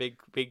hands was a big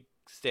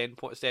stand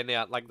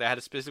out. Like they had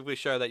to specifically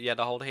show that you had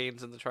to hold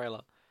hands in the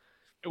trailer.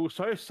 It was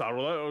so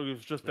subtle though. It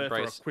was just there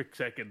Embrace. for a quick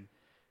second.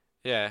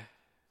 Yeah.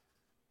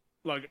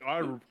 Like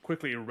I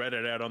quickly read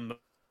it out on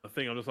the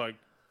thing. I'm just like,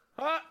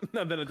 ah,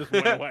 and then it just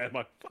went away. I'm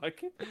like, fuck.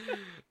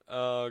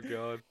 Oh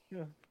god.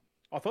 Yeah.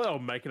 I thought they were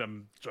making a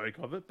joke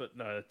of it, but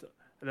no.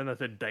 And then they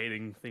said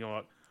dating thing. I'm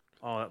like,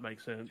 oh, that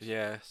makes sense.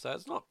 Yeah. So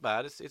it's not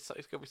bad. It's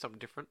gonna be something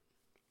different.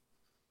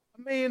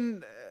 I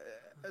mean,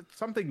 it's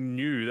something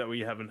new that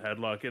we haven't had,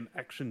 like an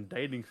action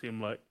dating sim,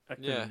 like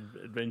action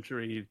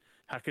adventure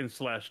hack and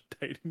slash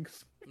dating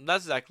sim.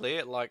 That's exactly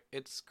it. Like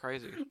it's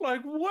crazy.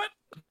 Like what?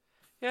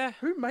 Yeah.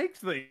 Who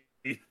makes these?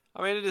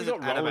 I mean, it We is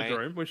got an anime.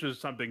 Rollerdrome, which is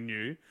something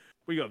new.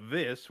 We got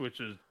this,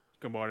 which is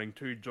combining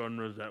two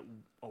genres that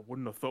I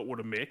wouldn't have thought would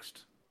have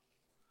mixed.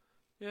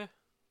 Yeah.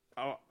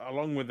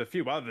 Along with a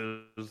few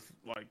others,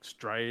 like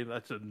Stray.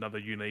 That's another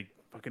unique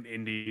fucking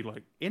indie.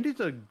 Like indies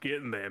are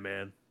getting there,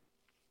 man.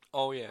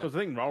 Oh yeah. Because I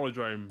think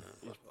Rollerdrome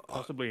is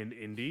possibly an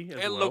indie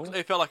as It well.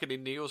 It felt like an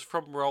indie. It was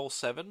from Roll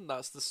 7.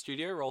 That's the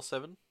studio, Roll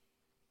 7.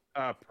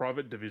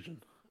 Private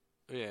Division.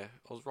 Yeah,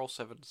 it was Roll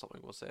 7.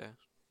 Something was there.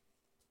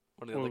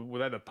 One of the Or other, were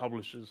they the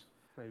publishers?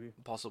 Maybe.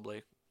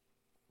 possibly.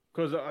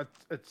 Because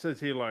it says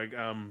here like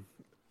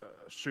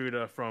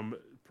shooter from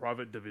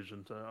Private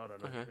Division. So I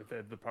don't know Okay. if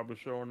they're the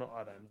publisher or not.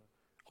 I don't know.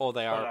 Or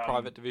they are But, a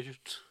private division.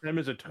 Same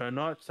as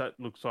Eternights. That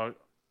looks like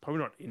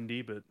probably not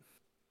indie, but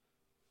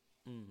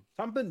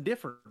something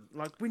different.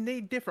 Like we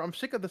need different. I'm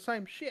sick of the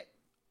same shit.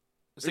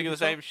 Singing the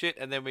It's not- same shit,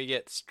 and then we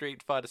get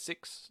Street Fighter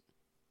 6.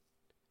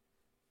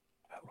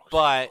 That looks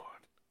But so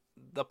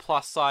the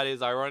plus side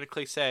is,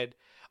 ironically said,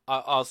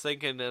 I was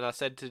thinking, and I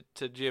said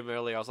to Jim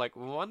earlier, I was like, I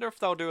wonder if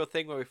they'll do a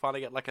thing where we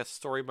finally get like a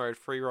story mode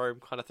free roam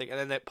kind of thing, and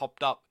then that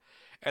popped up,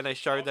 and they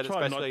showed that good. it's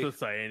Try not basically to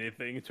say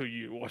anything until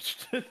you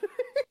watched it.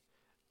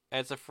 and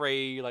it's a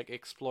free like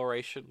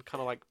exploration kind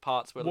of like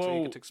parts where literally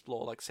you Well- get to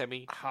explore like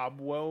semi. Hub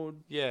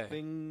world Yeah.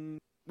 thing.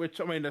 Which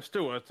I mean, it's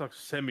like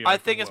semi. I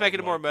think it's making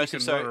it more immersive. You can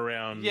So run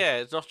around. yeah,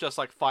 it's not just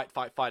like fight.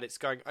 It's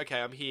going, okay,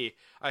 I'm here.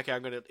 Okay,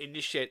 I'm going to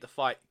initiate the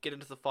fight, get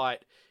into the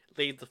fight,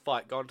 lead the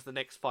fight, go on to the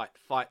next fight.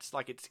 Fights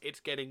like it's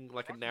getting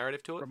like a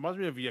narrative to it. Reminds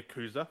me of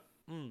Yakuza.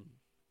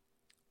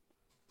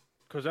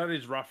 Because that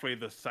is roughly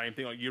the same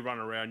thing. Like you run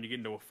around, you get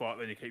into a fight,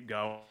 then you keep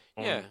going.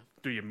 Yeah.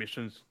 Do your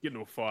missions, get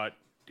into a fight,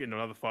 get into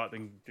another fight,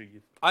 then do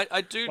your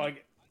I do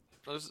like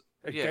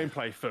yeah.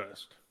 gameplay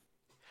first.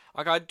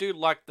 Like I do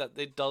like that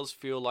it does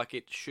feel like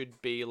it should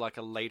be like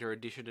a later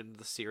addition into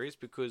the series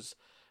because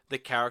the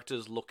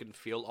characters look and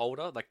feel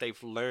older. Like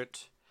they've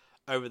learnt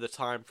over the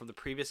time from the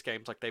previous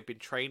games. Like they've been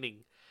training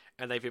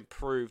and they've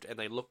improved and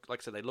they look,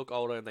 like I said, they look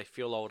older and they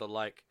feel older.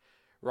 Like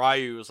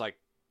Ryu is like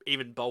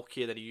even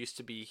bulkier than he used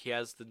to be. He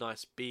has the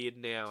nice beard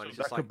now, and So he's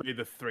that just like could be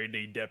the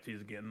 3D depth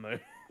he's getting though.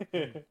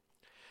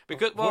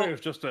 because Well, well, it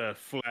was just a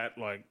flat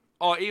like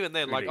Oh, even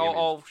then, like, 3D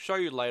I'll show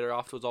you later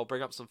afterwards. I'll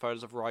bring up some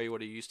photos of Ryu,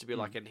 what he used to be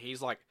like, and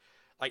he's like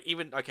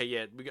even okay,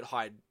 yeah, we get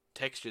high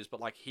textures, but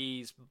like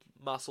his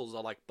muscles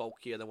are like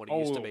bulkier than what he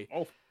used to be.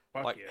 Oh,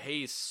 fuck Like yeah.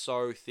 he's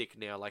so thick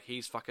now. Like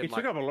he's fucking He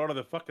like took up a lot of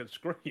the fucking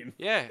screen.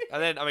 yeah.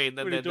 And then I mean,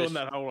 then When he's doing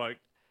there's- that whole like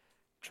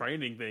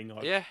training thing.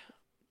 Like, yeah,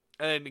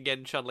 and then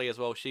again Chun Li as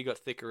well. She got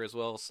thicker as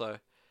well, so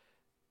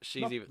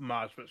she's not even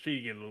much, but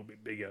she get a little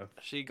bit bigger.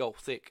 she got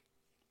thick.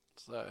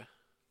 So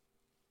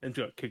And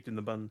she got kicked in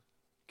the bun.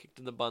 kicked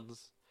in the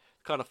buns.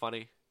 Kind of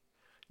funny.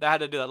 They had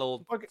to do that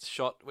little Fuck it.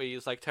 shot where you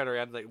just like turn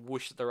around and like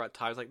whoosh at the right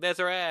time. It's like there's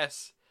her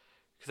ass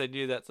because they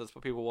knew that's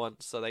what people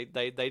want. So they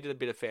did a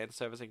bit of fan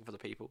servicing for the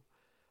people,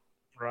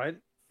 Right?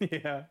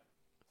 Yeah.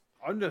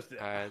 I'm just.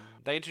 and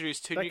they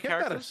introduced two They new kept that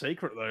a characters.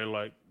 secret though.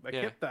 Like they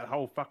Yeah. kept that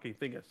whole fucking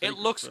thing a secret. It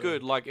looks so-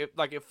 good. Like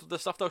if the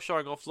stuff they were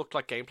showing off looked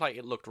like gameplay,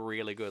 it looked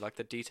really good. Like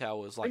the detail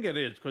was I like think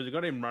it is because you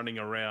got him running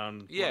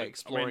around. yeah, like,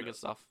 exploring I mean, and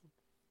stuff.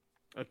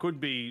 It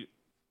could be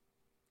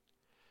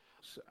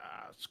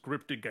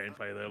scripted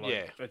gameplay though. Like,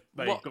 Yeah.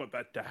 they Well, got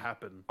that to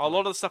happen. A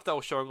lot of the stuff they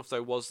were showing off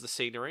though was the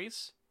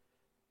sceneries,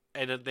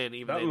 and then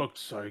even that then, looked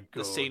so good.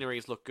 the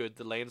sceneries look good.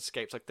 The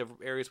landscapes, like the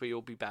areas where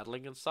you'll be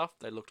battling and stuff,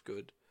 they looked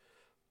good.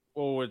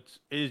 Well, it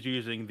is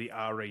using the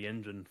RE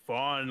engine.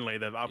 Finally,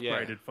 they've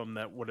upgraded from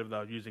that whatever they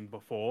were using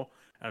before,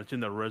 and it's in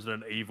the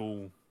Resident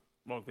Evil,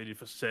 like they did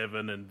for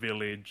 7 and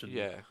Village. And,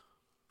 Yeah.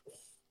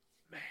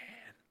 man,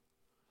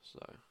 So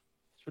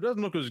it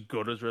doesn't look as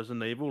good as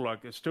Resident Evil.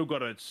 Like it's still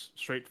got its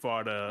Street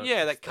Fighter.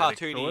 yeah, that aesthetic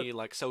to cartoony, it,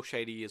 like cel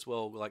shady as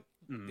well. Like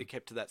they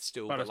kept to that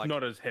still, but but it's like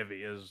not as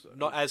heavy as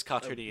not as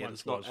cartoony and once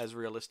it's not was. as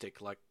realistic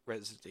like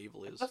Resident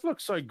Evil It is. just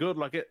looks so good.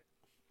 Like it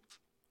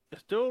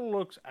still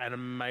looks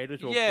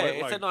animated. To a Yeah, point.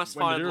 it's a Like, nice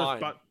when fine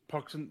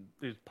Nadira's line.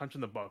 He's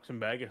punching the boxing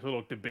bag. It still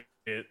looked a bit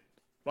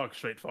like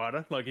Street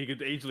Fighter. Like you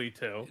could easily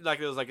tell. Like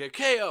there was like a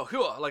KO,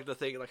 hua, like the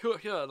thing, like hua,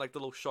 hua, like the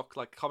little shock,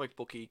 like comic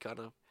booky kind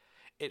of.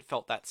 It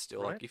felt that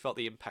still, like Right. you felt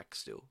the impact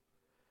still.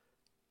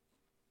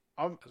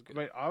 I good.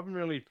 mean, I haven't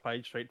really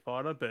played Street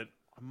Fighter, but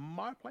I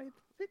might play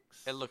 6.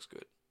 It looks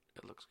good.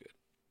 It looks good.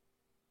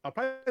 I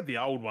played the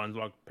old ones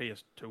like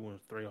PS2 or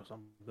 3 or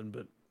something,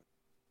 but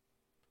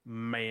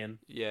man,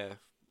 Yeah.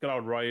 good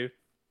old Ryu.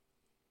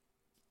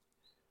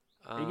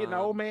 You getting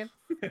old, man?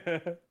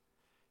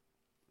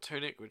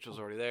 Tunic, which was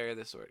already there.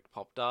 This already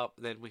popped up.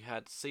 Then we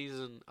had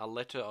Season A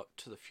Letter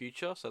to the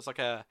Future. So it's like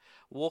a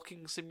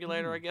walking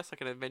simulator, I guess,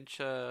 like an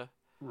adventure.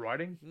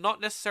 Writing?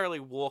 Not necessarily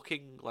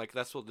walking, like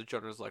that's what the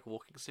genre is like,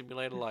 walking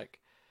simulator.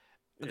 Like,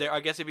 Yeah. there, I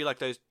guess it'd be like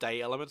those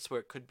day elements where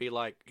it could be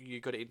like you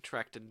got to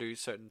interact and do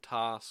certain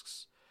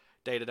tasks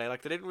day to day.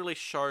 Like they didn't really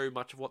show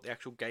much of what the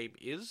actual game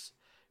is,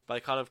 but they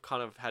kind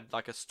of had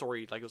like a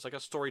story, like it was like a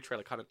story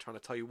trailer, kind of trying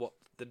to tell you what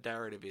the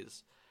narrative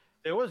is.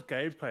 There was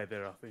gameplay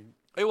there, I think.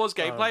 It was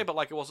gameplay, Um, but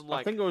like it wasn't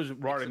like I think it was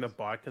riding the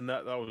bike and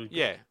that was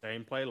Yeah.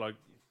 gameplay. Like,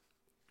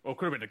 or it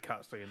could have been a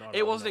cutscene.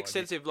 it wasn't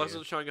extensive. Like, it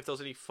wasn't showing if there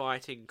was any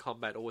fighting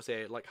combat or was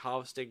there like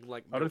harvesting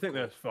like. I don't think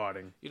milk or- there's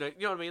fighting. You know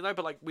what I mean though.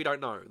 But like we don't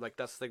know. Like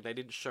that's the thing. They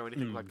didn't show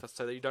anything like that,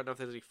 so you don't know if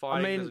there's any I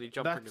fighting. mean, there's any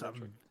jumping. that's and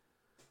entering.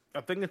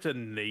 I think it's a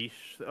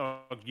niche.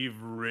 Like,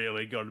 you've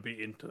really got to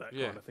be into that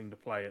Yeah. kind of thing to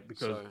play it because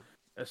So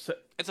it's,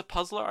 it's a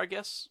puzzler, I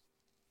guess.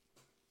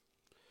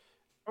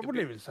 I wouldn't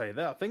even say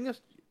that. I think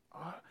it's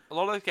A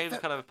lot of those games are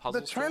kind of a puzzle.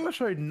 the trailer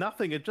showed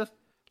nothing. It just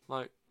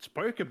Like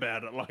spoke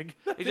about it. Like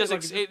it just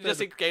like, it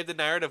just gave the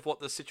narrative what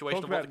the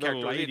situation talked of what the about the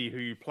character was in. lady who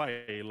you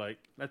play. Like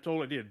that's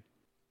all it did.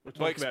 It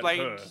Well, talked about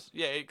explained, her.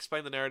 yeah, it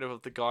explained the narrative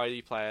of the guy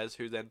you play as,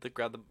 who then the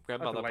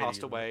grandmother lady, passed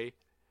isn't it? away.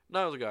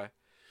 No, it was a guy.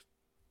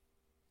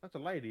 That's a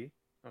lady.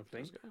 I It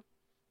think. was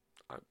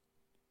a guy.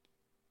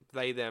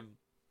 They them.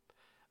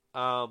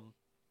 Um,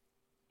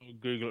 I'll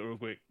Google it real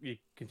quick. You they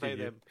continue.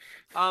 them.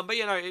 But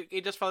you know,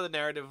 it just followed the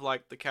narrative,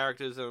 like the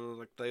characters and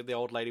like the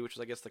old lady, which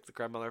was I guess like the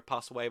grandmother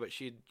passed away, but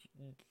she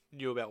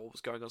knew about what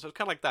was going on. So it's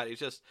kind of like that. It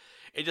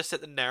just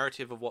set the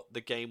narrative of what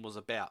the game was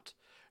about,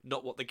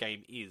 not what the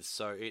game is.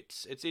 So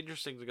it's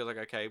interesting because like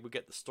okay, we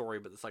get the story,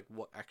 but it's like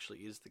what actually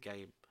is the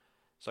game.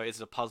 So is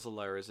it a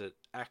puzzler? Is it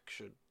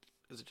action?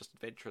 Is it just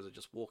adventure? Is it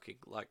just walking?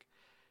 Like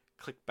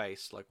click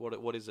based? Like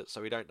what is it?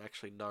 So we don't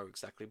actually know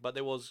exactly. But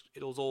it was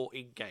all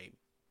in game.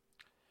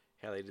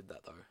 How they did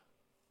that though.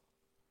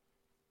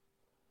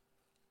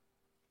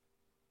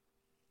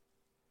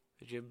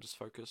 Jim, just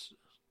focus.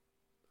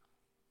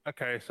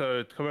 Okay, so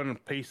it's coming on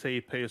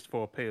PC,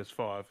 PS4,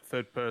 PS5.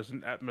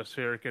 Third-person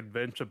atmospheric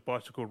adventure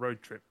bicycle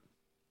road trip.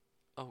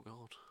 Oh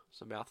god,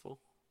 it's a mouthful.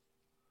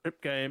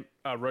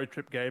 Road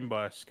trip game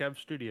by Scav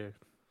Studio.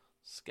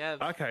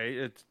 Scav. Okay,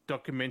 it's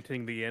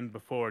documenting the end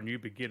before a new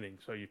beginning,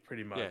 so you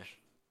pretty much. Yeah.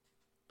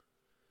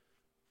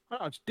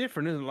 Oh, it's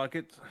different, isn't it? Like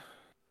it's.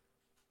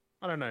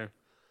 I don't know.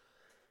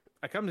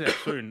 It comes out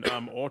soon,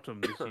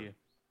 autumn this year.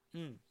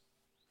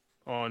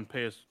 On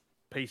PC,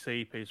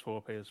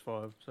 PS4,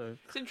 PS5. So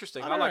It's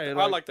interesting. I I don't like know,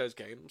 I like- like those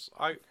games.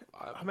 I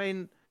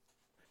mean,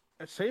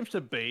 it seems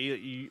to be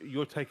that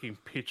you're taking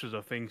pictures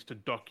of things to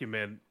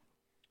document.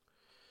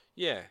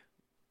 yeah.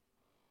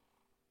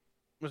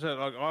 Was that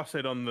like I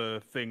said on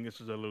the thing? This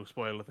is a little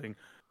spoiler thing.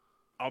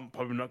 I'm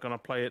probably not gonna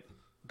play it.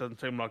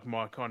 Doesn't seem like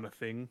my kind of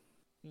thing.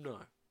 No,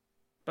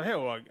 But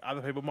hell, like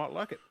other people might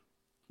like it.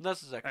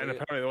 that's exactly And it.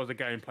 apparently there was a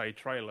gameplay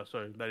trailer,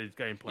 so that is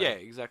gameplay. Yeah,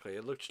 exactly.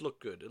 It looked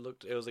good.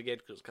 It was again,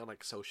 'cause it was kind of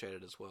like cel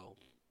shaded as well.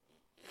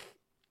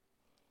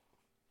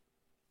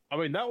 I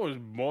mean, that was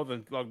more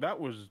than like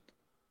that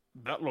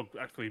looked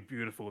actually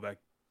beautiful. That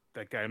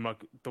game,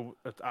 like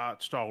its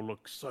art style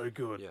looks so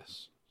good.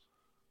 Yes.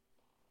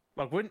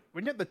 Like when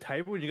you're at the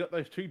table and you got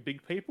those two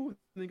big people, and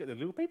then you got the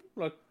little people.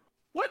 Like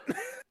what?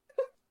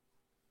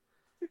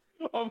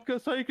 I'm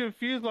so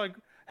confused. Like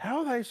how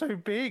are they so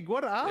big?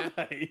 What are Yeah.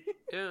 they?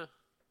 Yeah.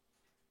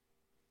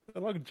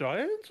 They're like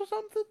giants or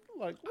something?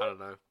 Like I what? don't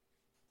know.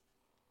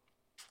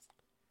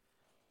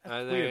 That's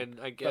And weird. then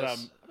I But,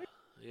 guess,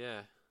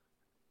 yeah,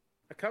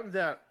 it comes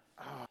out.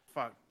 Oh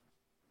fuck!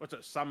 What's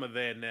it? Summer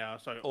there now,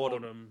 so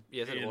Autumn. autumn.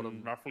 Yeah, it's in in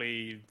autumn.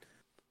 roughly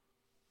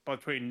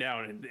between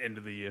now and the end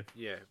of the year.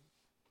 yeah.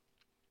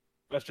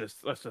 Let's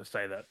just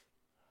say that.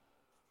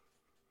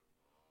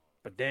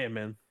 But damn,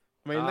 man.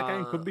 I mean, that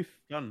game could be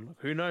fun. Like,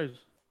 who knows?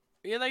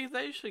 Yeah,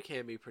 they usually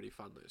can be pretty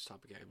fun, those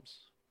type of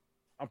games.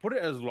 I put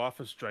it as Life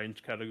is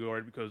Strange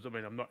category because I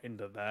mean I'm not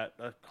into that.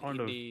 That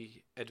kind of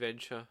Indie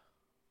adventure.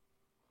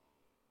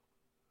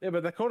 yeah,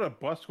 but they called it a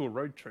bicycle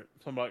road trip.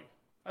 So I'm like,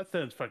 that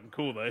sounds fucking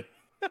cool though.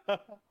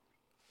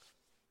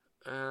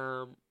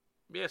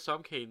 Yeah, so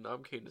I'm keen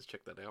to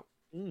check that out.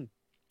 Mm.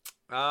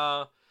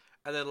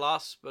 And then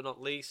last but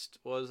not least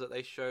was that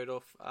they showed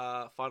off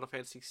Final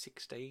Fantasy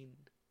 16.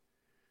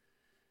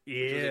 Yeah,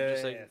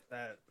 interesting.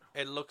 that.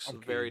 It looks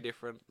I'm very keen.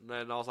 different,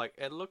 and I was like,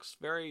 it looks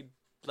very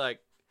like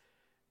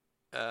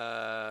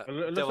It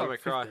looks Devil May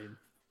like Cry, 15.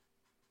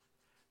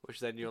 which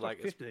then you're Looks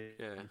like, it's, 15.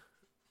 yeah,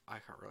 I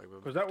can't really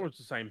remember. Because that was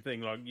the same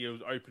thing. Like, it was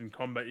open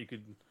combat. You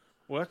could.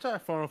 Well, that's how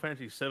Final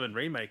Fantasy VII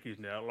remake is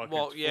now. Like,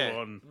 Well, it's yeah,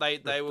 full on.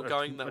 they were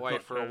going that it's way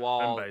not for a turn-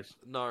 while. turn-based.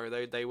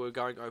 No, they were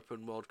going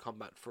open world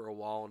combat for a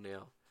while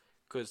now,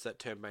 because that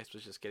turn based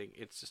was just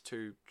it's just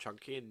too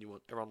chunky, and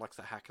everyone likes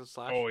the hack and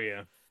slash. Oh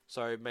yeah.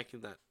 So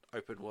making that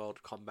open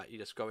world combat, you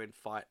just go in,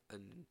 fight,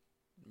 and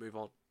move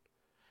on,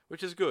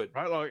 which is good.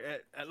 Right, like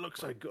it looks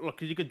so good. Like,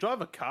 'cause you could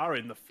drive a car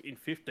in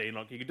 15.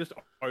 Like, you could just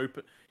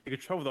open. You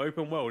could travel the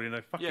open world in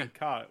a fucking Yeah.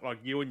 car. Like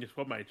you and your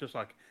squad mate, just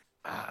like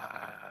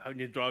when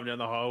you're driving down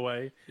the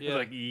highway. Yeah. It's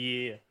like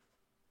yeah.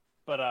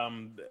 But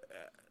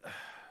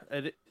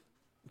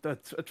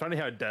it's funny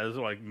how Daz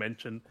like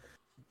mentioned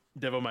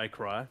Devil May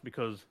Cry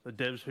because the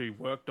devs who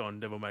worked on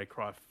Devil May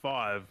Cry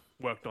 5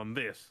 worked on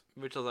this,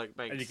 Which was like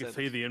makes and you can sense.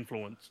 see the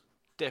influence.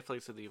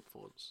 Definitely see the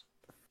influence.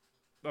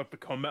 Like the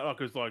combat,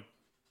 like it's like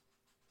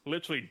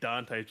literally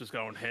Dante's just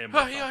going ham.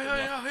 Yeah, or yeah, something,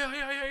 yeah, like- yeah,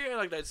 yeah, yeah, yeah.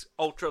 Like those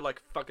ultra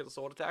like fucking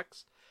sword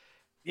attacks.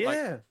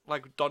 yeah.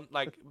 Like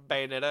like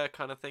Bayonetta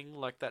kind of thing,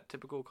 like that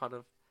typical kind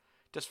of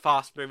just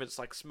fast movements,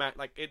 like smack,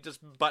 like it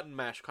just button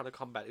mash kind of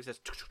combat. It says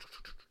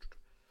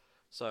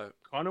so.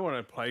 Kind of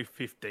want to play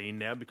 15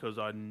 now because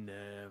I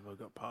never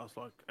got past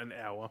like an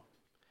hour.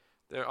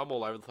 I'm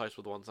all over the place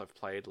with the ones I've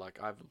played. Like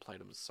I haven't played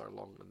them so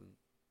long, and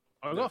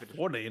I Never got finished.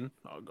 14.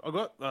 I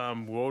got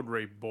World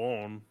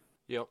Reborn.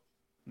 yep,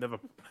 Never.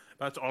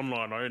 That's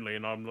online only,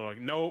 and I'm like,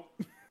 nope.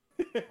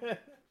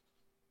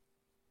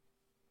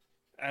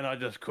 And I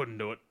just couldn't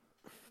do it.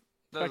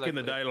 Back in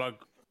the day, like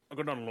I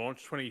got it on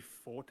launch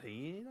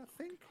 2014, I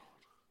think.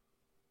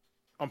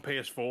 On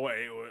PS4,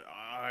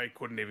 I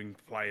couldn't even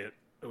play it.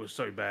 It was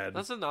so bad.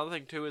 That's another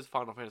thing too. Is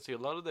Final Fantasy. A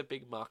lot of their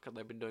big market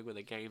they've been doing with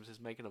their games is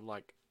making them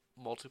like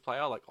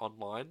multiplayer, like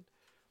online,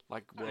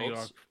 like I think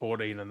worlds. like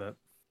 14 and that.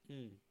 There's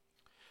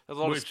a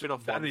lot of Which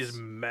spin-off that ones. is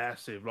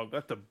massive. Like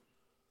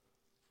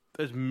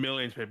there's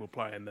millions of people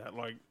playing that.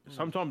 Like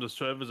sometimes the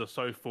servers are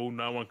so full,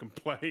 no one can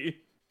play.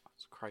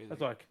 It's crazy.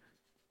 It's like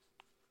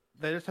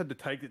they just had to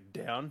take it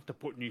down to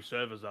put new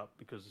servers up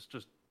because it's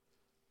just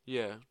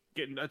Yeah,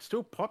 getting. It's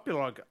still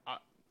popular. Like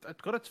it's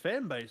got its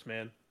fan base,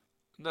 man.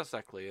 that's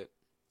exactly it.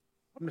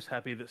 I'm just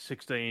happy that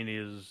 16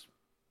 is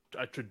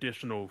a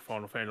traditional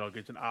Final Fantasy. Like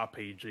it's an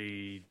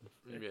RPG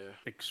Yeah,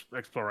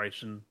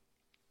 exploration.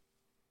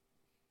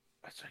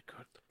 That's so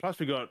good. Plus,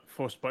 we got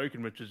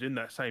Forspoken, which is in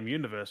that same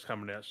universe,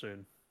 coming out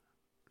soon.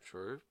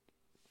 true.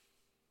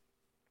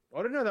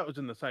 I didn't know that was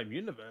in the same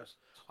universe.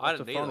 I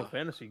It's a didn't Final either.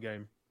 Fantasy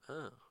game.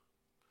 Oh.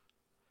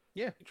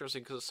 Yeah.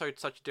 Interesting because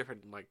it's such a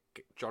different like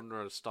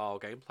genre style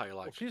gameplay. Well,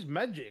 Like, she's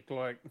magic.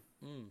 Like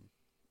mm,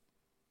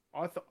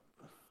 I thought.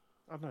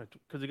 I don't know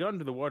because they got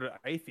into the world of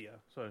Aethia,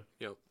 so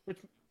Yep. which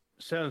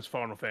sounds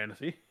Final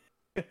Fantasy.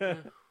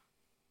 But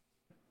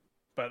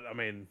I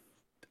mean,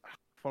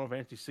 Final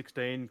Fantasy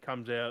 16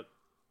 comes out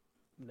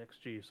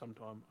next year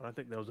sometime. I don't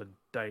think there was a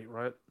date,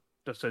 right?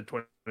 Just said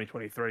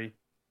 2023.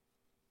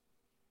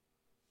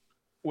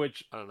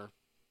 Which I don't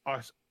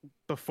know.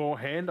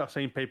 beforehand, I've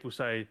seen people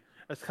say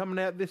it's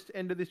coming out this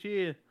end of this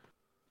year.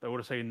 They would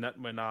have seen that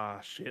and went,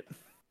 shit.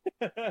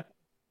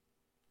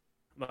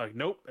 Like,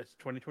 nope, it's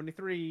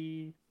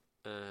 2023.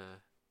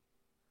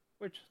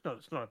 Which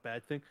it's not a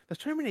bad thing. There's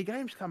too many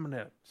games coming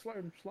out. Slow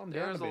them down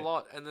There's a a bit.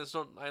 lot, and there's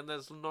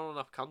not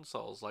enough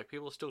consoles. Like,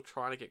 people are still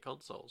trying to get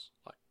consoles.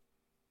 Like,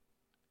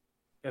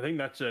 I think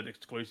that's an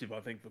exclusive. I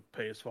think for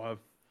PS5.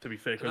 To be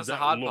fair, because That's the that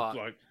hard looked part.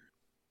 like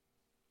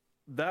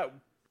that.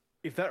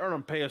 If that ran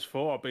on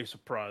PS4, I'd be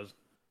surprised.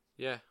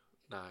 Yeah,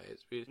 no,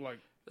 it's weird. Like,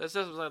 There's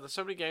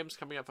so many games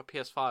coming out for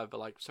PS5, but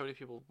like so many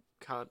people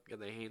can't get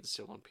their hands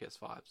still on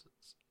PS5s.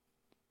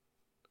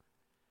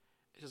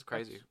 It's just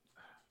crazy.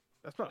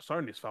 that's not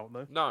Sony's fault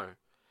though. No,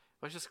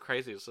 it's just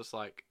crazy. It's just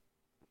like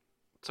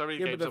so many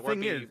Yeah, games but that the won't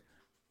thing be is,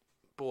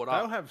 bought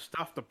they'll up. have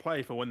stuff to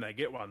play for when they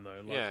get one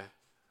though. Like, Yeah,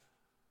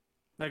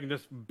 they can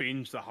just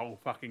binge the whole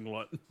fucking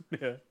lot.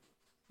 Yeah,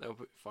 they'll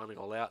be finding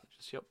all out.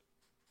 Just yep.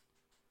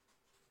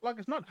 like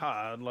it's not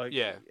hard. Like,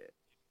 Yeah.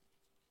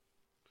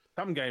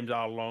 some games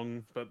are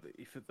long, but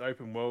if it's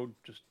open world,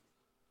 just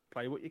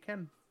play what you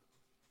can.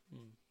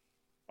 Mm.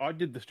 I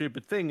did the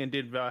stupid thing and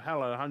did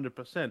Valhalla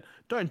 100%.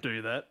 Don't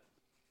do that.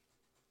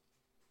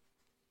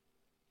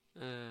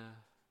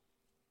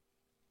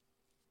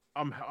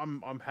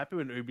 I'm happy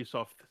when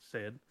Ubisoft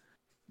said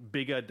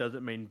bigger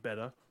doesn't mean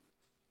better.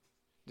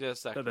 Yeah,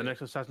 exactly. That the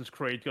next Assassin's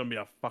Creed gonna be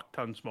a fuck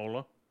ton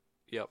smaller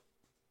Yep.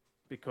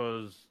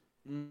 because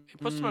It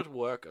puts so much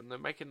work, and they're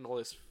making all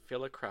this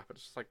filler crap.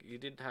 It's just like you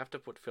didn't have to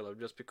put filler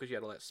just because you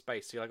had all that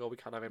space. You're like, oh, we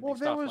can't have empty well,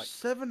 there stuff. was Like,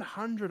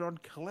 700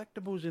 odd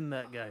collectibles in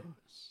that game.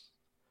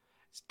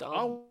 it's dumb.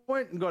 I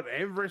went and got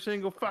every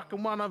single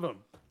fucking one of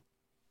them.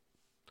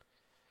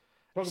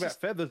 Talk It's about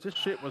just- feathers. This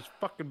shit was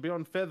fucking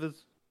beyond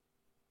feathers.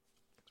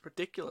 It's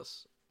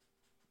ridiculous.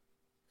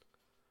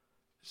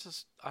 It's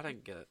just I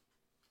don't get it.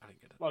 I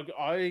don't get it. Like,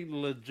 I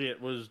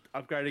legit was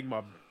upgrading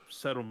my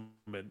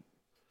settlement,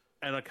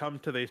 and I come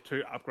to these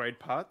two upgrade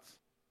parts,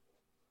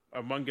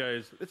 and one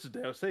goes, "This is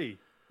DLC."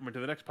 I went to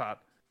the next part.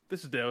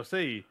 This is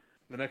DLC.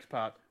 The next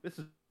part. This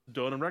is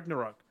Dawn and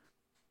Ragnarok.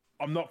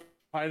 I'm not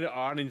playing it.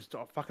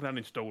 I fucking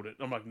uninstalled it.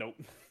 I'm like, nope.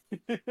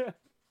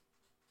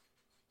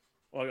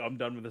 Like, I'm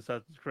done with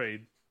Assassin's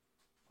Creed.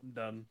 I'm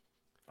done.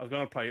 I was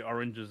gonna play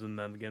Oranges and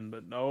then again,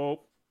 but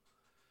nope.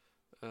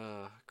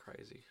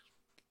 Crazy.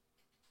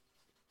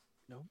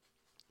 No.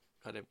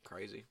 Goddamn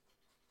crazy.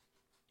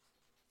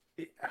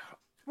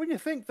 When you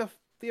think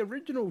the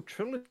original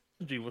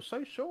trilogy was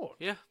so short,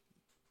 Yeah.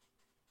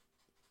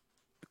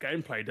 the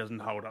gameplay doesn't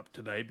hold up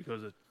today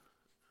because it's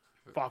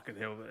fucking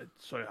hell.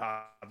 It's so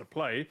hard to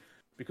play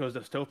because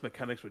the stealth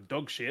mechanics were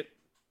dog shit.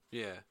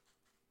 Yeah.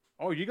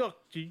 Oh, you got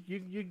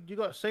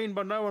seen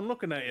by no one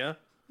looking at you.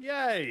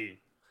 Yay!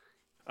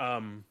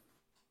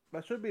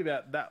 That should be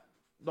about that,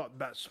 not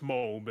that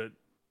small, but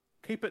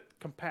keep it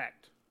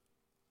compact.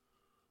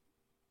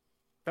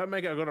 Don't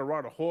make it I gotta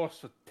ride a horse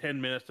for 10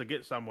 minutes to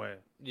get somewhere.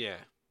 Yeah.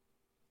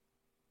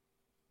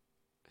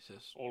 It's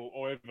just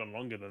Or even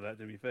longer than that,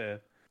 to be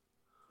fair.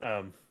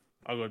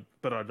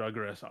 But I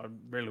digress. I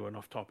really went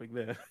off topic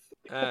there.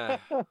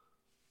 oh,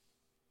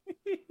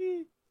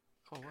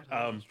 what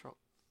happened? Drop.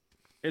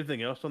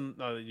 Anything else on?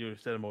 No, you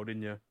said them all,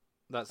 didn't you?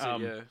 That's it.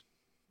 um, Yeah.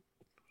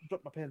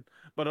 Drop my pen.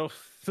 But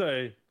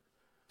also,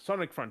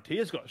 Sonic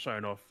Frontiers got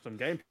shown off some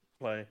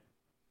gameplay,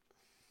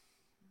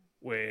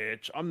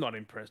 which I'm not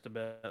impressed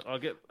about.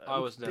 I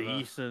was never-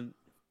 decent.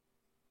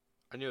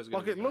 I knew it was gonna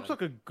Like, be it looks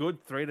bad. like a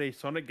good 3D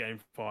Sonic game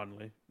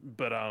finally,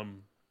 but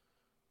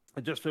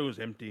it just feels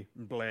empty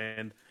and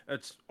bland.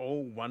 It's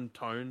all one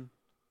tone.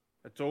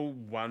 It's all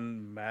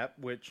one map,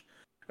 which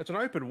it's an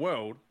open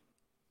world,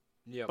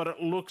 Yep. but it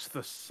looks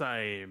the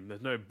same.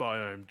 There's no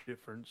biome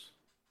difference.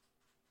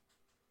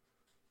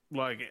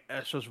 Like,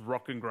 it's just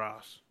rock and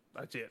grass.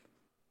 That's it.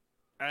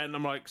 And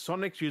I'm like,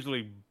 Sonic's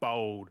usually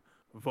bold,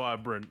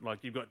 vibrant. Like,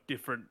 you've got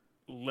different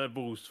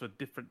levels for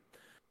different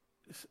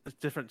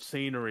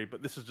scenery,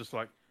 but this is just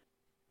like,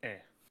 eh.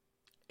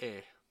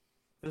 Eh.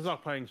 This is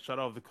like playing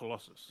Shadow of the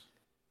Colossus.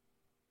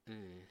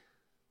 Mm.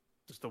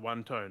 Just the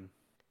one tone.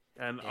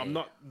 And Yeah. I'm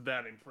not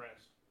that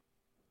impressed.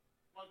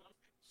 Like,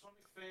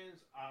 Sonic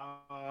fans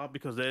are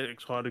because they're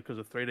excited because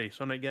of 3D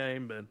Sonic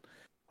game, but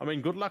I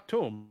mean, good luck to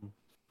them.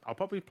 I'll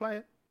probably play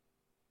it.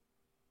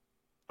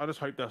 I just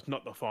hope that's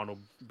not the final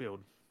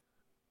build.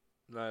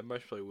 No, it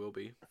most probably will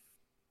be.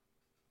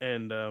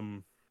 And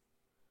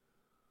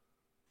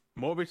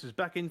Morbius is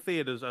back in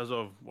theaters as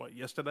of what,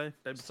 yesterday?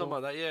 Day before?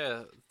 Something like that,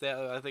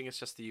 yeah. I think it's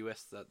just the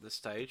US at this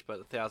stage, but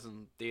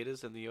 1,000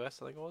 theaters in the US,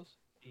 I think it was.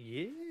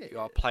 Yeah. You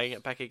are playing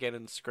it back again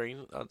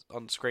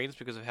on screens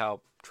because of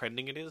how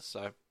trending it is.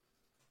 So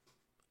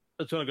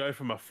It's gonna go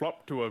from a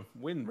flop to a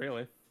win,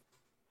 really.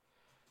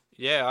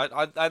 yeah,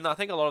 I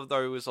think a lot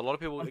of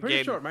people I'm pretty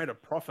again. sure it made a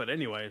profit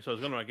anyway, so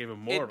it's gonna make even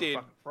more It of did. a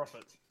fucking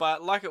profit.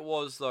 But like it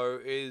was though,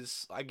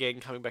 is again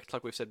coming back to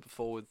like we've said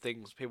before with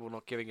things, people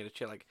not giving it a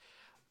chance. Like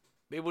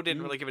people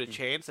didn't really give it a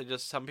chance, and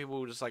just some people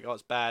were just like, oh,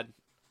 it's bad.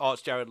 Oh,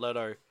 it's Jared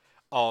Leto.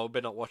 Oh,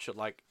 better not watch it.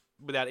 Like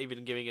without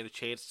even giving it a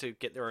chance to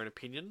get their own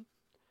opinion,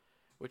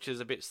 which is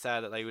a bit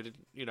sad that they would,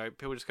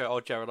 people just go, oh,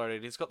 Jared Leto.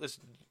 And he's got this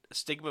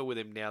stigma with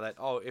him now that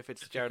if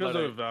it's Jared Because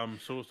Leto,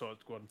 of Suicide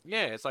Squad.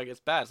 yeah, it's like it's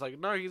bad. It's like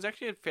no, he's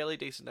actually a fairly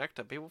decent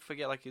actor. People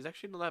forget like he's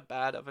actually not that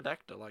bad of an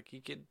actor. Like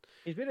he can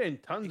He's been in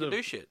tons of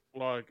do shit.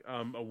 like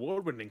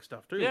award-winning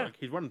stuff too. Yeah. Like,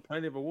 he's won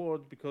plenty of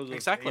awards because of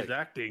Exactly. his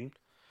acting.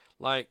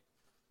 Like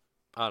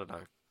I don't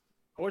know.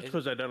 Or it's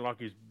because they don't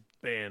like his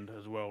banned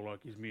as well,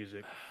 like his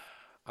music.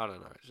 I don't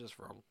know. It's just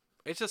wrong.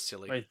 It's just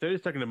silly. Hey, 30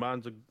 Second to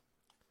Mars,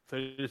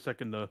 30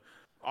 Second to...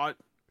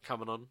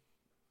 Coming on.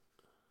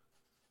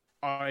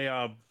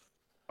 I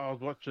was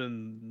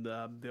watching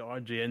the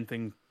IGN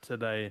thing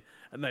today,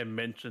 and they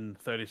mentioned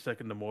 30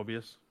 Second to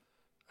Morbius.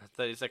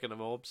 30 second of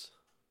Morbs.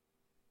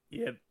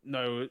 Yeah,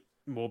 no,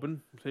 Morbin.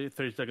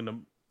 30 Second to...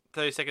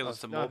 30 seconds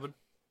to no. Morbin.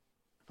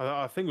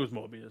 I think it was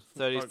Morbius.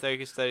 30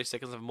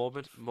 seconds of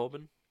Morbin.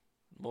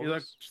 He's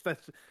like,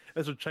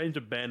 that's a change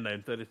of band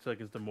name, 30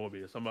 Seconds to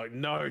Morbius. I'm like,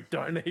 no,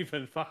 don't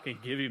even fucking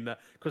give him that.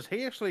 Because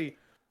he actually...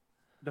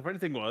 The funny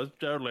thing was,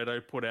 Jared Leto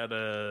put out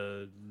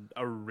a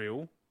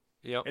reel.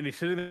 Yep. And he's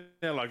sitting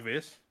there like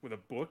this with a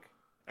book,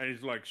 and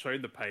he's like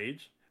showing the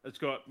page. It's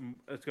got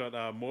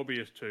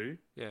Morbius 2.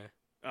 Yeah.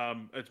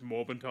 It's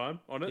Morbin time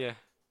on it. Yeah.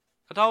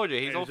 I told you,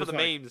 he's And all it's for the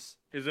just like- memes.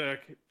 He's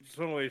like, it's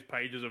one of these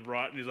pages of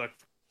right, and he's like,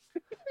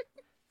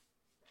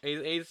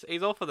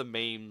 He's all for the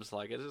memes.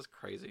 Like, it's just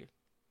crazy.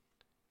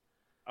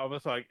 I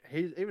was like,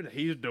 he's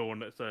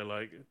doing it. So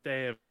like,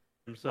 damn.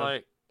 So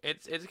Like,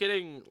 it's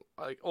getting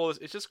like all this.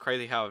 It's just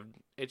crazy how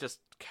it just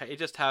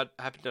happened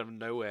out of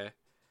nowhere.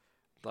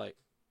 Like,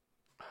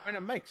 and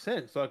it makes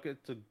sense. Like,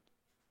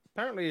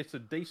 apparently it's a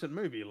decent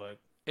movie. Like,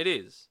 it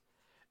is.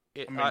 I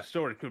mean, the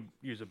story could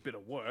use a bit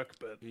of work,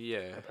 but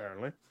Yeah.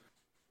 apparently.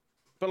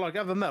 But like,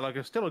 other than that, like,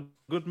 it's still a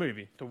good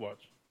movie to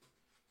watch.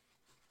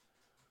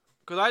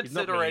 Because I'd He's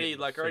not said really already,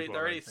 getting like, the already, sequel they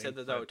or already anything, said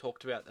that they but- were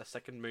talked about a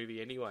second movie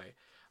anyway.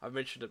 I've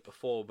mentioned it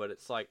before, but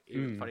it's like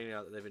even funny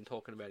now that they've been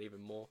talking about it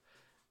even more.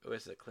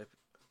 Where's the clip?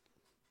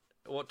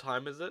 What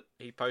time is it?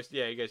 He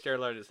posted, he goes, Jared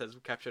Leto says,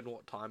 caption,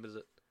 what time is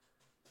it?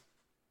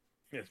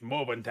 It's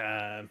Morbin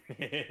time.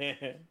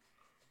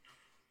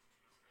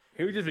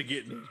 He would just be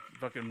getting his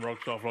fucking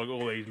rocks off like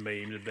all these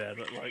memes about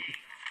it. Like,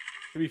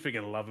 he'd be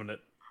freaking loving it.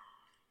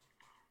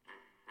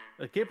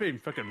 They keep being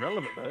fucking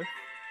relevant though,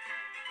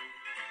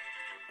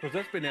 because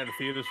that's been out of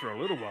theaters for a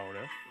little while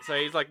now. So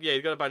he's like,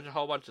 he's got a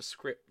whole bunch of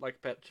script, like,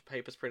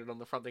 papers printed on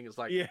the front thing. It's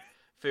like, Yeah,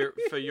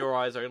 for your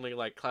eyes only,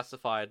 like,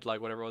 classified,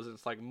 like, whatever it was.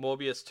 It's like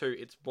Morbius 2,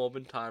 It's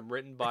Morbin Time,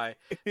 written by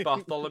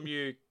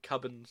Bartholomew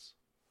Cubbins.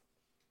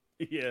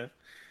 yeah.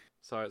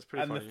 So it's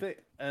pretty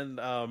And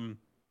funny.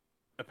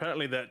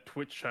 apparently that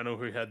Twitch channel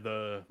who had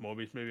the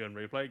Morbius movie on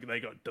replay, they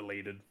got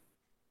deleted.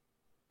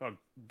 Oh,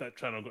 that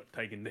channel got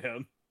taken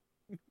down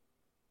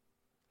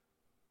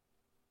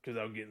because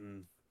they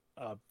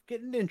were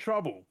getting in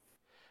trouble.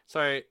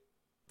 So,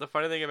 the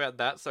funny thing about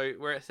that, so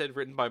where it said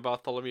written by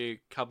Bartholomew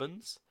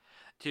Cubbins,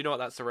 do you know what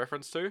that's a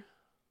reference to?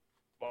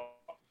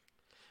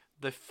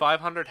 The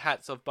 500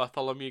 Hats of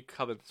Bartholomew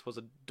Cubbins was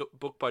a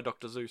book by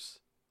Dr. Zeus.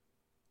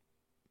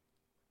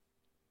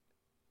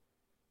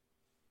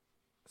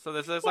 So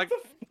there's What like,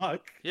 the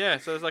fuck? yeah,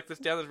 so there's like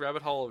down this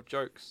rabbit hole of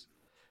jokes.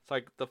 It's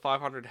like the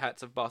 500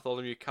 Hats of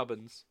Bartholomew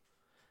Cubbins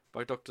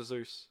by Dr.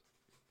 Zeus.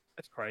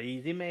 That's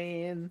crazy,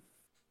 man.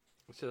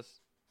 It's just,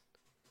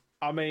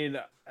 I mean,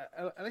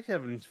 at least he's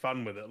having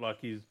fun with it. Like,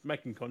 he's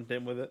making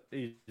content with it.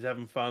 He's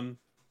having fun.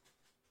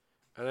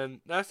 and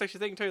then that's actually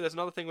the thing too. There's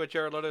another thing where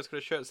Jared Leto's got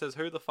a shirt that says,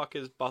 "Who the fuck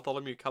is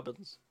Bartholomew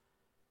Cubbins?"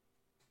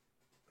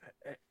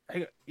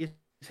 Hang on, is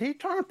he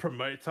trying to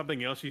promote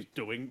something else he's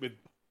doing with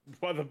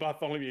by the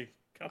Bartholomew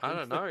Cubbins? I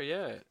don't know.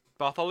 Yeah,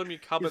 Bartholomew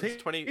Cubbins, he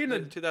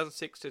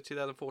 2006 to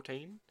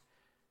 2014.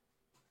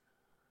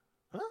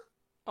 Huh?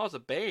 Oh, it's a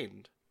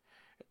band.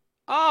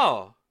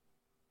 Oh,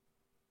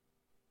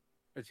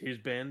 It's his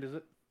band, is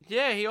it?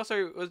 yeah. He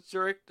also was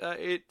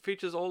it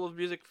features all of the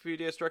music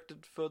videos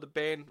directed for the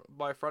band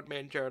by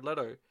frontman Jared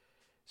Leto.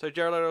 So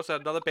Jared Leto also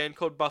had another band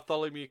called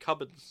Bartholomew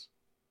Cubbins.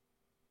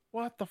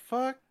 What the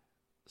fuck?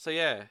 So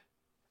yeah,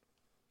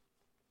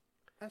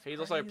 That's he's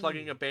also crazy.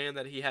 plugging a band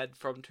that he had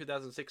from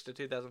 2006 to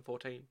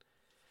 2014.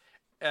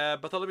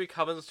 Bartholomew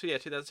Cubbins,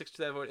 2006 to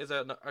 2014 is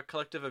a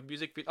collective of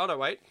music videos. Oh no,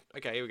 wait.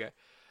 Okay, here we go.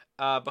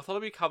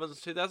 Bartholomew Cubbins,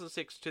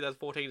 2006 to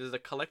 2014 is a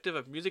collective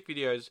of music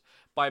videos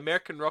by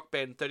American rock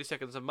band 30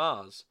 Seconds of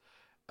Mars.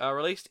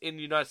 Released in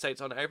the United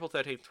States on April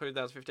 13th,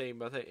 2015,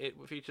 but it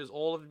features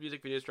all of the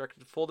music videos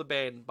directed for the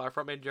band by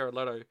frontman Jared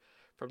Leto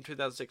from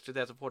 2006 to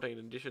 2014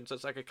 in addition. So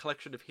it's like a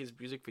collection of his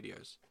music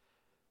videos.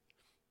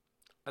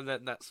 And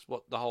then that's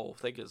what the whole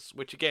thing is,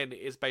 which again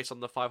is based on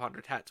the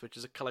 500 Hats, which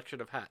is a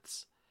collection of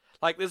hats.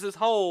 Like, there's this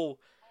whole,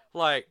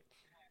 like,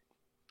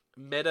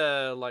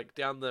 meta, like,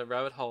 down the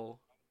rabbit hole.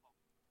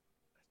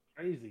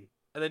 Crazy.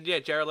 And then, yeah,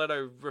 Jared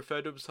Leto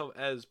referred to himself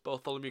as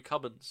Bartholomew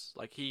Cubbins.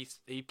 Like, he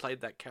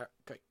played that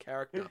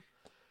character.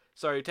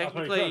 So,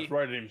 technically,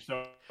 wrote it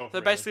himself.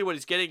 so basically what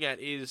he's getting at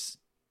is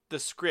the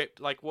script,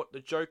 like, what the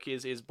joke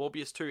is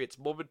Morbius 2, It's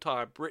Morbin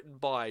Time, written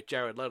by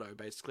Jared Leto,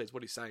 basically, is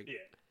what he's saying. Yeah.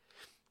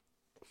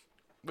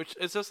 Which,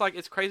 it's just, like,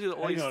 it's crazy that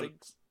all Hang these on.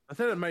 things... I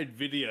said it made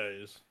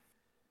videos.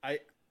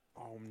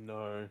 Oh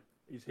no.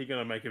 Is he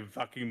gonna make a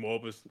fucking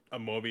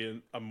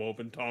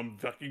Morbin time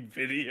fucking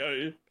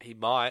video? He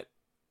might.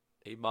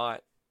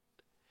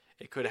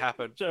 It could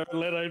happen. Jared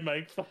Leto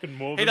makes fucking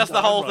Morbin. He does the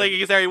time, whole like- thing.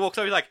 He's there. He walks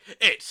over. He's like,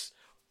 "It's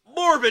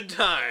Morbin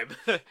time."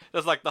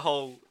 That's like the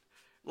whole,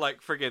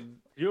 like, friggin' Can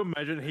you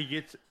imagine he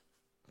gets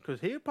because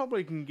he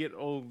probably can get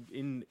all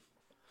in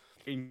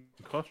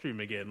costume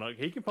again. Like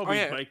he can probably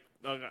yeah. make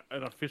like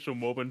an official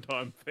Morbin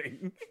time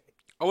thing.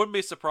 I wouldn't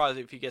be surprised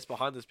if he gets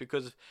behind this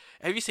because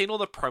have you seen all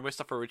the promo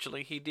stuff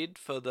originally he did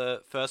for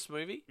the first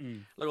movie?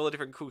 Like all the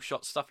different cool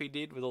shot stuff he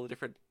did with all the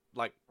different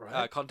like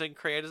Right. content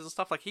creators and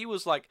stuff. Like he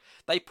was like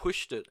they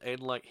pushed it and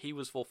like he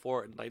was all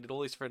for it and they did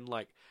all these different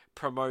like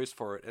promos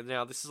for it and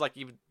now this is like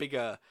even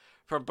bigger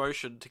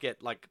promotion to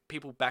get like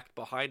people backed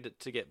behind it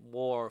to get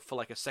more for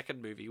like a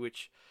second movie,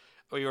 which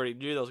we already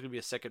knew there was going to be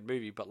a second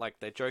movie, but like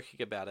they're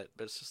joking about it.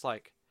 But it's just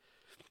like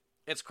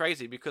it's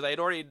crazy because they'd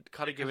already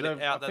kind of given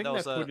it out that there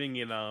was they're putting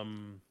in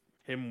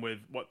him with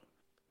what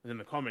is in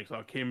the comics,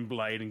 like him,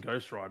 Blade, and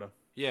Ghost Rider.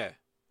 yeah.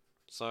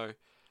 So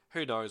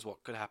who knows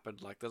what could happen?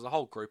 Like there's a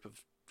whole group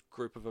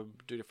of them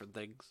do different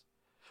things.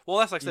 Well,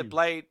 that's like I said,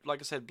 Blade. Like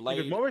I said, Because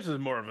Blade, Morris is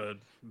more of a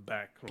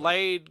back.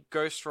 Blade,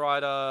 Ghost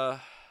Rider.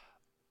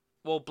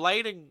 Well,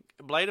 Blade and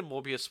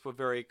Morbius were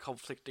very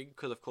conflicting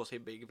because, of course,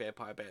 him being a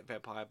vampire,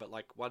 but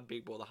like one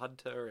being more the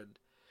hunter, and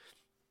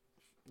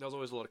there was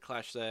always a lot of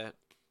clash there.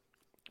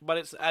 But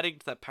it's adding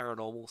to that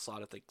paranormal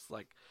side of things,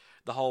 like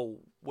the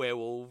whole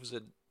werewolves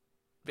and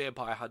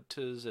vampire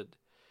hunters, and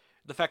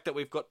the fact that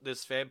we've got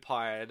this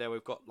vampire, and then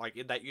we've got like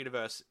in that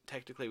universe,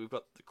 technically we've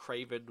got the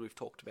Craven we've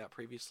talked about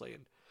previously,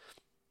 and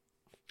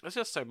it's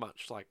just so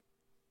much. Like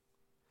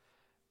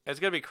it's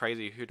gonna be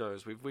crazy. Who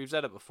knows? We've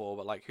said it before,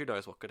 but like who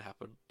knows what could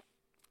happen.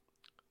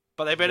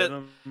 But they better.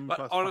 Venom But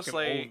plus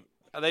honestly,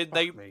 fucking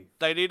they fuck me.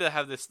 they need to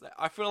have this.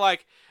 I feel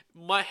like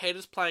my head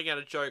is playing out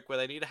a joke where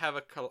they need to have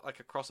a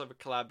crossover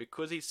collab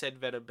because he said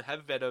Venom,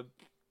 have Venom,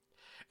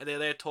 and then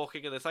they're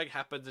talking and something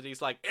happens and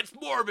he's like, "It's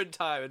Morbin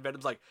time," and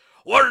Venom's like,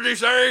 "What did he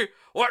say?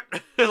 What?"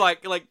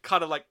 like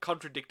kind of like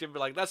contradict him, but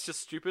like that's just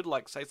stupid.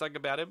 Like say something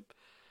about him,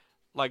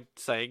 like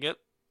saying it,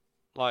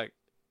 like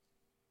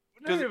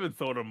I never even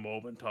thought of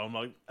Morbin time.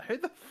 Like, who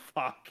the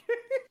fuck?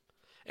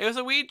 it was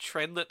a weird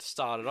trend that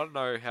started. I don't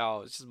know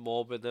how it's just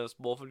Morbin. There was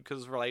Morphin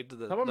because it's related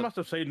to Someone the must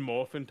have seen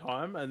Morphin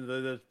time and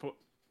they just put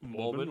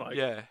Morbin. Morbin. Like,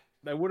 Yeah,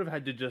 they would have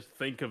had to just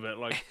think of it.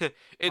 Like,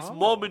 it's Oh.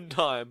 Morbin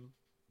time.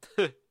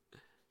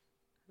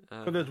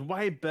 but there's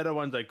way better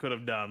ones they could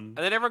have done. And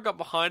then everyone got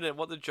behind it. And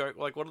what the joke,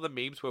 like one of the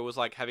memes were was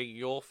like having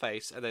your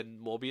face and then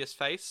Morbius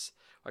face,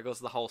 like it was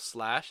the whole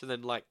slash, and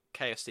then like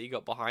KFC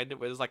got behind it,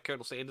 where there's like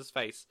Colonel Sanders'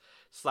 face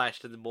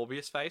slashed and then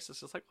Morbius face.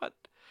 It's just like what?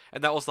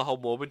 And that was the whole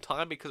Morbin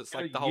time because it's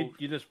like the whole,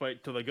 You just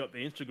wait till they got the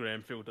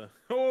Instagram filter.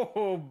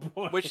 Oh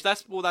boy. which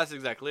that's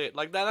exactly it.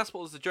 Like that's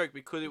what was the joke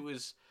because it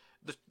was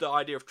the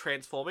idea of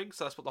transforming.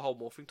 So that's what the whole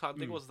morphing time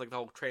thing was, like the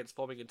whole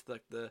transforming into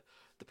like the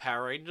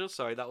Power Rangers.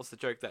 So that was the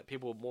joke that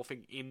people were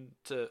morphing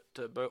into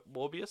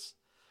Morbius.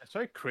 It's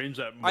so cringe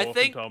that I Morphin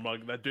think- time.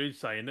 Like that dude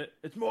saying it.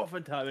 It's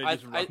Morphin time. And I- he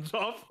just runs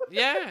off.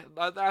 Yeah,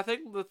 I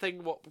think the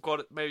thing what got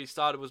it maybe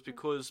started was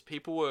because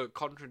people were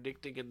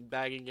contradicting and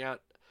bagging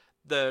out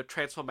the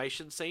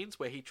transformation scenes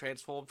where he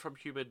transformed from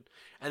human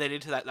and then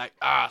into that like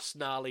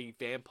snarly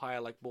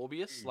vampire like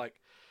Morbius,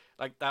 like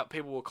that.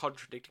 People were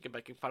contradicting and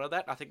making fun of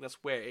that. I think that's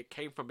where it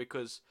came from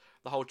because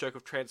the whole joke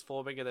of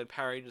transforming and then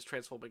Power Rangers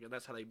transforming, and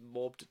that's how they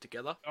morbed it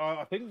together.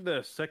 I think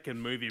the second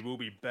movie will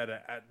be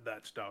better at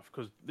that stuff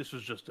because this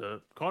was just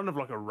a kind of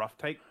like a rough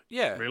take.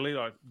 Yeah, Really,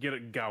 like get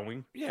it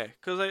going. yeah,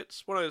 because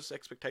it's one of those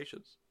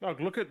expectations. Like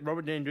look at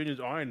Robert Downey Jr.'s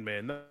Iron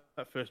Man.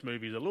 That first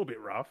movie is a little bit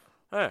rough.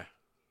 Yeah,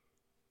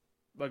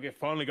 Like it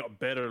finally got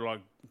better.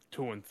 Like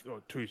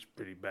two's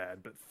pretty bad,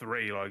 but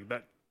three like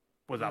that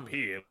was up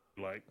here.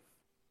 Like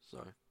so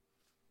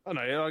I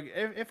don't know. Like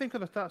everything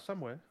could have started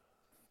somewhere.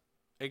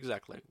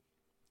 exactly.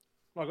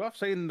 Like I've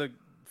seen the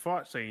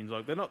fight scenes.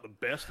 Like they're not the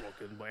best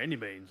looking by any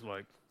means.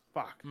 Like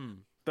fuck,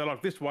 they're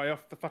like this way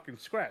off the fucking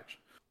scratch.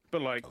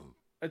 But like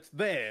it's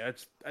there.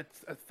 It's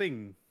a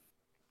thing.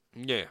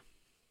 Yeah,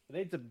 It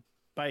needs a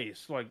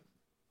base. Like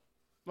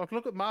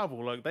look at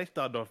Marvel. Like they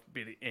started off a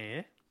bit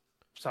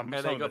some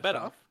and some they of got their better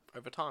stuff.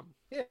 over time.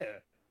 Yeah.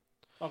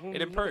 Like, look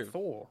at improved.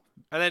 Thor.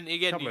 And then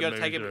again, Couple you of got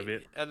to take movies it, are a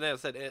bit- and then I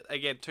said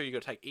again too, you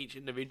got to take each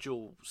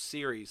individual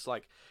series,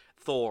 like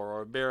Thor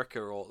or America,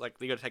 or like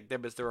you got to take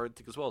them as their own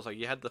thing as well. So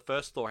you had the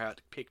first Thor, how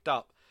it picked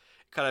up,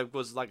 kind of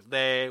was like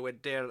there,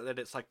 went down, and then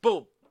it's like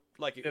boom,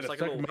 like it Yeah, was the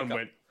like a little second one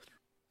hiccup.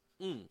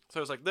 went. So it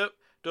was like dup,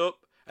 dup,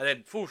 and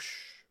then whoosh.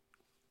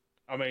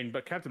 I mean,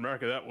 but Captain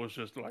America, that was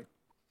just like,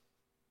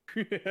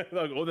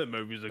 like all their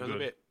movies are It was a good.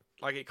 bit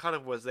like it kind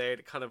of was there.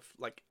 It kind of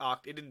like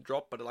arced. It didn't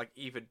drop, but it like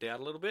evened down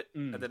a little bit,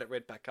 and then it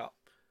went back up.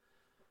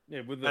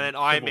 Yeah, with the And then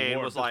Iron Civil Man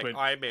War, it was just like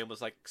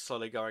went-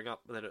 slowly going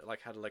up, and then it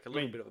like had like a I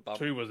little mean, bit of a bump.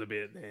 2 was a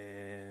bit,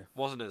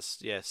 Wasn't as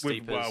with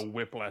steep as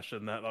Whiplash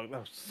and that. Like that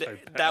was so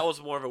bad. that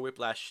was more of a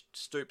Whiplash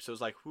stoop. So it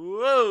was like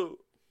whoa.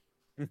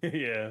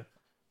 yeah,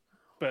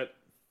 but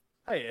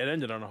hey, it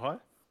ended on a high.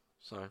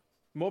 So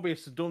Morbius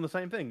is doing the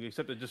same thing,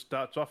 except it just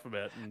starts off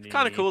about.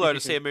 kind of cool though to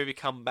see a movie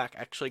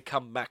actually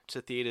come back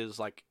to theaters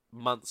like a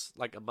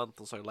month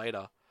or so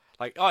later.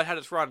 Like it had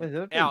its run Has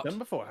it been out done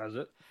before? Has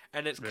it?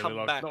 and it's Really, come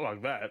like, back. not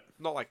like that.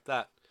 Not like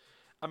that.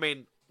 I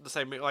mean, the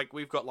same like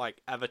we've got like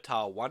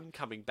Avatar 1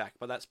 coming back,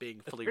 but that's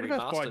being fully Pretty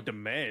much by remastered.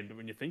 demand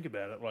when you think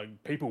about it.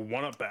 Like people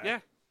want it back. Yeah,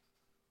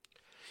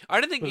 I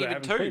don't think Because I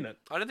even haven't seen two. it.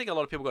 I don't think a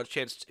lot of people got a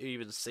chance to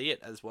even see it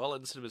as well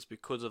in cinemas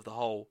because of the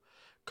whole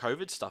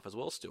COVID stuff as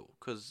well. Still,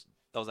 because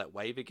there was that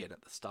wave again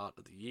at the start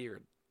of the year,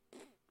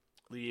 and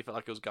the year felt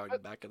like it was going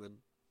back, and then.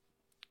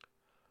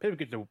 People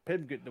get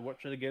to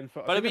watch it again.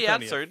 For, But I it'll think be it's out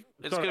only soon.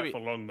 It's It's not gonna out be for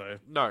long though.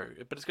 no,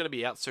 but it's gonna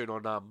be out soon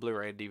on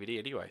Blu-ray and DVD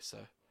anyway. So.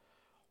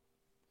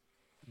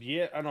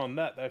 Yeah, and on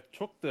that, they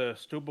took the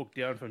steelbook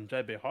down from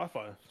JB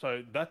Hi-Fi,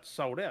 so that's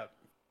sold out.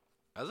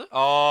 Has it?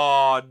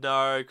 Oh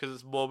no, because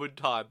it's Mormon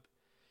time.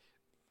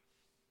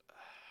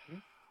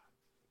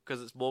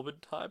 Because it's Mormon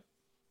time.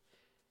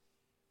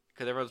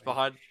 Because everyone's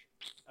behind.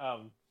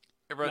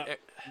 Everyone. No,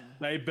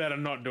 they better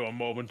not do a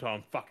Mormon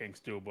time fucking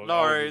steelbook.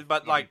 No,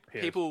 but I'll like be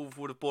pissed. people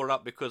would have brought it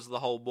up because of the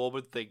whole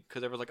Mormon thing.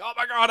 Because everyone's like, "Oh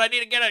my god, I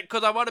need to get it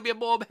because I want to be a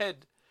Mormon."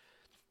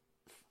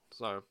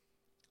 So.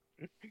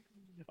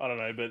 I don't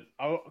know,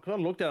 but because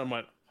I looked at it, I'm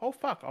like, oh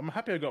fuck, I'm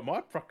happy I got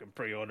my fucking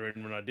pre-order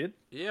in when I did.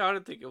 Yeah, I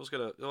didn't think it was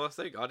gonna. Well,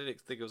 I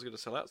didn't think it was gonna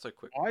sell out so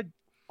quick.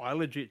 I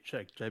legit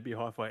check JB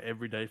Hi-Fi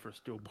every day for a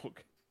steelbook.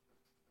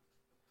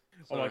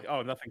 So, I'm like,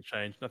 oh, nothing's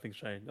changed.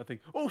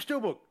 Oh,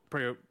 steelbook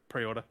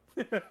pre-order.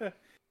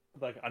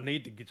 Like, I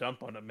need to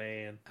jump on it,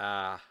 man.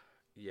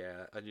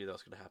 yeah, I knew that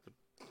was gonna happen.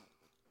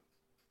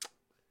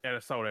 And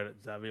it sold out at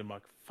Xavier. I'm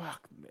like,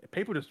 fuck, man.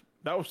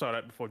 That was sold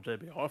out before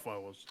JB Hi-Fi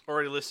was.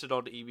 Already listed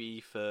on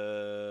eBay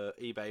for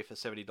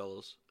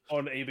 $70.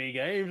 On EB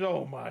Games,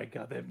 oh my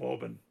god, they're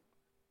morbid.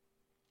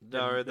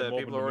 No, They're the people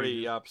are morbid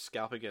already images.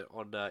 scalping it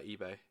on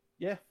eBay.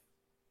 Yeah.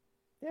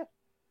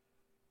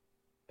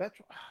 That's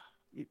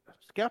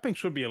scalping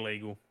should be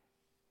illegal.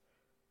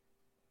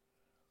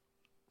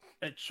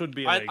 It should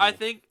be illegal. I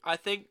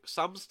think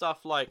some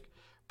stuff like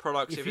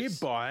products. if you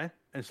buy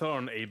and sell it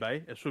on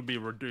eBay, it should be a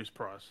reduced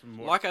price.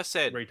 More like I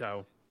said,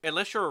 retail.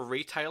 unless you're a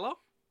retailer,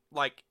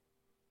 like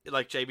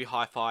JB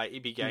Hi-Fi,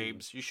 EB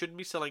Games, you shouldn't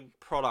be selling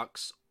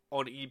products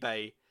on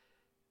eBay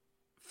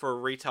for a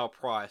retail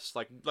price,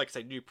 like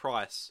say new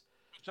price.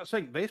 So I'm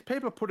saying these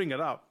people are putting it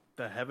up.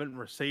 They haven't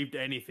received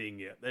anything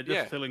yet. They're just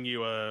Yeah. selling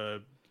you a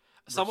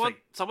Someone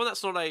receipt.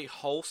 that's not a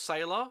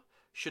wholesaler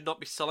should not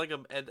be selling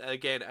them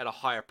again at a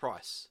higher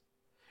price.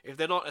 If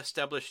they're not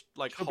established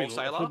like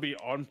wholesaler, should be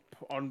on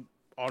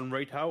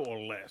retail or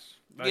less.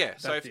 yeah.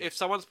 So That's it. if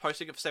someone's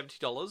posting it for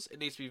 $70, it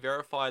needs to be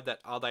verified that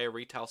are they a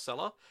retail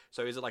seller?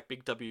 So is it like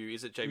Big W?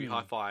 Is it JB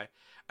Hi-Fi?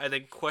 And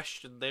then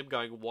question them,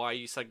 going, why are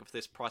you selling it for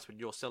this price when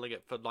you're selling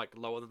it for like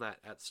lower than that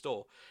at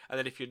store? And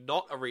then if you're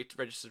not a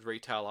registered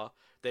retailer,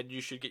 then you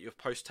should get your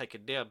post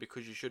taken down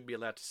because you shouldn't be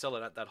allowed to sell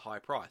it at that high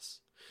price.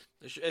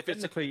 If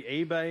it's technically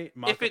eBay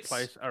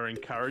Marketplace are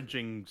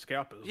encouraging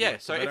scalpers. Yeah,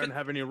 like, so they if don't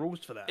have any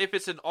rules for that. if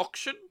it's an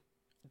auction,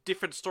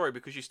 different story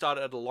because you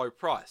started at a low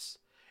price.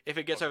 If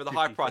it gets over the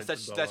high 50 price,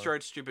 cents a that's your dollar.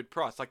 own stupid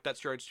price. Like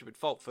that's your own stupid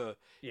fault for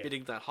Yeah.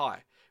 bidding that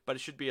high. But it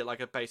should be at like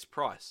a base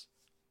price.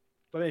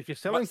 But if you're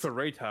selling But- for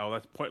retail,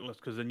 that's pointless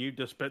because then you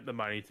just spent the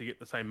money to get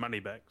the same money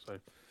back. So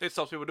It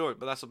stops people doing it.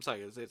 But that's what I'm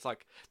saying. It's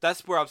like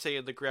that's where I'm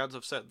seeing the grounds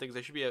of certain things.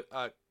 There should be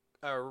a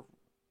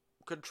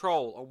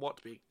control on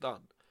what's being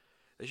done.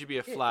 There should be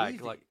a flag.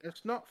 easy. Like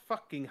it's not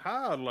fucking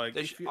hard. Like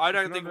I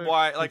don't think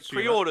why like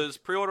pre-orders.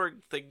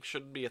 pre-ordering thing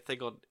shouldn't be a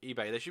thing on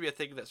eBay. There should be a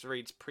thing that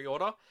reads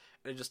pre-order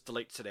and it just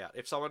deletes it out.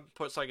 If someone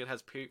puts something that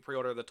has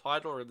pre-order in the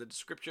title or in the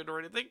description or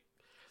anything,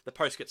 the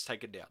post gets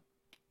taken down.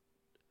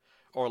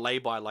 Or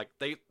lay-by, like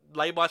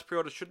lay-by's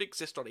pre-orders shouldn't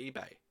exist on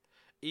eBay.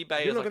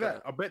 eBay You is look like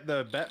at that. I bet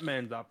the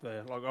Batman's up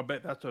there. Like I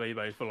bet that's on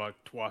eBay for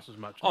like twice as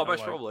much. Oh, now, most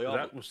like, probably.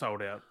 that was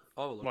sold out.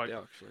 I will look like,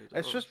 now actually.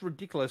 It's just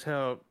ridiculous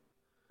how,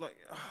 like,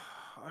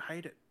 I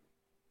hate it.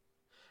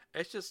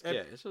 it's just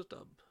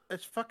dumb.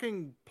 It's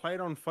fucking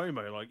played on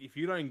FOMO. Like if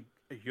you're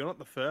not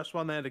the first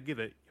one there to get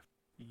it,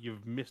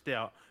 you've missed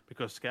out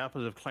because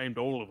scalpers have claimed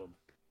all of them.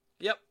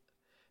 Yep.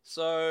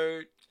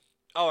 So,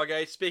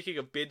 okay. Speaking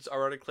of bids,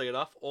 ironically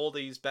enough, all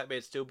these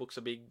Batman steelbooks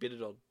are being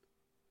bidded on.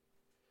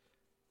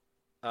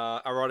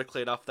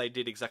 Ironically enough, they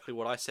did exactly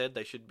what I said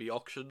they should be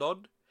auctioned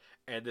on,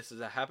 and this has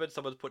happened.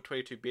 Someone's put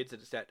 22 bids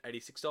and it's at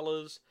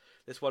 $86.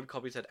 This one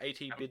copy's had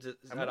 18 bids.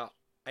 It's how at much?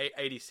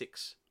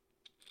 86.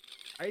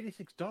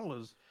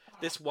 $86.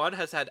 This one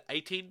has had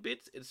 18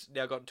 bids. It's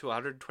now gotten to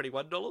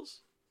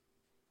 $121.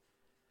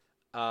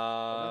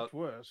 That's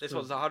worse. This 'cause-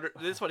 one's 100.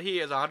 This one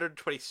here is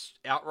 120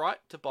 outright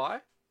to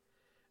buy.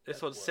 This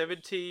That's one's worse.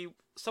 70.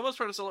 Someone's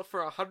trying to sell it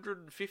for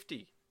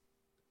 150.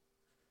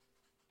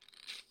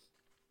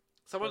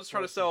 Someone's That's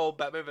trying to worse. sell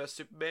Batman vs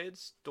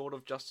Superman's Dawn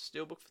of Justice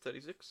steelbook for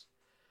 36.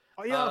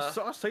 Oh yeah, uh,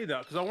 I see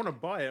that because I want to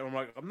buy it. I'm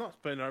like, I'm not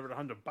spending over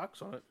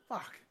 $100 on it.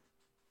 Fuck.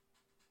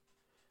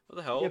 What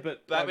the hell? Yeah,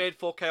 but, Batman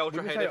 4K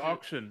Ultra When you HD. say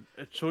auction,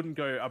 it shouldn't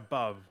go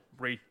above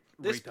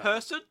This retail.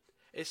 person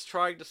is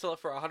trying to sell it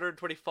for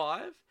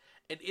 125,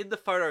 and in the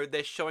photo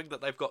they're showing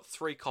that they've got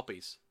 3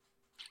 copies,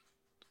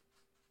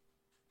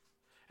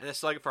 and they're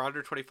selling it for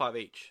 125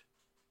 each.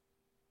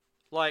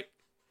 Like,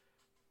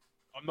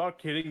 I'm not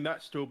kidding.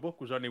 That steelbook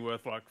was only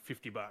worth like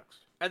 $50.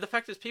 and the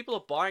fact is, people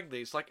are buying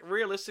these. Like,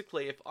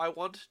 realistically, if I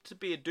want to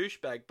be a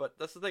douchebag, but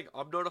that's the thing,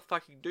 I'm not a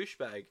fucking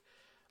douchebag.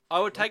 I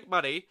would take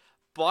money,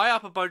 buy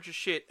up a bunch of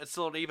shit and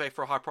sell on eBay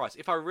for a high price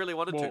if I really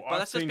wanted to. Well, But I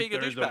that's just think being a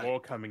there is a douchebag. law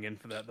coming in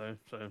for that though,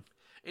 so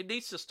It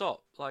needs to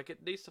stop. Like,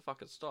 it needs to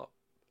fucking stop.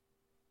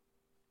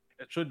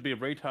 it should be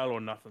retail or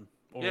nothing,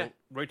 or Yeah.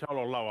 retail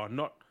or lower,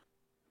 not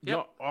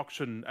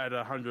auction at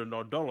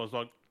 $100 odd.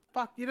 Like,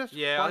 fuck, you're just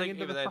Yeah, I playing think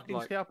into even the then, fucking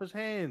like, scalper's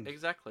hands.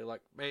 Exactly.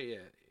 Like, yeah,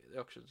 the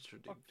auctions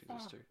should do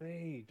this too.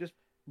 Me. Just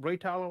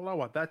retail or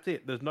lower. That's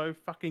it. There's no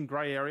fucking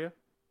grey area.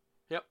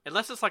 Yep.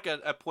 Unless it's like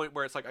a point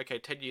where it's like, okay,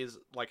 10 years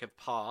like have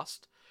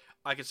passed,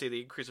 I can see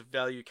the increase of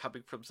value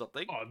coming from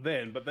something. Oh,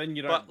 but then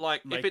you don't. But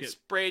like, make if it's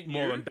it brand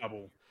more new, than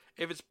double.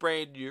 if it's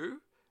brand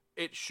new,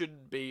 it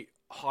shouldn't be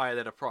higher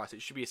than a price.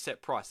 It should be a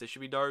set price. There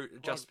should be no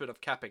adjustment of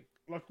capping.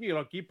 Like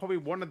you probably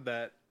wanted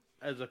that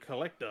as a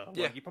collector. Like,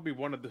 Yeah. you probably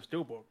wanted the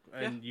steelbook,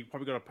 and you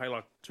probably got to pay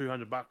like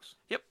 $200.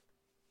 Yep.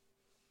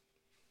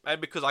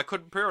 And because I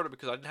couldn't pre-order it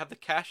because I didn't have the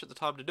cash at the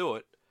time to do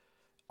it,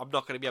 I'm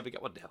not going to be able to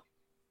get one now.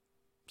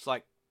 It's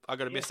like I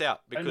got to miss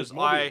out because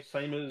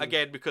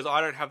because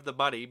I don't have the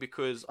money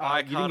because I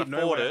you can't didn't get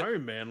afford nowhere it.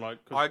 home, man.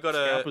 Like, 'cause I gotta-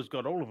 scalpers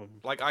got all of them.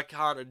 Like, I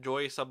can't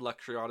enjoy some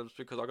luxury items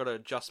because I got to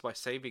adjust my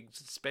savings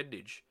and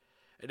spendage.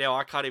 And now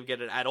I can't even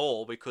get it at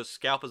all because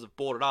scalpers have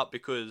bought it up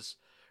because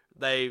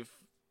they've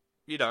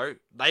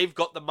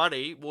got the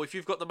money. Well, if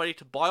you've got the money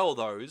to buy all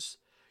those,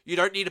 you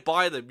don't need to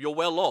buy them. You're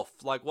well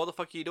off. Like, what the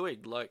fuck are you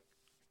doing? Like,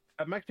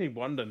 It makes me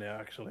wonder now.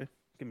 Actually,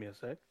 give me a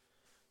sec.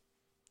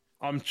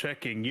 I'm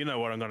checking. You know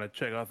what I'm gonna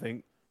check? I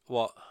think.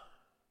 what?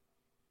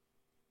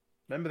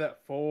 Remember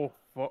that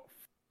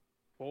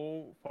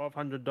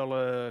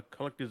 $500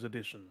 collector's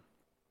edition?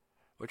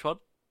 Which one?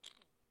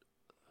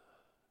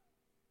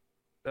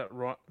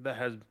 That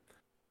has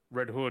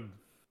Red Hood.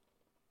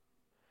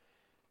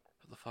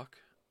 What the fuck?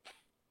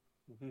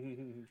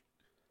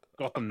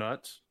 Gotham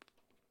Knights.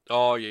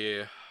 Oh,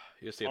 yeah.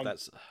 You see if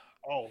that's...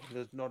 Oh,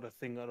 there's not a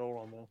thing at all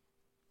on there.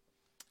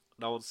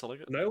 No one's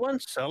selling it? No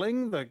one's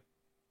selling the.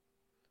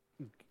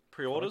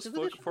 Pre-orders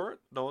Collector's edition? for it?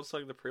 No one's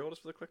selling the pre-orders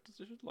for the collector's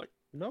edition? Like,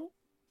 No.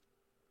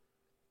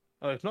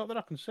 Oh, it's not that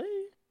I can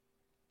see.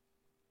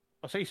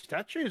 I see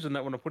statues and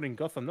that when I put in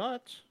Gotham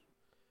Knights.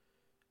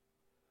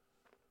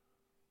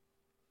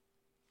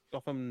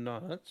 Gotham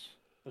Knights.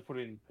 Let's put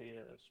it in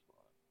PS.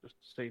 Just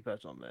to see if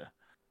that's on there.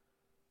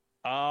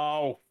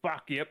 Oh,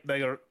 fuck. Yep,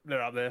 they're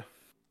up there.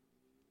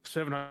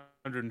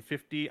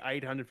 750,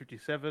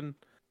 857.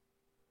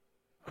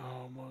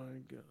 Oh my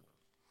god.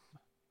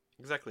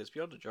 exactly. It's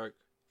beyond a joke.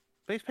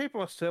 These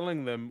people are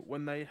selling them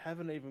when they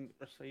haven't even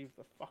received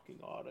the fucking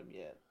item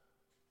yet.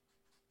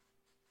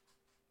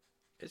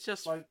 It's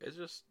just... Like,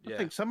 yeah. I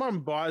think someone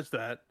buys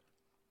that,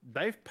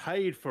 they've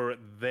paid for it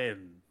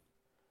then.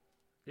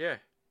 Yeah.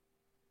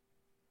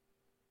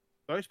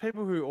 Those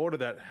people who order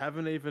that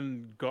haven't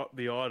even got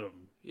the item.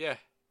 Yeah.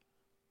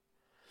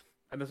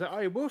 And they say,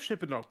 oh, we'll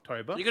ship in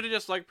October. You could have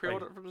just, like,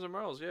 pre-ordered it from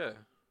somewhere else, yeah.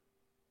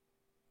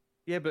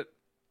 Yeah, but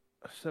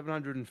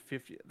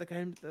 750. The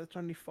game, that's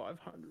only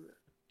 500.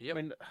 Yep.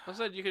 I mean, I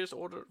said you could just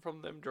order it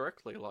from them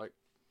directly, like...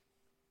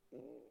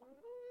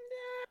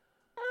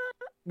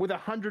 with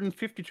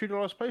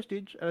 $152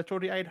 postage, and it's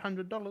already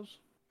 $800.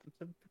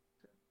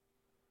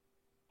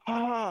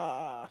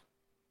 Ah.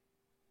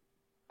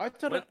 I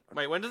thought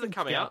Wait, when does it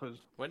come out? Scalpers.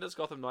 When does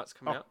Gotham Knights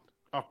come out?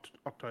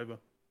 October.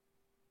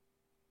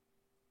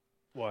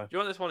 Why? Do you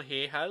know what this one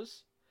here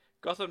has?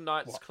 Gotham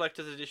Knights What?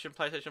 Collector's Edition,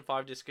 PlayStation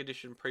 5 Disc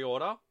Edition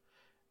pre-order.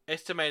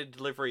 Estimated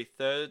delivery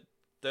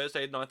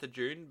Thursday 9th of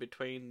June,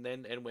 between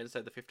then and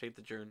Wednesday the 15th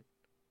of June.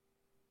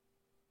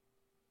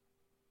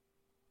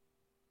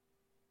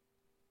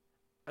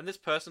 And this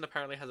person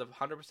apparently has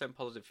 100%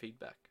 positive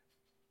feedback.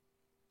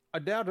 I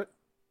doubt it.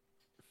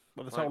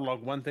 Well, this whole Right.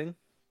 log one thing.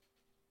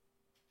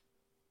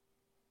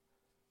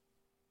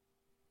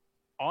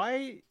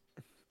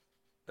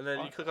 And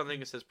then you click on the thing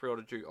that says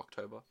pre-order due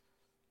October.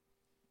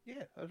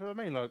 Yeah, that's what I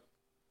mean. Like,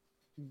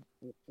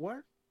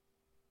 what?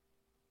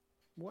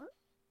 What?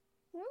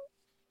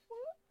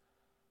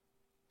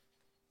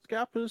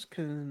 Scalpers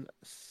can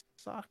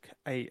suck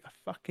a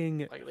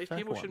fucking. Like, these fat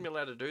people one. shouldn't be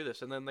allowed to do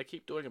this, and then they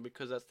keep doing it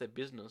because that's their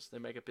business. They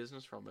make a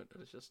business from it,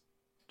 and it's just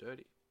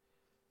dirty.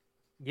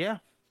 Yeah.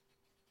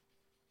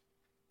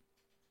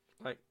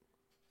 Like,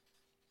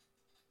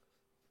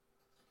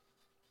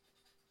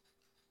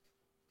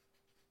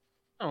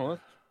 Oh,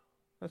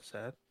 that's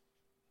sad.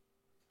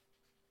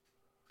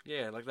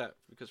 yeah, like that,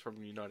 because from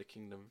the United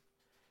Kingdom,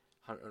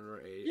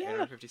 108 Yeah.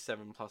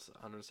 157 plus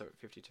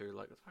 152,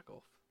 like, fuck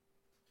off.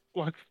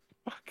 Like,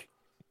 fuck.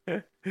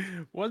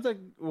 Was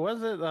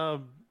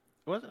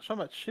it so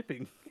much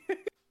shipping?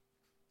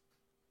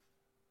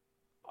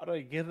 I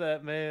don't get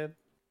that, man.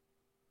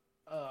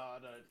 I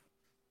don't.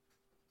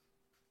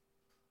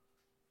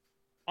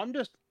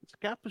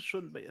 Scalpers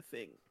shouldn't be a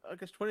thing. I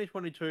guess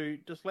 2022,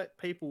 just let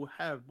people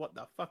have what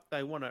the fuck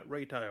they want at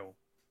retail.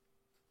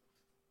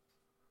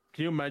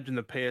 Can you imagine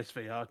the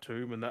PSVR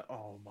 2 when that?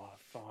 Oh my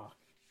fuck.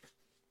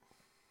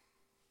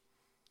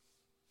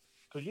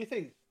 Because you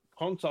think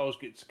consoles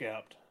get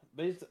scalped.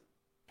 These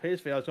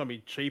PSVR is gonna be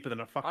cheaper than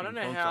a fucking I don't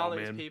know console, how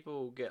man. these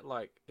people get,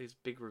 like, these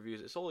big reviews.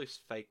 It's all these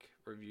fake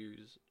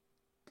reviews.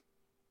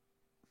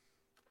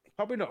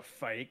 probably not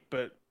fake,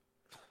 but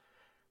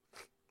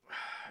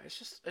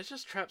It's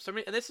just traps. I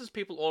mean, and this is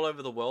people all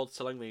over the world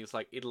selling these,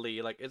 like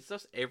Italy, like it's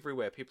just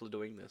everywhere. People are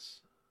doing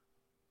this.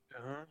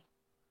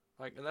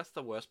 Like, and that's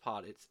the worst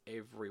part. It's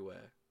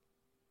everywhere.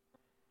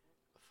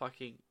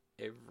 Fucking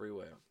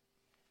everywhere.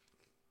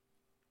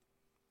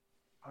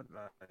 I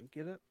don't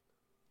get it.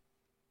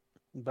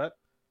 But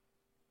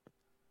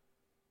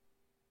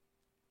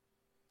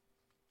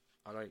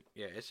I don't.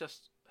 Yeah, it's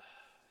just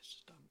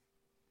dumb.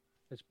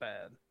 it's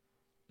bad.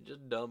 It's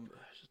just dumb.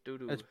 It's just doo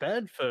doo. It's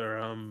bad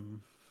for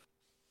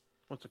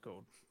what's it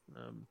called?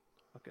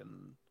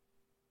 Fucking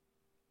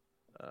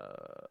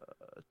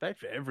it's bad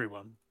for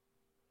everyone.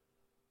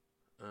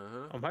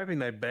 I'm hoping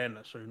they ban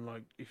it soon.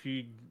 Like, if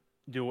you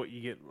do what,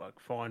 you get like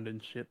fined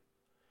and shit.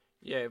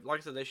 Yeah,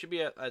 like I said, there should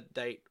be a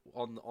date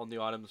on the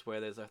items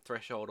where there's a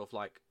threshold of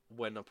like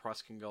when a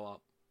price can go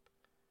up.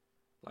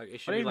 Like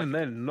it should But be even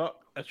like then, not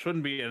it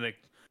shouldn't be it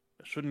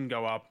shouldn't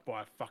go up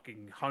by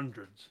fucking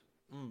hundreds.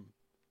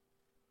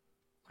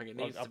 like it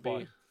Like needs up to by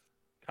be.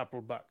 a couple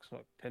of bucks,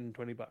 like 10,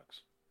 20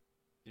 bucks.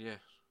 Yeah.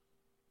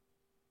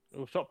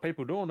 It'll stop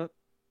people doing it.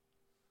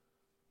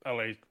 At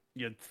least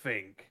you'd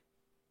think.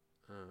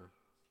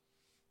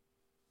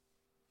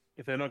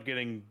 If they're not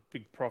getting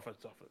big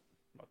profits off it.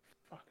 Like,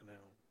 fucking hell.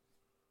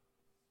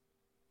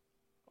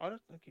 I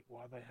don't get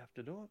why they have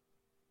to do it.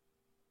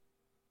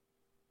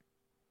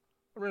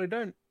 I really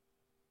don't.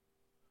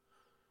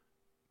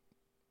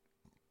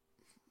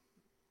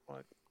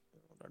 Like,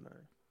 I don't know.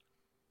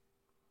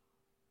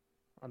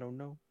 I don't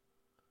know.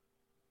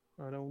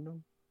 I don't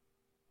know.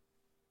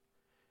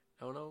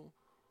 Oh no.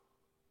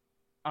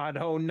 I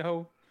don't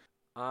know.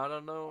 I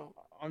don't know.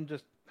 I'm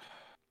just.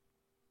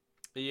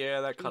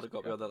 Yeah, that kind of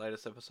got me on that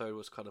latest episode. It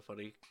was kind of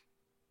funny.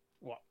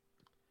 What?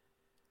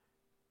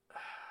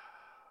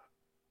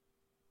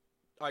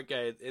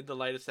 Okay, in the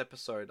latest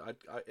episode,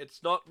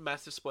 it's not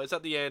massive spoilers. It's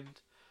at the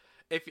end.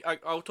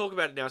 I'll talk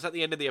about it now. It's at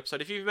the end of the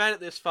episode. If you've made it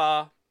this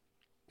far,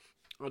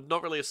 well,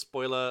 not really a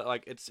spoiler.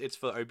 Like it's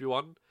for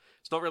Obi-Wan.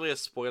 It's not really a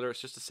spoiler.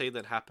 It's just a scene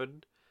that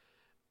happened,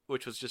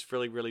 which was just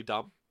really really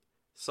dumb.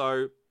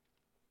 So,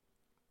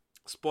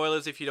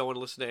 spoilers if you don't want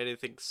to listen to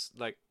anything.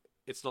 Like,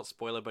 it's not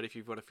spoiler, but if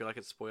you want to feel like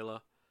it's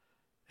spoiler,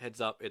 heads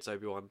up, it's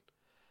Obi-Wan.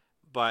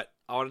 But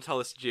I want to tell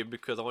this to Jim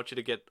because I want you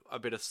to get a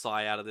bit of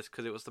sigh out of this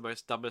because it was the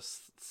most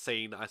dumbest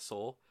scene I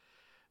saw.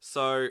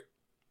 So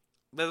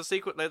there's a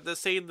sequence, the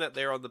scene that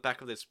they're on the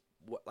back of this,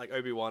 like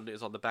Obi-Wan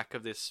is on the back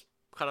of this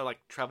kind of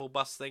like travel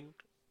bus thing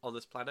on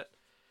this planet.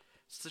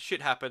 So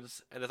shit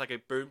happens and there's like a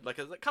boom, like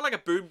kind of like a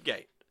boom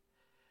gate.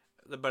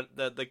 But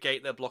the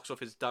gate that blocks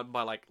off is done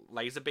by like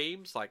laser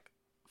beams, like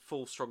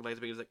full strong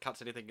laser beams that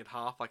cuts anything in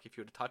half, like if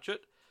you were to touch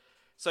it.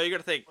 So you got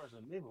to think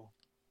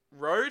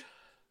road.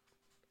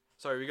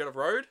 So we got a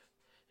road.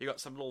 You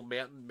got some little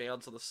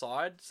mounds on the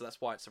side, so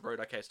that's why it's a road.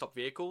 Okay, stop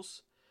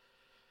vehicles.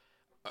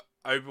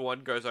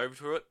 Obi-Wan goes over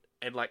to it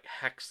and like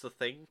hacks the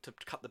thing to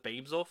cut the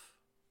beams off,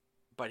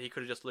 but he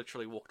could have just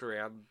literally walked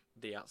around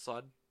the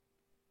outside,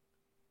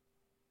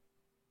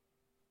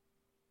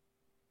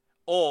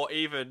 or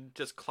even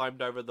just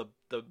climbed over the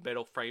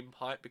metal frame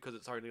height because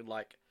it's only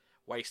like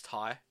waist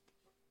high.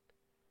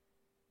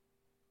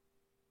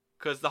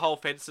 Because the whole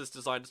fence is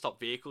designed to stop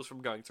vehicles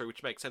from going through,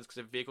 which makes sense because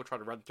if a vehicle tried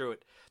to run through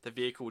it, the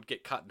vehicle would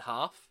get cut in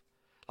half.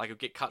 Like, it would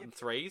get cut in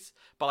threes.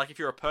 But, like, if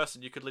you're a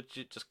person, you could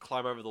legit just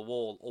climb over the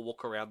wall or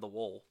walk around the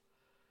wall.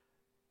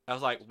 I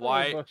was like,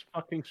 why? That's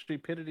fucking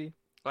stupidity.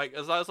 Like,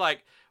 as I was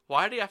like,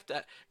 why do you have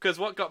to? Because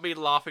what got me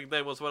laughing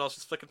then was when I was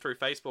just flicking through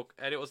Facebook,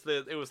 and it was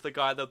the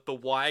guy, the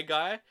why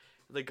guy.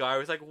 The guy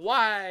was like,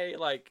 why?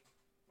 Like,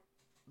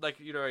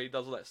 you know, he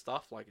does all that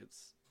stuff. Like,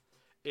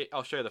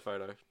 I'll show you the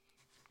photo.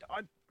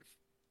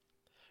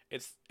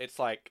 It's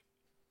like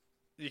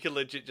you can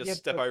legit just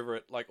step over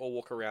it, like, or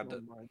walk around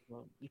it.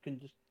 You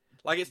can just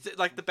like it's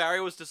like the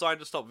barrier was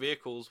designed to stop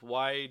vehicles.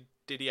 Why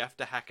did he have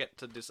to hack it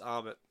to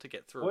disarm it to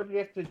get through? Why did he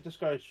have to just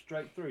go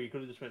straight through? He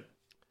could have just went.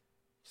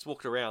 Just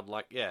walked around,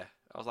 like, yeah.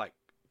 I was like,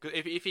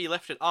 if he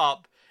left it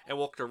up and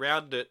walked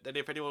around it, then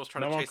if anyone was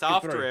trying to chase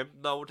after him,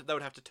 they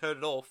would have to turn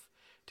it off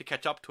to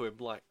catch up to him.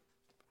 Like,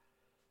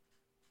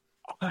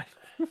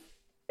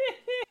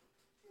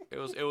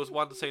 it was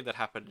one scene that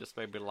happened just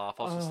made me laugh.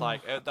 I was just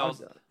like, I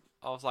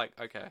was like,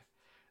 okay,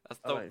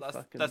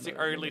 that's the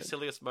only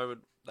silliest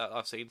moment that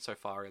I've seen so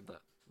far in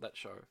that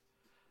show.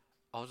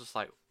 I was just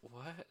like,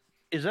 what?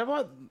 Is that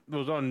what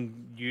was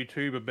on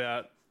YouTube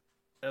about?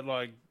 It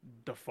like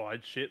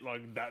defied shit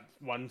like that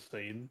one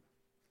scene.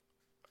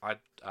 I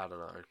don't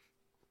know.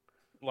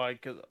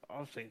 Like, 'cause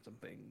I've seen some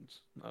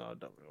things. I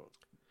don't know.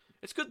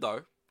 It's good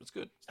though. It's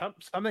good.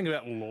 Something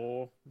about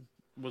law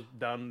was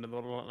done in the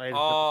latest episode.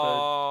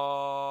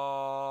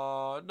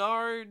 Oh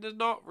no, there's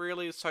not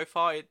really so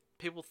far.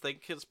 People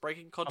think it's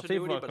breaking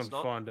continuity, but it's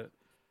not. Find it.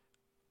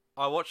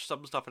 I watched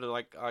some stuff and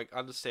like I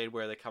understand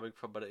where they're coming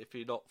from, but if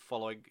you're not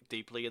following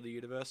deeply in the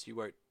universe, you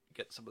won't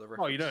get some of the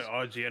references.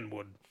 Oh, you know, IGN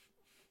would.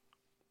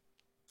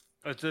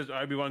 It says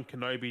Obi-Wan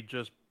Kenobi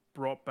just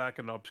brought back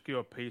an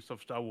obscure piece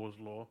of Star Wars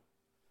lore.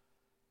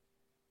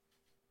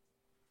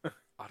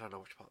 I don't know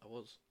which part that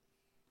was.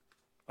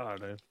 I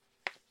don't know.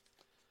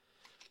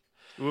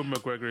 Will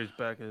McGregor is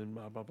back and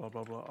blah blah blah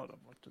blah blah. I don't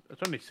know.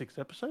 It's only 6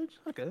 episodes.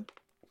 Okay.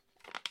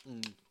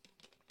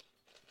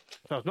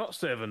 So it's not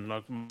 7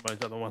 like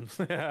most other ones.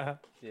 Yeah,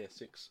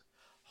 6.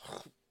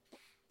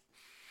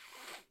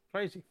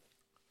 Crazy.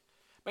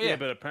 But yeah,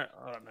 but apparently,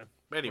 I don't know.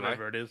 Anyway.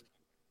 Whatever it is.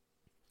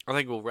 I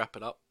think we'll wrap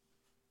it up.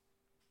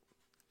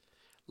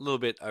 A little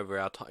bit over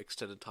our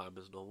extended time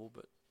as normal,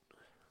 but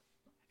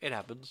it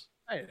happens.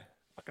 Hey,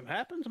 fucking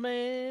happens,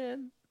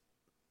 man.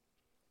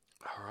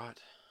 All right.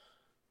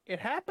 It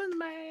happens,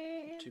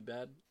 man. Too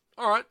bad.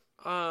 All right.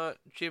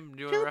 Jim,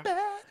 do you want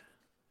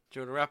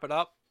to wrap it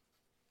up?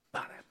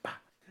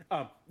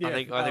 Yeah, I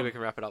think we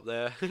can wrap it up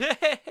there.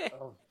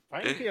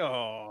 Thank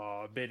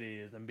you,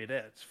 biddies and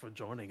bidettes, for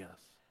joining us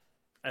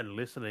and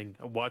listening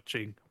and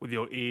watching with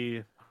your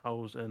ear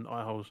holes and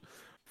eye holes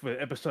for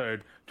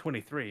episode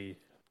 23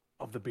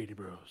 of the Beardy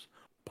Bros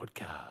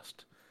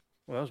podcast.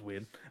 Well, that was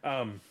weird.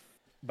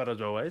 But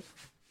as always,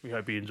 we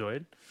hope you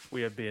enjoyed.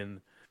 We have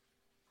been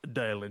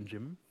Dale and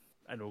Jim,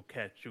 and we'll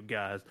catch you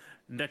guys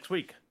next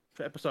week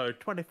for episode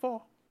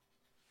 24.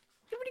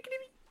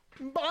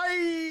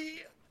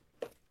 Bye!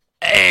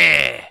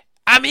 Hey,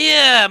 I'm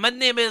here. My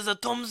name is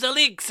Tom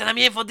Zelix, and I'm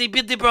here for the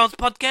Beardy Bros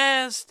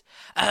podcast.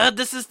 I heard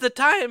this is the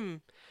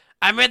time.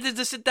 I'm ready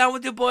to sit down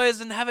with you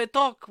boys and have a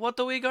talk. What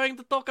are we going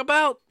to talk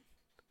about?